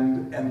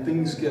 and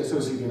things get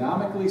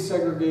socioeconomically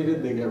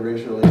segregated, they get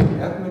racially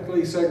and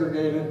ethnically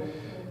segregated,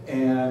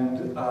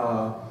 and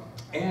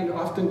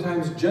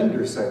oftentimes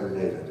gender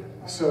segregated.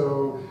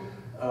 So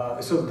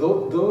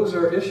those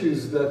are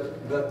issues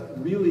that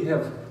really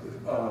have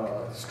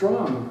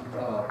strong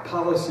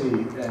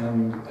policy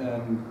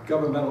and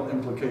governmental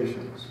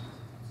implications.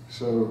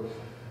 So,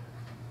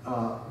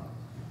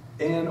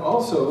 and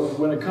also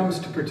when it comes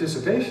to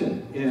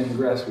participation in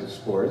grassroots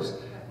sports,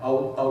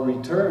 I'll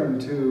return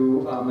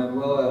to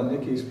Manuela and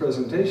Niki's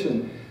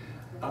presentation.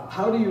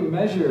 How do you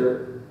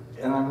measure,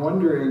 and I'm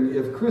wondering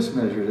if Chris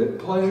measured it,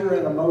 pleasure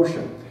and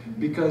emotion?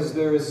 Because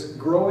there's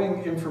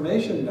growing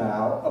information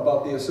now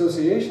about the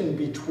association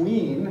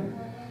between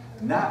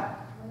not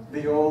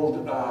the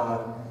old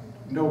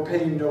no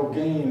pain, no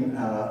gain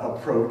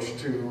approach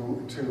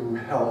to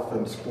health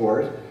and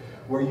sport,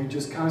 where you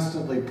just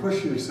constantly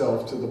push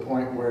yourself to the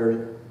point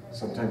where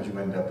sometimes you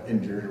end up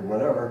injured or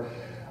whatever,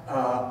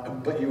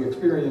 but you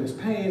experience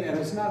pain, and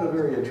it's not a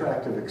very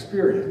attractive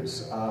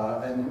experience.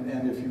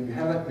 And if you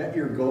haven't met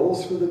your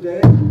goals for the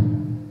day,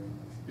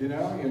 you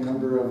know, your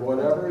number of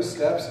whatever,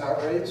 steps,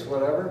 heart rates,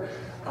 whatever,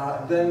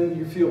 then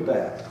you feel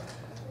bad.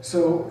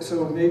 So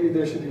maybe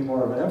there should be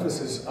more of an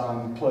emphasis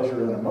on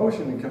pleasure and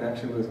emotion in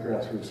connection with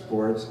grassroots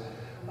sports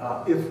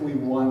if we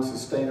want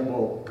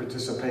sustainable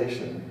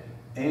participation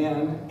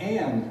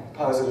and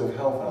positive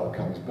health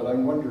outcomes. But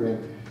I'm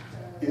wondering,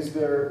 is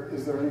there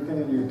anything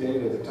in your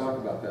data to talk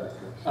about that?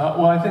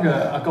 Well, I think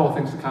a couple of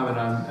things to comment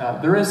on.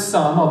 There is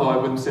some, although I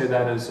wouldn't say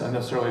that is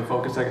necessarily a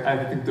focus.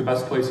 I think the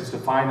best places to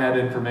find that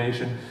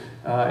information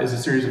is a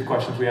series of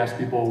questions we ask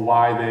people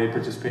why they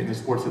participate in the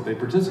sports that they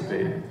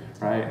participate in,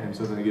 right? And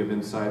so then they give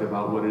insight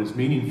about what is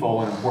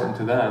meaningful and important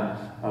to them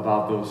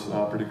about those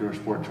particular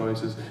sport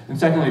choices. And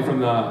secondly, from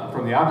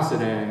the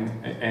opposite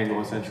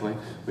angle, essentially,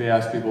 we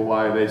ask people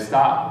why they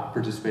stop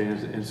participating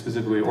in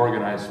specifically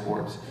organized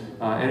sports.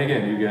 And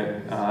again, you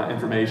get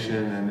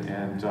information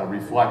and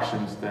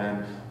reflections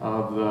then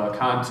of the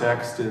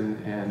context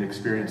and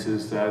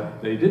experiences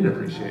that they didn't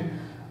appreciate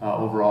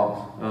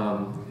overall.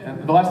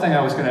 And the last thing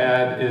I was going to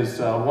add is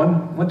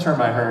one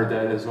term I heard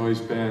that has always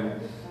been,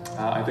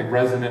 I think,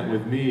 resonant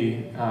with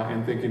me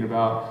in thinking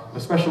about,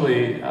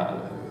 especially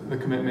the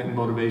commitment and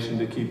motivation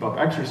to keep up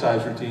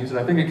exercise routines. And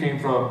I think it came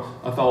from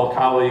a fellow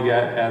colleague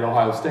at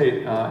Ohio State,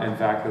 in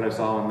fact, that I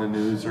saw in the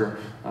news or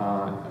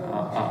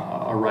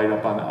a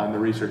write-up on the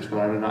research, but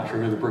I'm not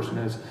sure who the person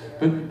is.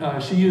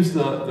 But she used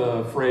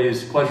the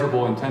phrase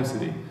pleasurable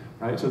intensity,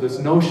 right? So this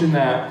notion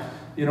that,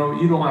 you know,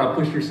 you don't want to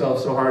push yourself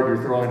so hard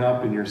you're throwing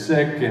up and you're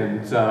sick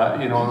and,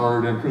 you know, in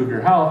order to improve your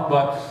health,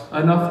 but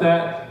enough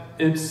that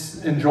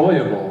it's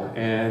enjoyable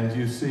and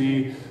you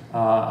see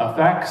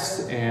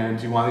effects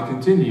and you want to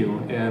continue.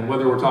 And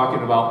whether we're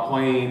talking about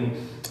playing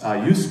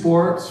youth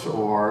sports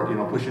or, you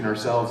know, pushing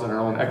ourselves in our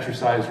own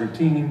exercise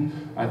routine,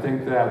 I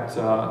think that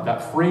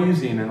that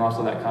phrasing and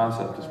also that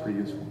concept is pretty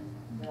useful.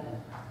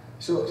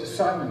 So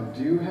Simon,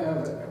 do you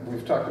have,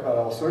 we've talked about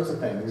all sorts of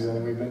things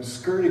and we've been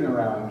skirting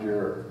around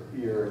your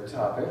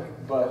topic,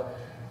 but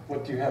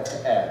what do you have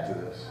to add to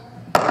this?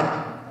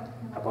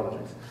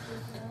 Apologies.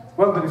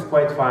 Well, that is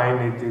quite fine.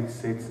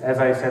 It's as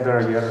I said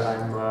earlier,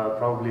 I'm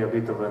probably a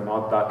bit of an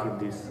odd duck in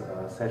this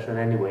session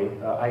anyway.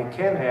 I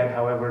can add,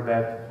 however,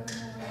 that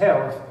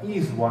health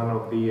is one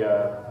of the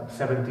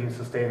 17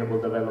 Sustainable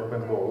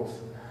Development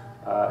Goals.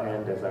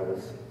 And as I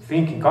was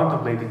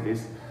contemplating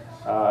this,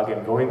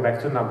 again, going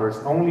back to numbers,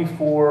 only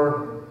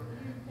 4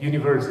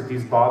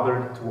 universities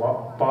bother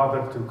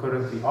to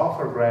currently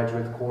offer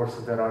graduate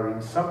courses that are in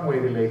some way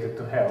related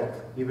to health,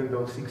 even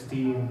though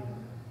 16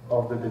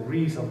 of the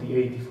degrees, of the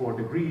 84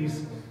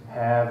 degrees,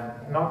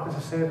 have not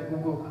necessarily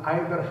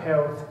either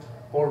health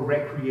or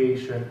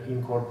recreation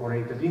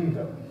incorporated in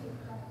them.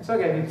 So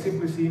again, it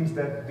simply seems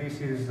that this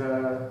is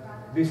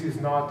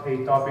not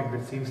a topic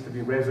that seems to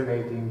be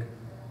resonating,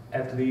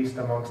 at least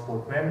among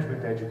sport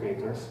management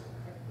educators.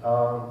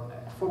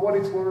 For what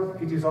it's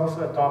worth, it is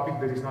also a topic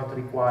that is not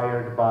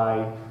required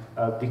by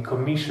the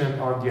Commission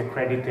on the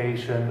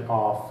Accreditation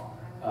of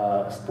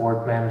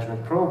Sport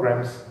Management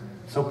Programs,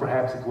 so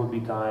perhaps it would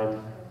be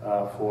time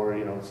for,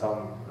 you know,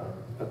 some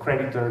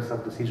accreditors,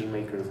 some decision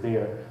makers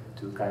there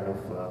to kind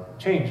of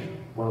change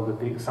some of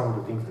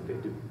the things that they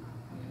do.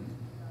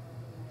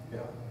 Yeah.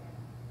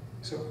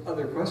 So,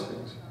 other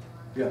questions?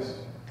 Yes.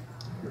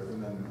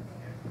 And then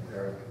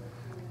Eric.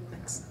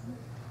 Thanks.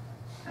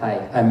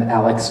 Hi, I'm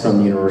Alex from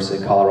the University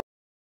of Colorado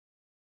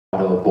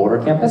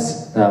Boulder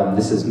campus.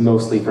 This is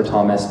mostly for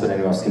Thomas, but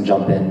anyone else can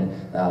jump in.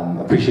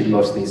 Appreciate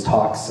most of these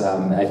talks.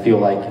 I feel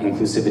like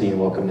inclusivity and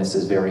welcomeness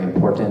is very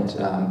important.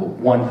 But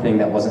one thing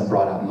that wasn't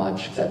brought up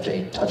much, except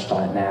Jay touched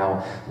on it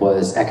now,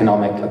 was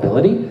economic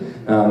ability.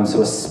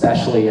 So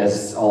especially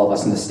as all of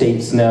us in the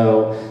States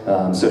know,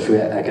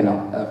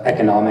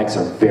 socioeconomics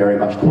are very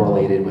much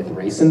correlated with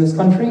race in this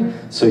country.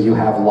 So you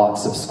have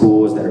lots of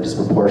schools that are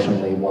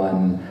disproportionately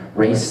one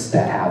race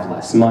that have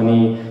less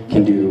money,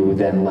 can do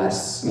then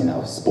less, you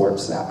know,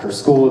 sports after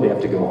school. They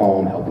have to go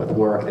home, help with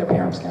work. Their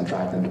parents can't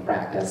drive them to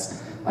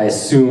practice. I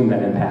assume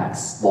that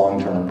impacts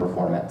long-term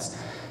performance.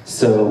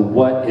 So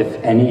what, if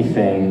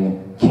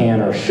anything,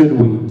 can or should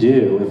we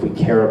do if we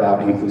care about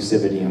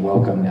inclusivity and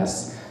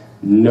welcomeness,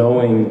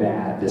 knowing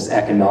that this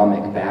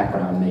economic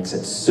background makes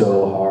it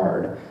so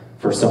hard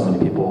for so many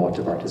people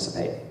to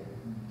participate?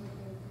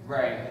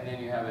 Right, and then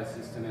you have a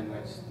system in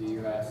which the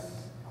U.S.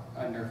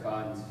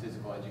 underfunds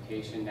physical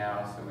education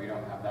now, so we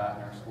don't have that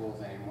in our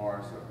schools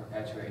anymore, so it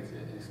perpetuates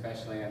it,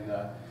 especially in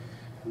the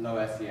low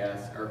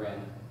SES,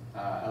 urban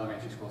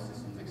elementary school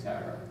systems,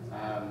 etc.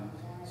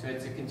 So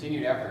it's a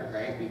continued effort,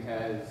 right?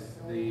 Because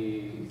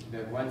the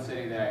one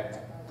city that I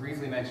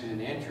briefly mentioned in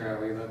the intro,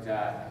 we looked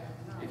at,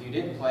 if you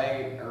didn't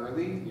play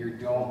early, you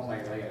don't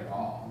play late at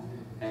all.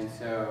 And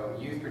so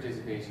youth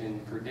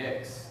participation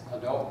predicts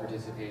adult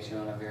participation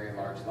on a very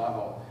large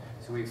level.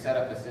 So we've set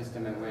up a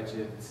system in which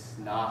it's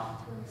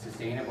not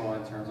sustainable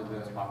in terms of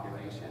those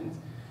populations.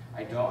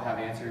 I don't have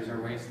answers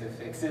or ways to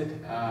fix it,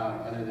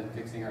 other than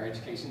fixing our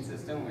education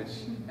system,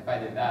 which if I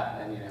did that,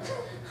 then, you know,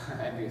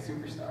 I'd be a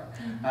superstar.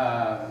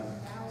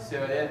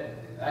 So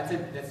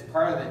that's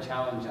part of the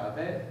challenge of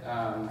it.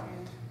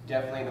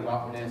 Definitely the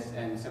welcomeness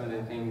and some of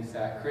the things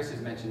that Chris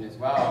has mentioned as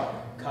well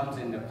comes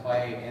into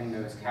play in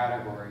those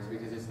categories,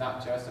 because it's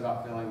not just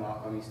about feeling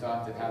welcome. You still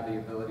have to have the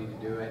ability to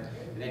do it,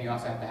 but then you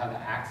also have to have the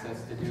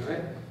access to do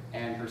it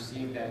and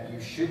perceive that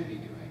you should be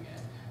doing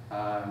it.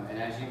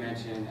 And as you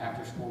mentioned,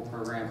 after school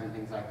programs and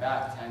things like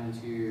that tend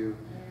to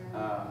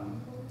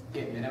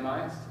get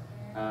minimized.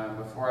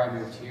 Before I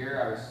moved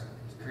here, I was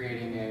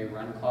creating a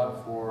run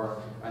club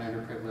for an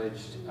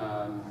underprivileged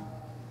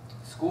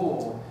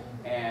school.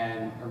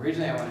 And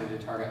originally I wanted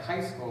to target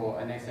high school,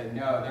 and they said,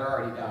 no, they're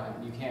already done.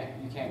 You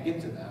can't get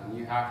to them.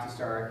 You have to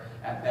start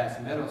at best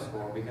middle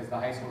school, because the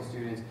high school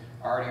students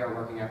already are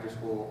working after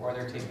school, or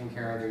they're taking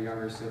care of their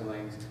younger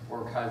siblings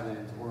or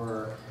cousins,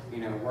 or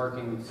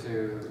working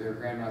so their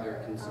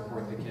grandmother can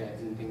support the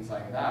kids and things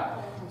like that.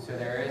 So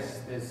there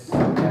is this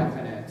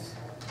definite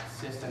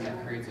system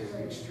that creates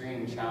an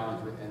extreme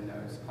challenge within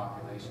those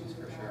populations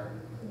for sure.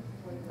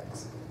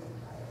 Thanks.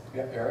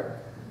 Yeah, Eric?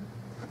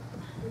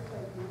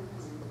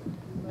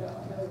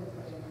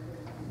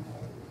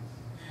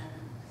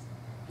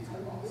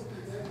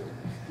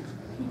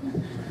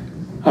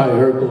 Hi,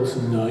 Eric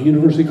Olson,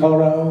 University of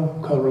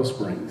Colorado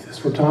Springs. This is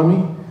for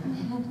Tommy.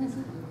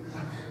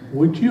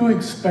 Would you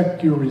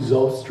expect your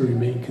results to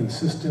remain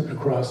consistent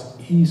across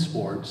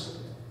esports?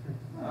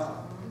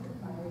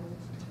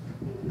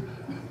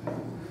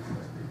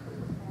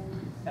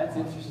 That's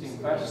an interesting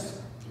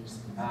question.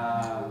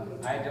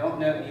 I don't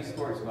know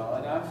esports well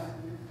enough.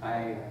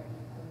 I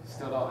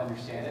still don't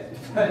understand it,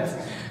 but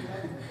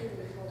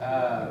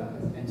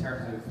in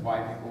terms of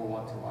why people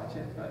want to watch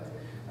it. But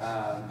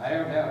I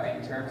don't know.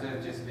 In terms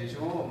of just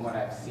visual and what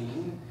I've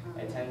seen,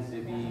 it tends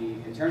to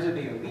be, in terms of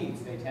the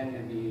elites, they tend to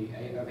be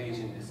of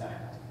Asian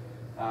descent.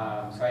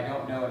 So I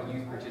don't know what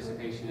youth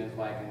participation is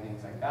like and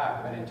things like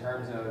that, but in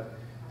terms of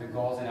the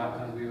goals and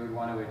outcomes we would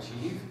want to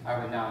achieve, I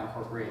would not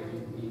incorporate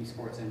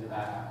esports into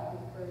that at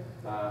all.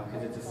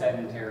 Because it's a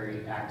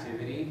sedentary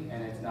activity,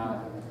 and it's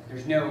not,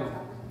 there's no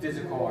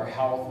physical or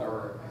health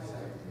or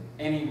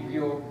any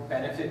real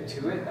benefit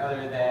to it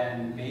other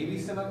than maybe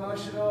some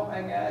emotional,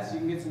 I guess. You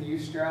can get some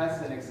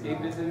eustress and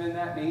escapism in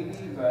that maybe,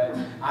 but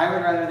I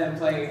would rather than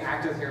play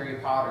active Harry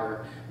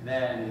Potter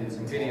than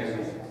some video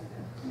games.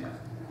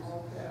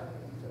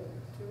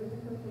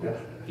 Yeah.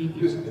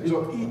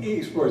 So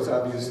esports,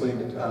 obviously,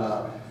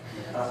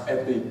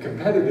 at the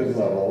competitive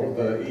level,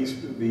 the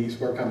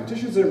esport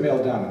competitions are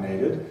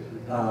male-dominated.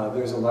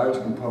 There's a large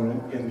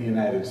component in the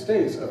United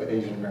States of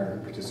Asian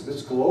American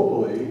participants.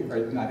 Globally,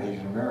 right, not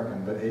Asian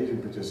American, but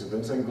Asian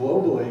participants, and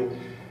globally,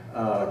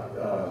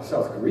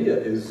 South Korea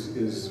is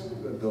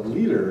the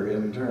leader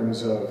in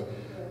terms of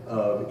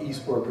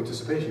esport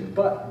participation.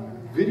 But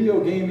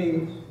video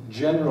gaming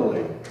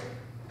generally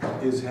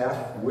is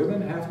half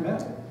women, half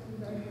men.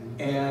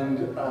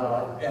 And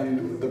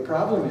the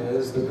problem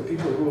is that the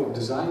people who have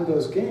designed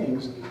those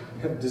games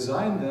have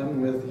designed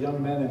them with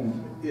young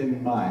men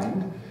in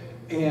mind,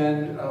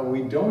 and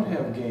we don't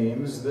have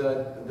games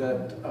that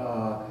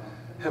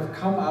have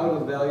come out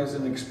of values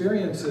and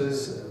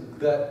experiences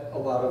that a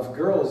lot of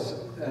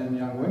girls and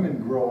young women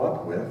grow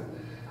up with.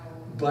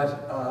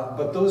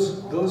 But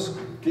those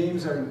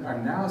games are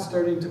now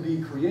starting to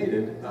be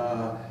created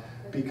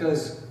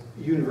because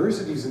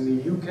universities in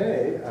the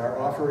UK are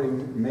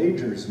offering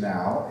majors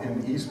now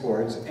in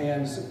esports,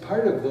 and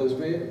part of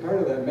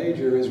that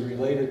major is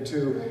related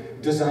to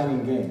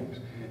designing games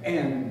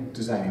and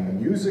designing the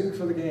music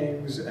for the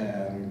games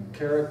and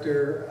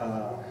character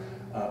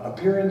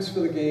appearance for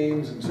the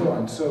games and so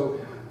on.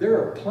 So there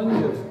are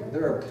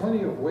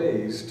plenty of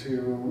ways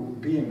to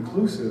be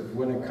inclusive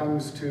when it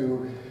comes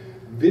to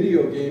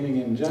video gaming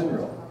in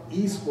general.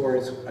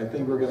 Esports, I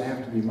think we're going to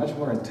have to be much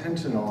more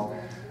intentional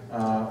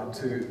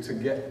to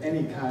get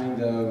any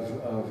kind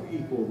of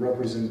equal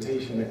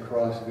representation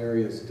across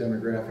various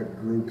demographic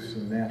groups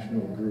and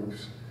national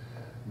groups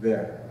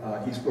there.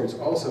 Esports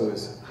also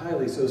is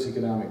highly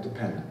socioeconomic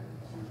dependent.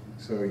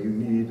 So you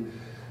need,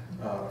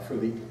 for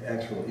the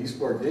actual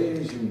esport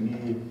games, you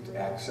need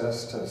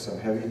access to some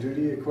heavy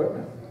duty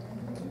equipment.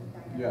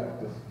 Yeah.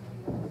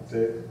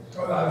 That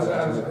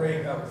was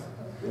great. That was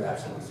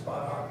absolutely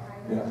spot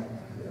on. Yeah.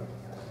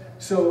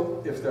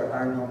 So if there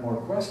are no more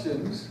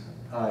questions,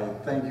 I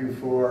thank you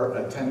for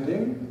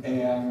attending,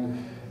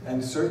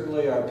 and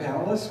certainly our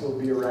panelists will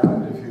be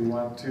around if you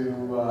want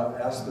to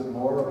ask them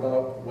more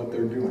about what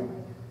they're doing.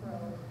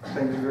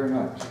 Thank you very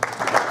much.